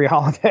Krampus every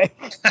holiday.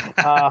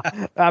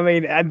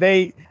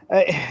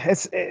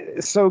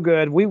 It's so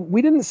good.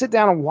 We didn't sit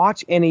down and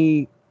watch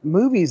any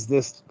movies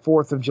this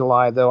 4th of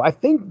July, though. I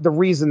think the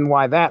reason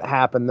why that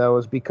happened, though,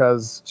 is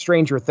because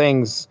Stranger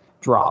Things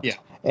dropped. Yeah.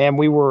 And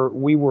we were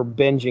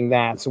binging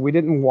that. So we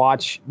didn't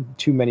watch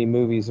too many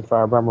movies, if I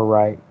remember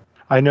right.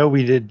 I know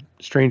we did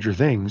Stranger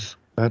Things.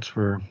 That's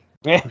for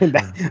sure.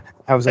 That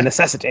was a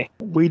necessity.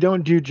 We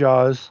don't do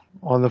Jaws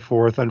on the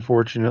 4th,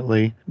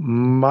 unfortunately.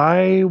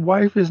 My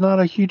wife is not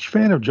a huge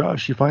fan of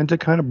Jaws. She finds it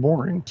kind of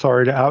boring.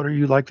 Sorry to out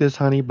you like this,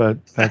 honey,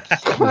 but that's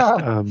just,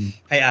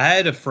 Hey, I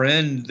had a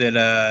friend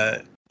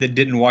that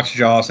didn't watch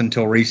Jaws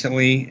until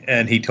recently,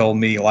 and he told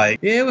me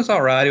it was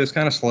all right. It was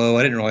kind of slow.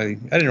 I didn't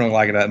really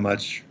like it that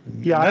much.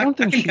 Yeah, I don't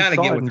think she saw it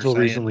until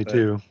recently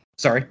too.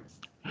 Sorry.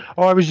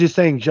 Oh, I was just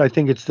saying, I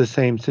think it's the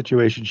same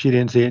situation. She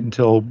didn't see it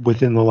until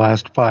within the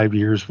last 5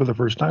 years for the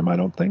first time, I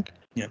don't think.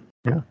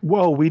 Yeah.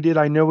 Well, we did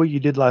I Know What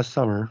You Did Last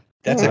Summer.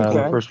 That's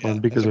the first one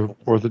because of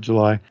 4th of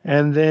July.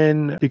 And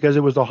then because it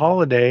was a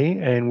holiday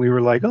and we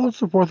were like, oh, it's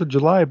the 4th of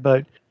July,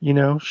 but,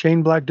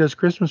 Shane Black does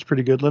Christmas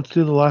pretty good. Let's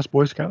do The Last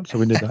Boy Scout. So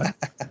we did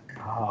that.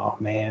 Oh,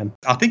 man.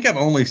 I think I've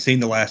only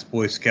seen The Last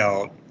Boy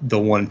Scout the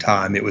one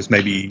time. It was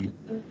maybe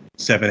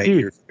 7-8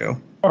 years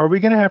ago. Are we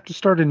going to have to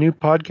start a new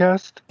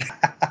podcast?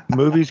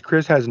 Movies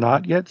Chris has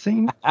not yet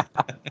seen?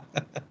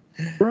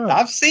 Right.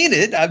 I've seen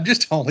it. I've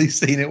just only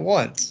seen it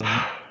once.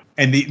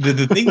 And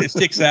the thing that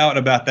sticks out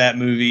about that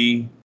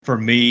movie for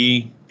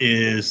me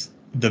is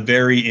the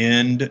very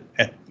end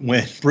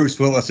when Bruce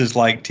Willis is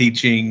like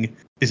teaching.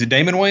 Is it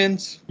Damon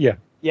Wayans? Yeah.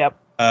 Yep.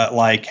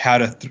 Like how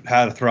to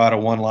throw out a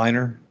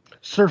one-liner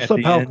Surf's at Up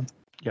the Help. end.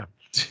 Yeah.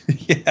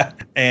 Yeah.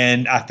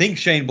 And I think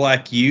Shane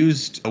Black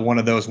used one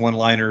of those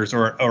one-liners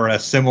or a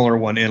similar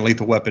one in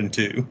Lethal Weapon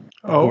 2.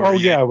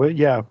 Yeah. Well,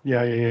 yeah.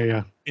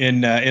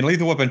 In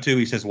Lethal Weapon 2,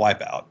 he says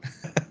 "wipeout."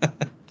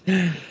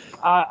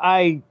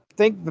 I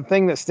think the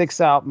thing that sticks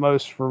out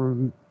most for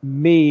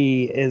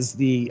me is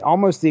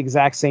almost the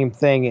exact same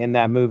thing in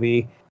that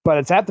movie, but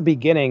it's at the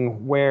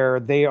beginning where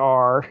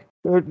they're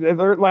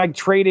like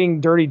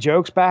trading dirty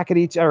jokes back at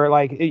each other,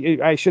 like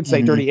I should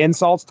say dirty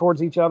insults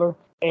towards each other.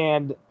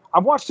 And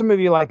I've watched the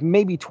movie like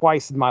maybe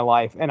twice in my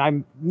life, and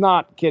I'm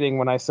not kidding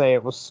when I say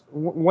it was.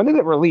 When did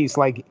it release?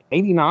 Like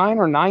 89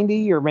 or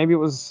 90, or maybe it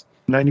was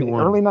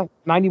 91. Early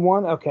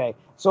 91. Okay,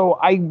 so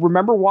I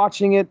remember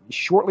watching it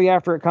shortly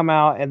after it come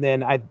out, and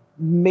then I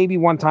maybe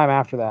one time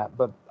after that.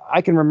 But I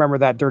can remember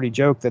that dirty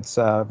joke that's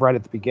right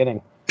at the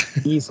beginning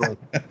easily.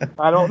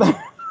 I don't.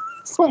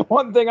 It's the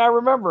one thing I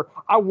remember.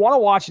 I want to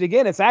watch it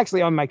again. It's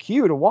actually on my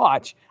queue to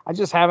watch. I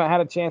just haven't had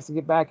a chance to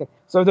get back.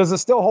 So does it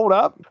still hold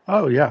up?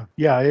 Oh yeah.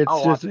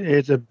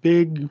 It's a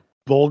big,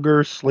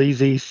 vulgar,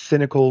 sleazy,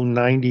 cynical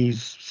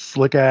 90s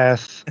slick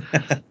ass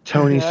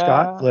Tony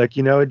Scott flick.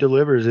 You know, it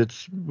delivers.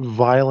 It's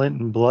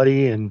violent and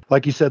bloody, and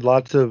like you said,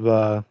 lots of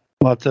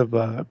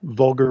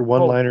vulgar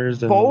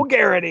one-liners and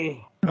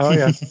vulgarity. Oh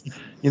yeah.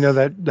 You know,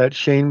 that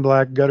Shane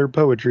Black gutter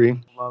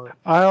poetry. Love it.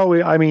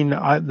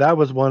 That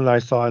was one I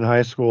saw in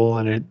high school,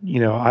 and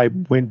I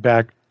went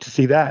back to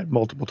see that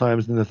multiple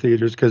times in the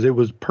theaters because it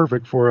was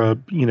perfect for a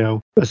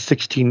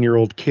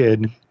 16-year-old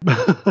kid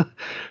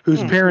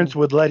whose parents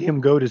would let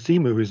him go to see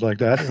movies like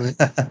that.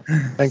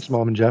 Thanks,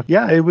 Mom and Jeff.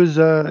 Yeah, it was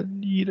the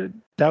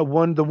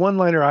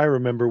one-liner I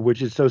remember,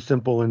 which is so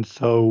simple and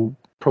so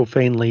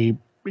profanely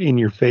in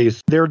your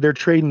face. They're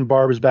trading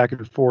barbs back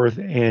and forth,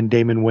 and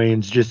Damon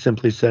Wayans just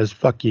simply says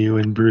 "fuck you,"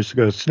 and Bruce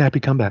goes,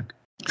 "Snappy comeback."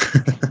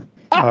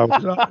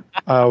 I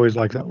always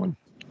like that one.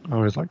 I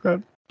always like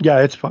that. Yeah,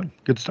 it's fun.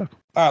 Good stuff.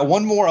 All right,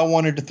 one more I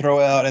wanted to throw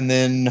out, and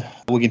then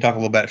we can talk a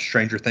little about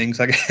Stranger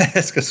Things, I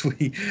guess, because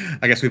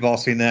we've all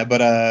seen that.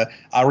 But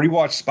I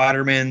rewatched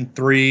Spider-Man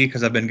 3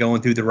 because I've been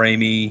going through the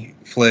Raimi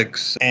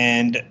flicks,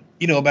 and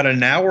about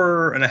an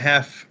hour and a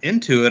half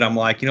into it, I'm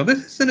like,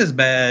 this isn't as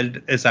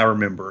bad as I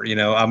remember.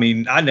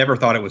 I never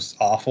thought it was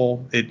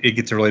awful. It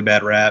gets a really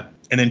bad rap.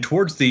 And then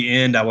towards the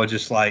end, I was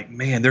just like,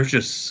 man, there's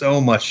just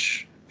so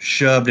much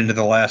shoved into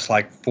the last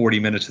 40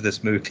 minutes of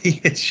this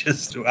movie. It's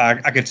just,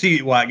 I can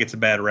see why it gets a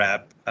bad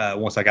rap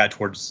once I got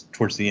towards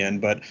the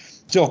end, but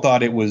still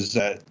thought it was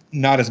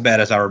not as bad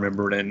as I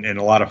remembered, and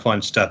a lot of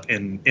fun stuff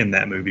in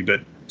that movie,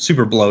 but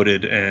super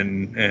bloated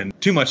and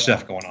too much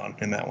stuff going on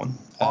in that one.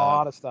 A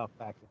lot of stuff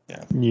back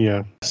there.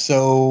 Yeah.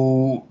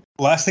 So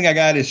last thing I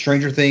got is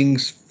Stranger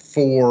Things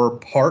for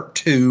part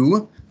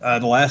 2. The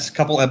last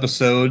couple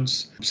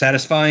episodes,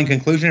 satisfying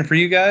conclusion for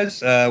you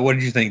guys. What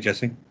did you think,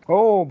 Jesse?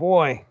 Oh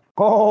boy.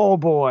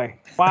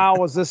 Wow,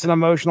 was this an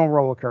emotional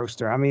roller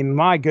coaster? I mean,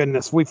 my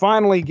goodness. We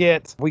finally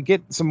get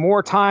some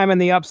more time in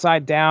the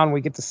Upside Down.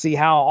 We get to see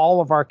how all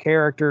of our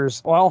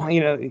characters,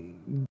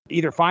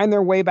 either find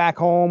their way back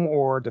home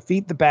or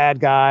defeat the bad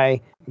guy.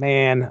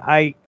 Man,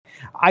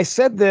 I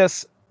said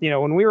this,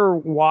 when we were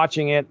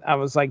watching it, I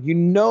was like,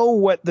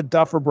 what the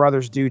Duffer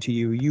Brothers do to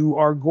you. You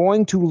are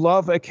going to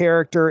love a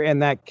character,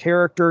 and that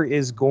character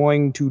is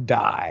going to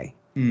die.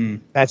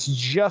 That's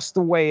just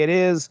the way it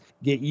is.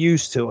 Get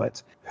used to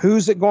it.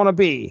 Who's it going to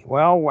be?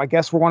 Well, I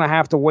guess we're going to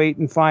have to wait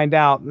and find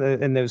out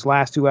in those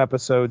last 2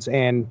 episodes.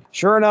 And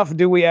sure enough,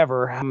 do we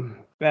ever?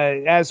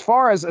 As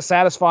far as a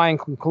satisfying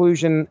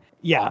conclusion,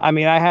 yeah, I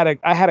mean, I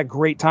had a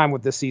great time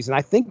with this season.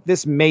 I think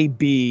this may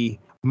be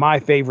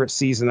my favorite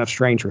season of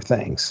Stranger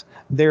Things.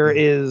 There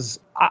is,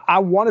 I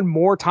wanted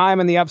more time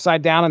in the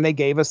Upside Down, and they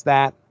gave us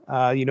that.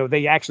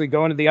 They actually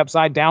go into the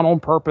Upside Down on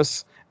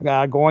purpose,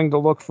 going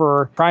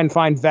to try and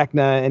find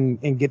Vecna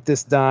and get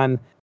this done.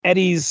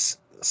 Eddie's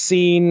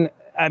scene,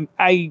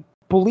 I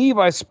believe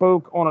I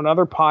spoke on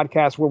another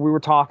podcast where we were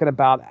talking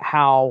about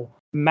how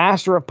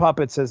Master of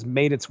Puppets has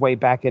made its way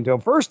back into him.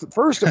 First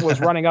it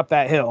was Running Up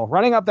That Hill.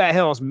 Running Up That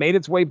Hill has made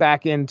its way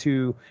back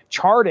into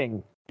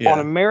charting on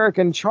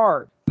American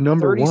chart.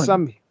 Number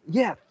 1.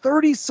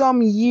 30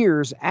 some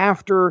years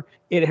after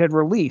it had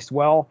released.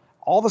 Well,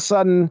 all of a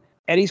sudden,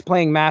 Eddie's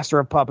playing Master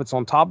of Puppets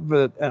on top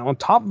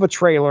of a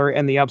trailer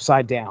in the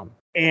Upside Down,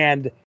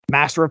 and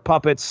Master of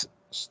Puppets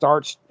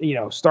starts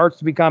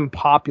to become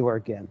popular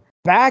again.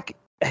 Back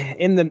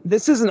in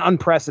this isn't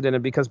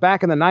unprecedented because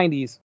back in the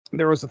 90s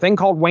there was a thing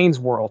called Wayne's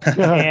World,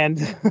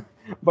 and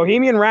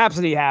Bohemian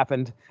Rhapsody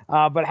happened,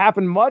 but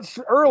happened much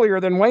earlier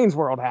than Wayne's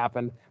World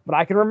happened. But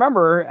I can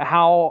remember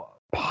how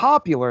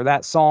popular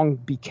that song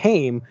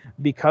became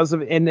because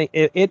of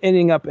it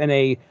ending up in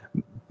a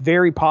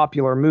very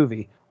popular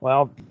movie.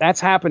 Well,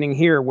 that's happening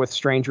here with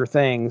Stranger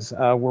Things.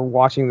 We're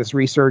watching this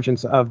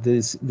resurgence of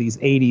these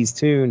 80s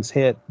tunes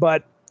hit.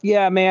 But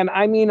yeah, man,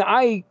 I mean,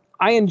 I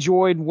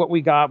enjoyed what we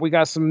got. We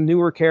got some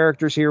newer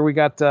characters here. We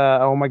got,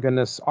 oh my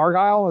goodness,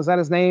 Argyle, is that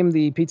his name?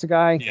 The pizza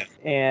guy? Yeah.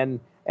 And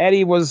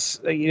Eddie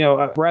was,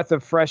 a breath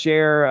of fresh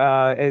air.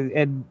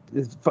 And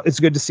it's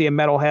good to see a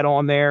metalhead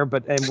on there,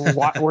 but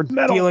we're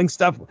dealing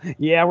stuff.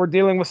 Yeah, we're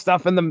dealing with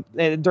stuff in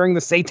the during the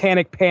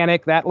satanic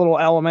panic, that little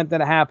element that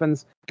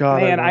happens.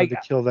 God, Man, I wanted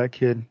to kill that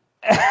kid.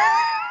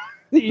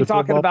 You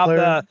talking about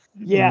player?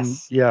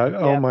 yes. Yeah. Yep.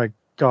 Oh my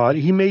God.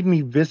 He made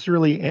me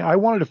viscerally. I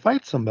wanted to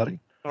fight somebody.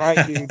 All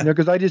right, dude.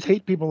 Because I just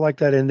hate people like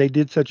that, and they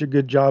did such a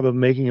good job of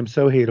making him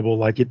so hateable.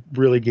 Like, it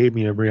really gave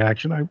me a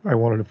reaction. I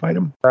wanted to fight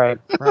him. Right.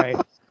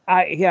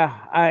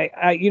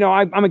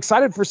 I'm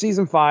excited for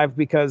season 5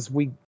 because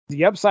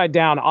the Upside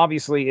Down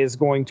obviously is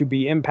going to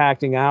be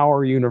impacting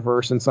our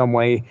universe in some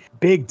way,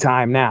 big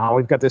time. Now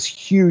we've got this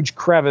huge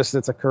crevice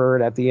that's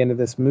occurred at the end of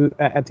this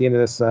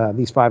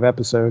these 5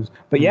 episodes.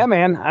 But yeah,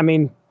 man, I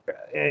mean,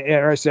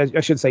 or I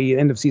should say,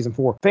 end of season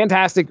 4.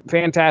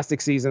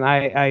 Fantastic season.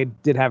 I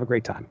did have a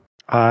great time.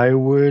 I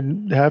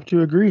would have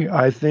to agree.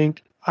 I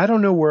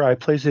don't know where I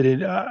place it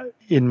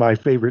in my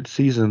favorite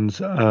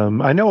seasons.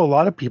 I know a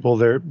lot of people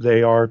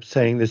they are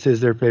saying this is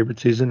their favorite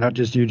season, not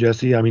just you,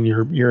 Jesse. I mean,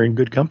 you're in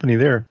good company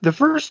there. The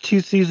first 2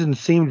 seasons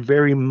seemed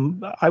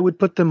I would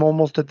put them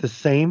almost at the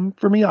same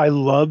for me. I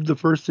loved the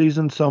first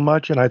season so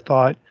much, and I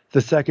thought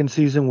the second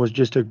season was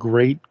just a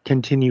great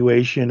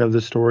continuation of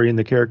the story and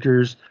the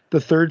characters.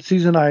 The third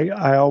season,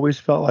 I always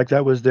felt like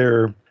that was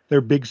their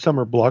big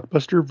summer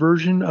blockbuster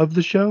version of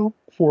the show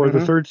for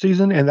the third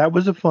season, and that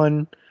was a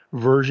fun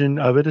version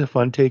of it, a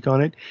fun take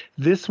on it.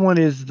 This one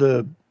is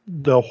the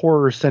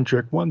horror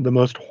centric one, the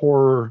most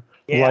horror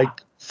like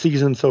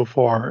season so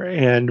far.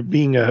 And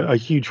being a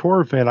huge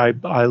horror fan,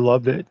 I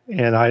loved it,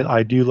 and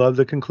I do love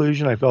the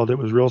conclusion. I felt it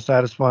was real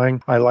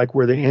satisfying. I like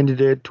where they ended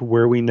it, to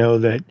where we know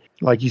that,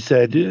 like you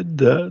said,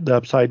 the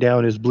Upside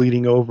Down is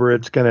bleeding over.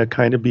 It's going to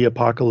kind of be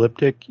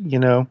apocalyptic.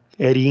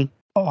 Eddie,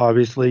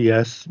 obviously,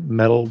 yes,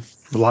 metal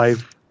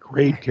life,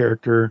 great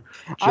character.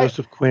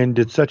 Joseph Quinn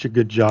did such a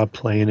good job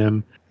playing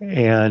him.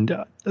 And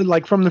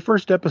like from the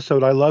first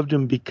episode, I loved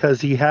him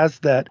because he has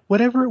that,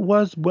 whatever it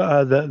was,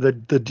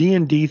 the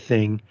D&D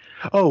thing.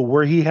 Oh,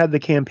 where he had the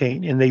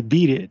campaign and they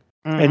beat it.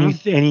 And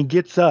he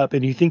gets up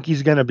and you think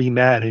he's going to be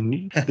mad.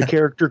 And the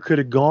character could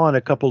have gone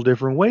a couple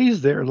different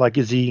ways there. Like,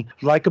 is he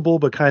likable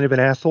but kind of an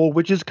asshole?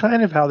 Which is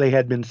kind of how they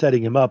had been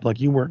setting him up. Like,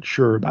 you weren't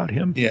sure about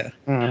him.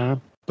 Yeah.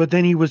 But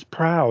then he was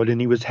proud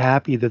and he was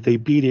happy that they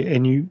beat it.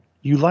 And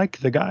you like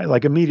the guy,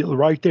 like immediately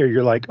right there.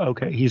 You're like,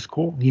 okay, he's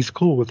cool. He's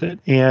cool with it.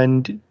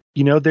 And,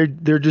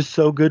 they're just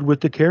so good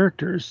with the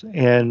characters,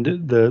 and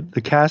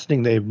the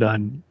casting they've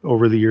done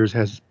over the years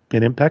has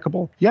been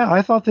impeccable. Yeah,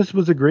 I thought this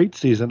was a great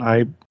season.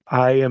 I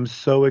am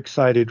so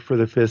excited for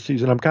the 5th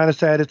season. I'm kind of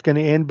sad it's going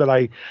to end, but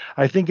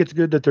I think it's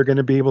good that they're going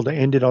to be able to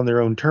end it on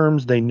their own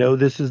terms. They know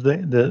this is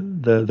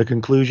the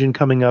conclusion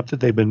coming up that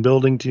they've been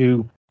building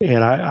to,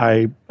 and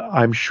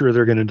I'm sure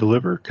they're going to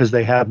deliver, because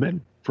they have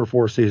been for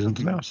 4 seasons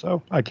now.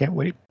 So I can't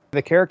wait.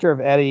 The character of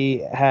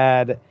Eddie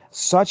had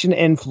such an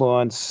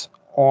influence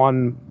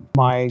on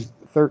my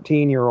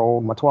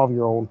 13-year-old, my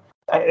 12-year-old.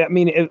 I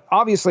mean,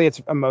 obviously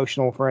it's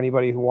emotional for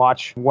anybody who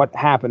watch what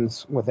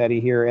happens with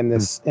Eddie here in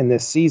this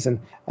season,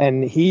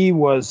 and he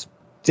was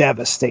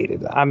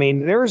devastated. I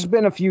mean, there's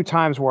been a few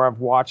times where I've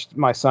watched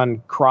my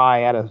son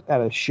cry at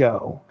a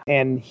show,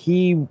 and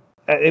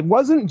it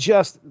wasn't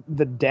just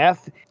the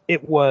death,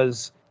 it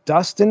was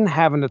Dustin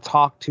having to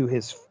talk to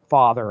his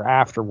father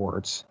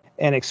afterwards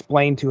and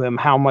explain to him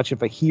how much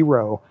of a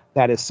hero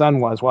that his son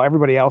was, while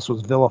everybody else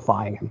was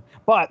vilifying him.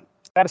 But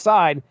that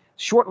aside,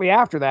 shortly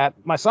after that,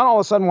 my son all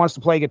of a sudden wants to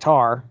play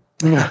guitar.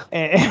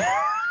 And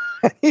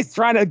he's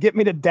trying to get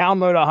me to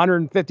download a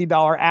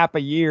 $150 app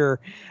a year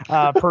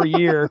per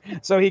year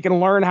so he can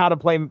learn how to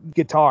play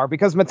guitar,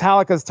 because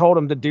Metallica's told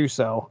him to do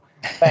so.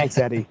 Thanks,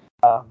 Eddie.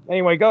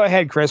 Anyway, go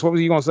ahead, Chris. What was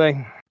you going to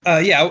say?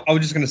 I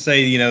was just going to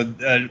say,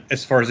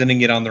 as far as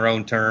ending it on their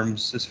own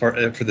terms, as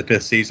far for the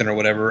 5th season or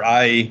whatever,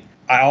 I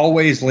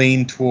always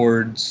lean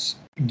towards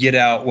get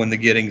out when the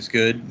getting's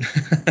good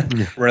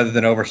rather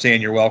than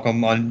overstaying your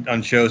welcome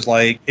on shows.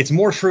 Like, it's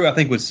more true, I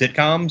think, with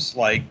sitcoms,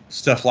 like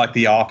stuff like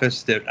The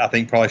Office, that I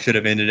think probably should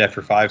have ended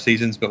after 5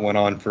 seasons but went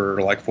on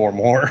for like 4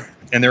 more.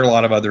 And there are a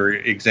lot of other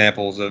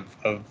examples of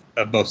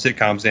both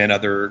sitcoms and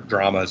other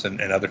dramas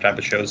and other type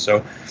of shows.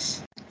 So,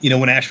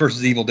 when Ash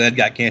vs. Evil Dead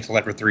got canceled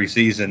after 3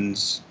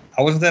 seasons,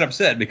 I wasn't that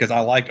upset, because I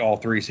liked all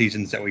 3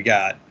 seasons that we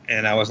got.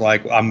 And I was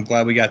like, I'm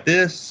glad we got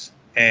this.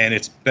 And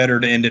it's better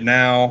to end it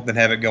now than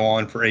have it go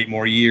on for 8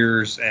 more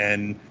years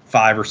and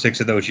 5 or 6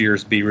 of those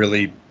years be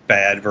really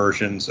bad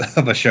versions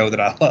of a show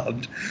that I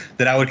loved,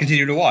 that I would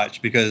continue to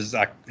watch, because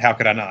how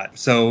could I not?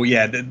 So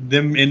yeah,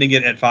 them ending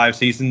it at 5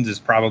 seasons is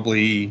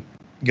probably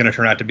going to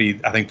turn out to be,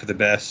 I think, for the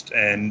best.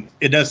 And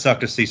it does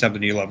suck to see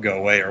something you love go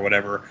away or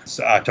whatever.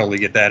 So I totally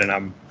get that, and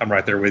I'm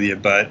right there with you.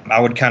 But I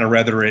would kind of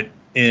rather it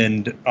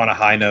end on a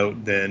high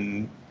note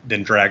than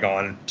drag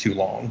on too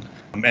long.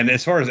 And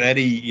as far as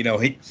Eddie,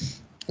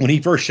 when he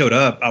first showed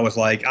up, I was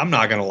like, I'm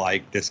not gonna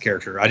like this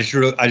character. I just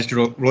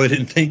really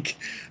didn't think.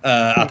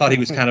 I thought he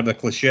was kind of a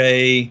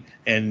cliche,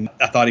 and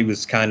I thought he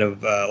was kind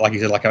of like you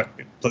said,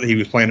 he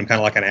was playing him kind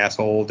of like an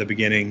asshole at the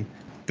beginning.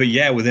 But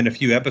yeah, within a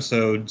few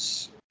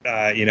episodes,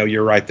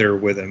 you're right there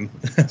with him.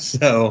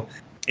 So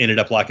ended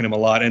up liking him a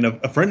lot. And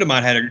a friend of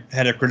mine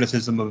had a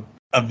criticism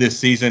of this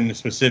season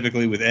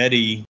specifically with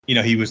Eddie.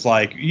 He was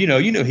like,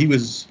 he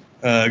was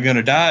going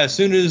to die as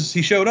soon as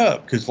he showed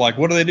up, because like,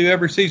 what do they do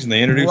every season?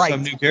 They introduce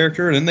some new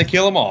character and then they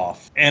kill him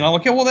off. And I'm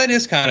like, well, that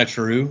is kind of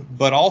true,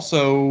 but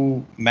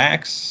also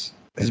Max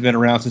has been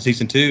around since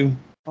season 2.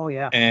 Oh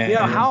yeah. And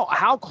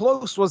how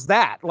close was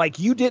that? Like,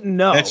 you didn't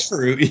know. That's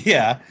true.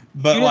 Yeah,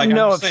 but you like didn't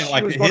know I'm saying,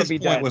 like his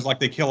point dead. was like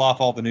they kill off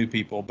all the new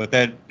people, but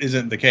that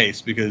isn't the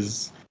case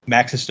because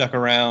Max has stuck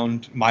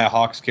around. Maya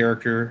Hawke's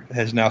character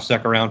has now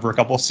stuck around for a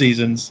couple of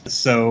seasons.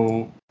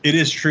 So it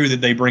is true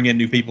that they bring in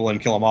new people and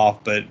kill them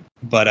off, but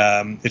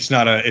it's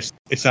not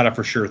a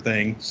for sure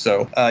thing.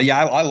 So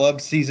I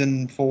loved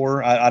season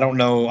 4. I don't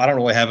know. I don't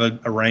really have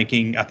a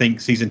ranking. I think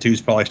season 2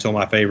 is probably still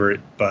my favorite,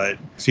 but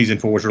season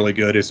 4 is really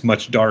good. It's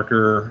much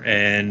darker,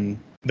 and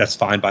that's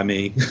fine by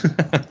me.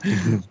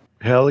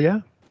 Hell yeah.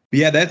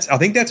 Yeah, I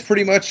think that's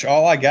pretty much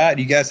all I got.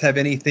 Do you guys have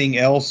anything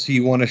else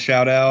you want to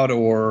shout out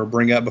or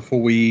bring up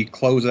before we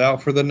close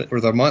out for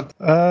the month?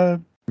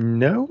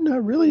 No,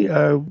 not really.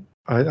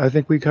 I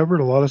think we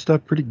covered a lot of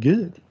stuff pretty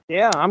good.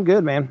 Yeah, I'm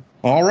good, man.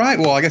 All right.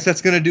 Well, I guess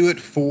that's going to do it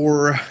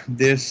for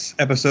this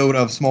episode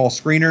of Small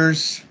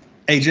Screeners.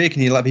 AJ,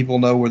 can you let people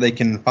know where they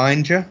can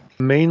find you?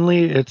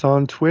 Mainly, it's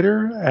on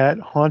Twitter at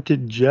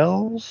Haunted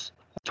Gels.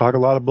 Talk a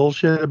lot of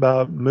bullshit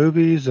about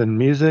movies and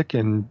music,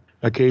 and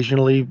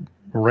occasionally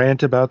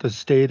rant about the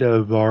state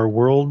of our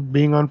world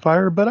being on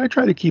fire. But I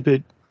try to keep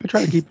it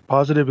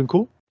positive and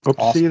cool. Hope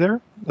to see you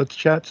there. Let's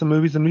chat some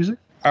movies and music.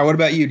 All right. What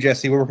about you,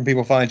 Jesse? Where can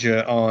people find you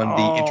on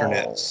the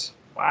internets?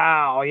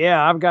 Wow,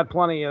 yeah, I've got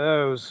plenty of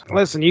those.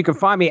 Listen, you can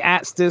find me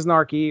at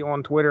Stiznarchy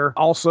on Twitter.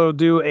 Also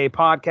do a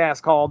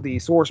podcast called the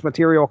Source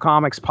Material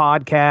Comics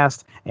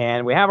Podcast,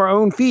 and we have our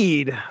own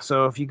feed.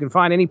 So if you can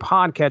find any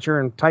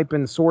podcatcher and type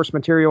in Source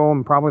Material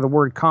and probably the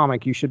word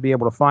comic, you should be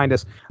able to find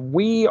us.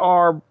 We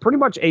are pretty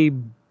much a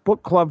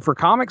book club for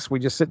comics. We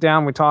just sit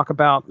down, we talk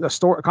about a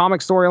comic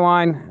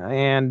storyline,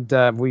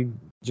 and we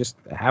just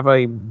have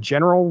a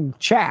general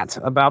chat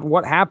about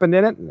what happened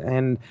in it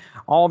and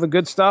all the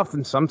good stuff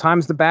and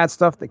sometimes the bad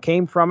stuff that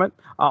came from it.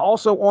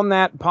 Also on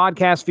that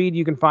podcast feed,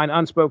 you can find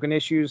Unspoken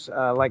Issues.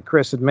 Like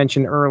Chris had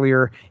mentioned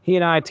earlier, he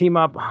and I team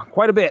up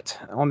quite a bit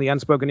on the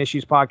Unspoken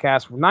Issues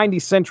podcast.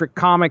 90-centric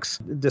comics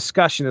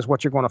discussion is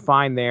what you're going to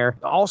find there.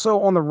 Also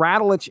on the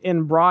Rattlich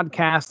in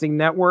Broadcasting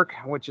Network,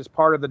 which is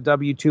part of the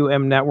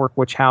W2M network,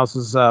 which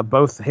houses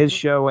both his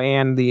show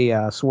and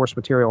the Source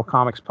Material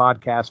Comics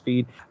podcast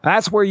feed.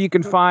 That's where you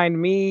can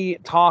find me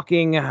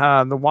talking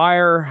The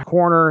Wire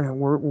Corner.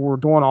 We're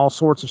doing all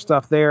sorts of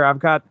stuff there. I've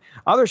got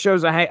other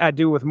shows I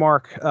do with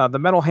Mark, the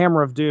Metal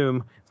Hammer of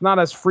Doom. It's not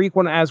as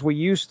frequent as we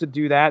used to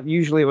do that.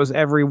 Usually it was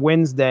every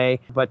Wednesday,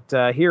 but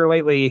here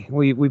lately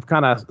we've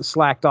kind of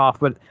slacked off.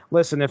 But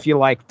listen, if you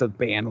like the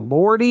band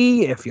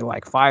Lordy, if you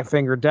like Five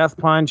Finger Death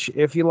Punch,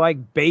 if you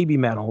like Baby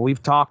Metal,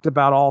 we've talked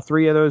about all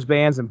 3 of those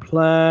bands and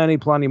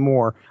plenty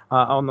more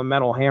on the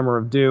Metal Hammer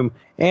of Doom.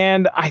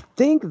 And I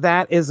think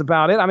that is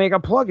about it. I mean, I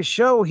can plug a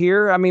show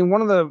here. I mean,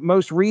 one of the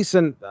most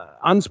recent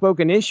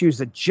Unspoken Issues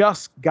that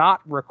just got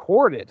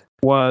recorded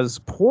was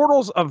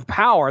Portals of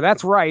Power.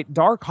 That's right.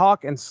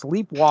 Darkhawk and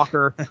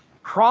Sleepwalker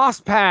cross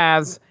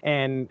paths,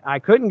 and I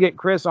couldn't get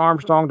Chris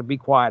Armstrong to be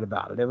quiet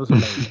about it. It was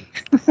amazing.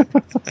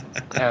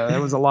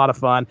 It was a lot of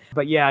fun.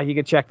 But yeah, you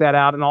can check that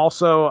out. And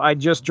also, I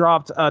just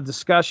dropped a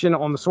discussion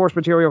on the Source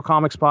Material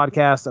Comics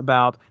podcast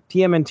about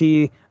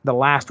TMNT, The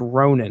Last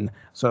Ronin.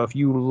 So if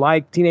you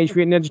like Teenage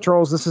Mutant Ninja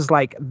Turtles, this is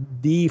like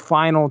the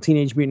final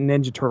Teenage Mutant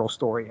Ninja Turtle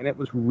story, and it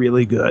was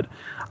really good.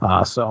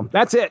 So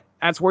that's it.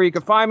 That's where you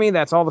can find me.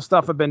 That's all the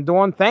stuff I've been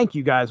doing. Thank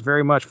you guys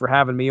very much for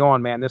having me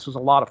on, man. This was a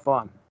lot of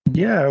fun.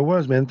 Yeah, it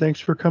was, man. Thanks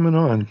for coming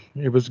on.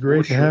 It was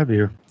great to have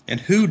you. And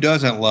who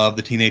doesn't love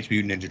the Teenage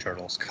Mutant Ninja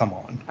Turtles? Come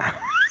on.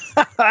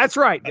 That's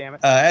right, damn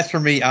it. As for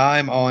me,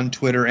 I'm on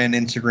Twitter and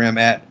Instagram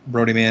at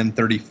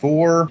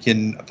BrodyMan34. You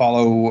can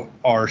follow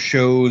our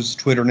show's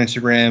Twitter and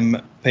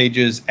Instagram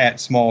pages at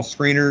Small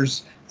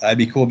Screeners. It'd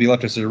be cool if you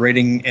left us a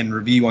rating and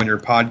review on your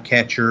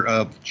podcatcher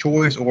of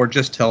choice, or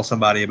just tell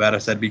somebody about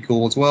us. That'd be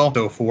cool as well.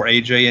 So for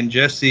AJ and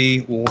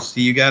Jesse, we'll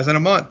see you guys in a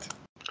month.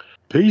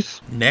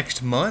 Peace.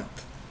 Next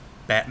month,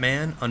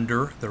 Batman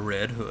Under the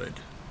Red Hood.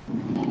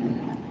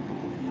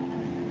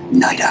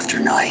 Night after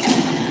night,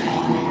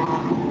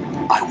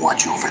 I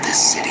watch over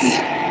this city.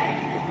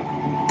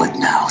 But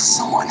now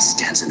someone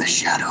stands in the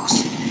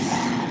shadows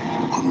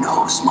who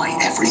knows my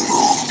every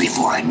move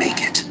before I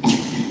make it.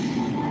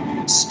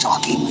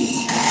 Stalking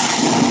me.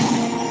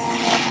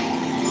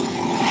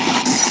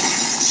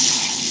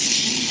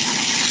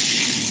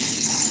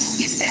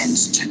 It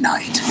ends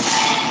tonight.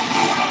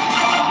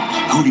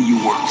 Who do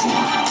you work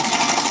for?